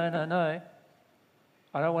 no.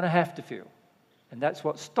 I don't want to have to feel. And that's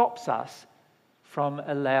what stops us from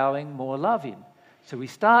allowing more love in. So we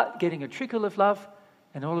start getting a trickle of love,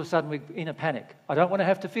 and all of a sudden we're in a panic. I don't want to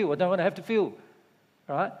have to feel. I don't want to have to feel.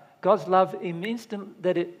 Right? God's love, in the instant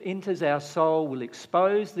that it enters our soul, will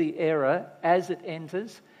expose the error as it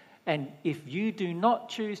enters. And if you do not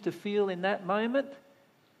choose to feel in that moment,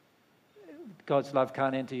 God's love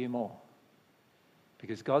can't enter you more.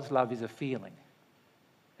 Because God's love is a feeling.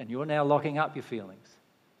 And you're now locking up your feelings.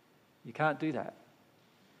 You can't do that.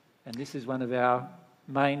 And this is one of our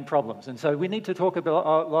main problems. And so we need to talk a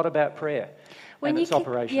lot about prayer and its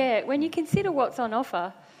operation. When you consider what's on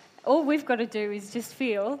offer, all we've got to do is just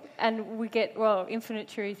feel, and we get, infinite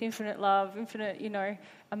truth, infinite love, infinite,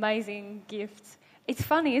 amazing gifts. It's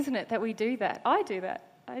funny, isn't it, that we do that? I do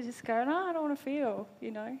that. I just go, no, I don't want to feel,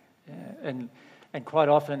 Yeah, and quite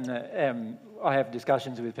often I have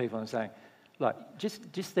discussions with people and saying, like,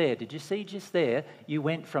 just there, did you see just there? You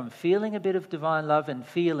went from feeling a bit of divine love and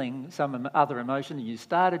feeling some other emotion, and you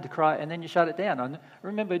started to cry, and then you shut it down. I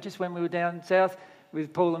remember just when we were down south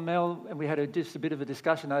with Paul and Mel, and we had just a bit of a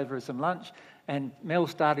discussion over some lunch, and Mel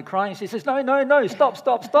started crying. She says, no, stop.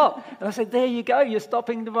 And I said, there you go, you're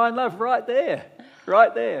stopping divine love right there,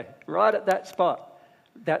 right at that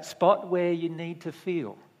spot where you need to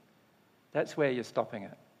feel. That's where you're stopping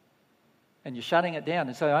it. And you're shutting it down.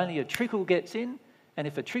 And so only a trickle gets in. And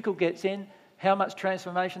if a trickle gets in, how much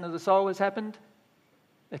transformation of the soul has happened?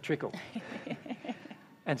 A trickle.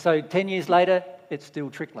 And so 10 years later, it's still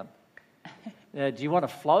trickling. Do you want a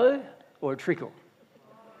flow or a trickle?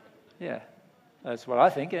 Yeah, that's what I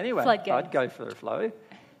think anyway. I'd go for a flow.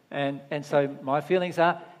 And so my feelings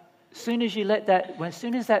are, as soon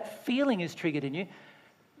as that feeling is triggered in you,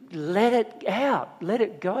 let it out, let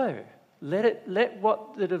it go. Let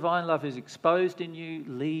what the divine love has exposed in you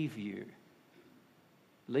leave you.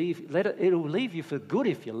 It'll leave you for good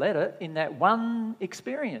if you let it in that one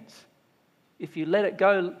experience. If you let it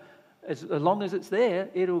go, as long as it's there,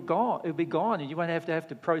 it'll be gone, and you won't have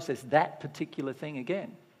to process that particular thing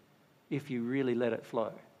again if you really let it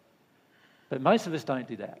flow. But most of us don't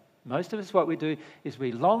do that. Most of us, what we do is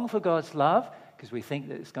we long for God's love because we think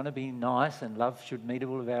that it's going to be nice and love should meet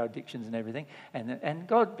all of our addictions and everything. And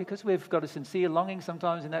God, because we've got a sincere longing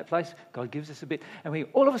sometimes in that place, God gives us a bit. And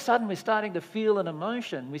all of a sudden we're starting to feel an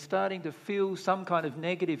emotion. We're starting to feel some kind of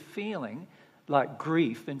negative feeling, like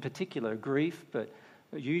grief in particular, but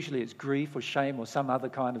usually it's grief or shame or some other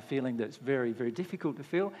kind of feeling that's very, very difficult to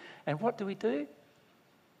feel. And what do?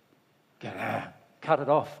 Cut it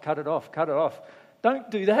off. Don't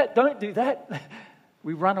do that.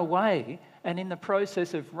 We run away, and in the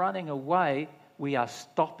process of running away, we are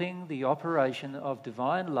stopping the operation of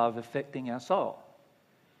divine love affecting our soul.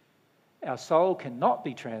 Our soul cannot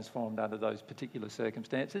be transformed under those particular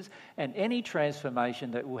circumstances, and any transformation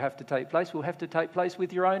that will have to take place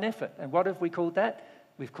with your own effort. And what have we called that?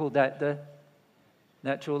 We've called that the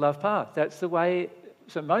natural love path. That's the way,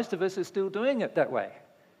 so most of us are still doing it that way,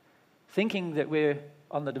 thinking that we're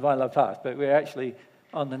on the divine love path, but we're actually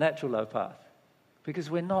on the natural love path.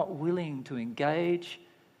 Because we're not willing to engage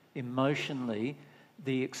emotionally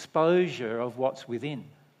the exposure of what's within.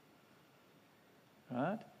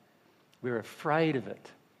 Right? We're afraid of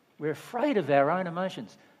it. We're afraid of our own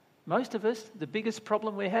emotions. Most of us, the biggest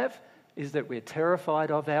problem we have is that we're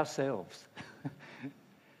terrified of ourselves.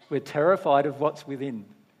 We're terrified of what's within.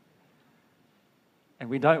 And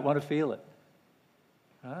we don't want to feel it.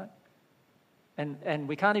 Right? And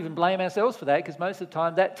we can't even blame ourselves for that, because most of the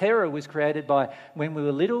time that terror was created by when we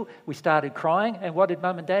were little, we started crying, and what did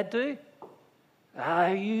Mum and Dad do?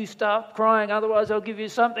 You stop crying, otherwise I'll give you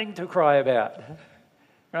something to cry about.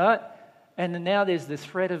 Right? And now there's the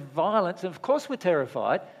threat of violence. And of course we're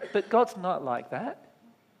terrified, but God's not like that.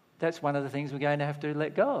 That's one of the things we're going to have to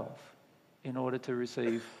let go of in order to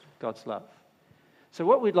receive God's love. So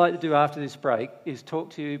what we'd like to do after this break is talk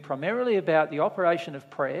to you primarily about the operation of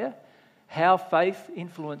prayer, how faith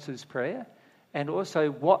influences prayer, and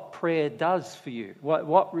also what prayer does for you,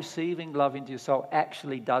 what receiving love into your soul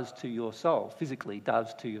actually does to your soul, physically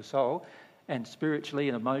does to your soul, and spiritually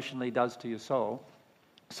and emotionally does to your soul,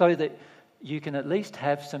 so that you can at least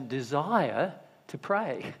have some desire to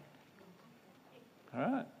pray. All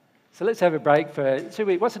right. So let's have a break for 2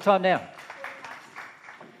 weeks. What's the time now?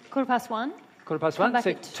 1:15. 1:15? Come back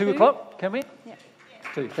So at 2 o'clock, can we? Yeah.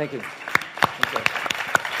 2, thank you. Thank you.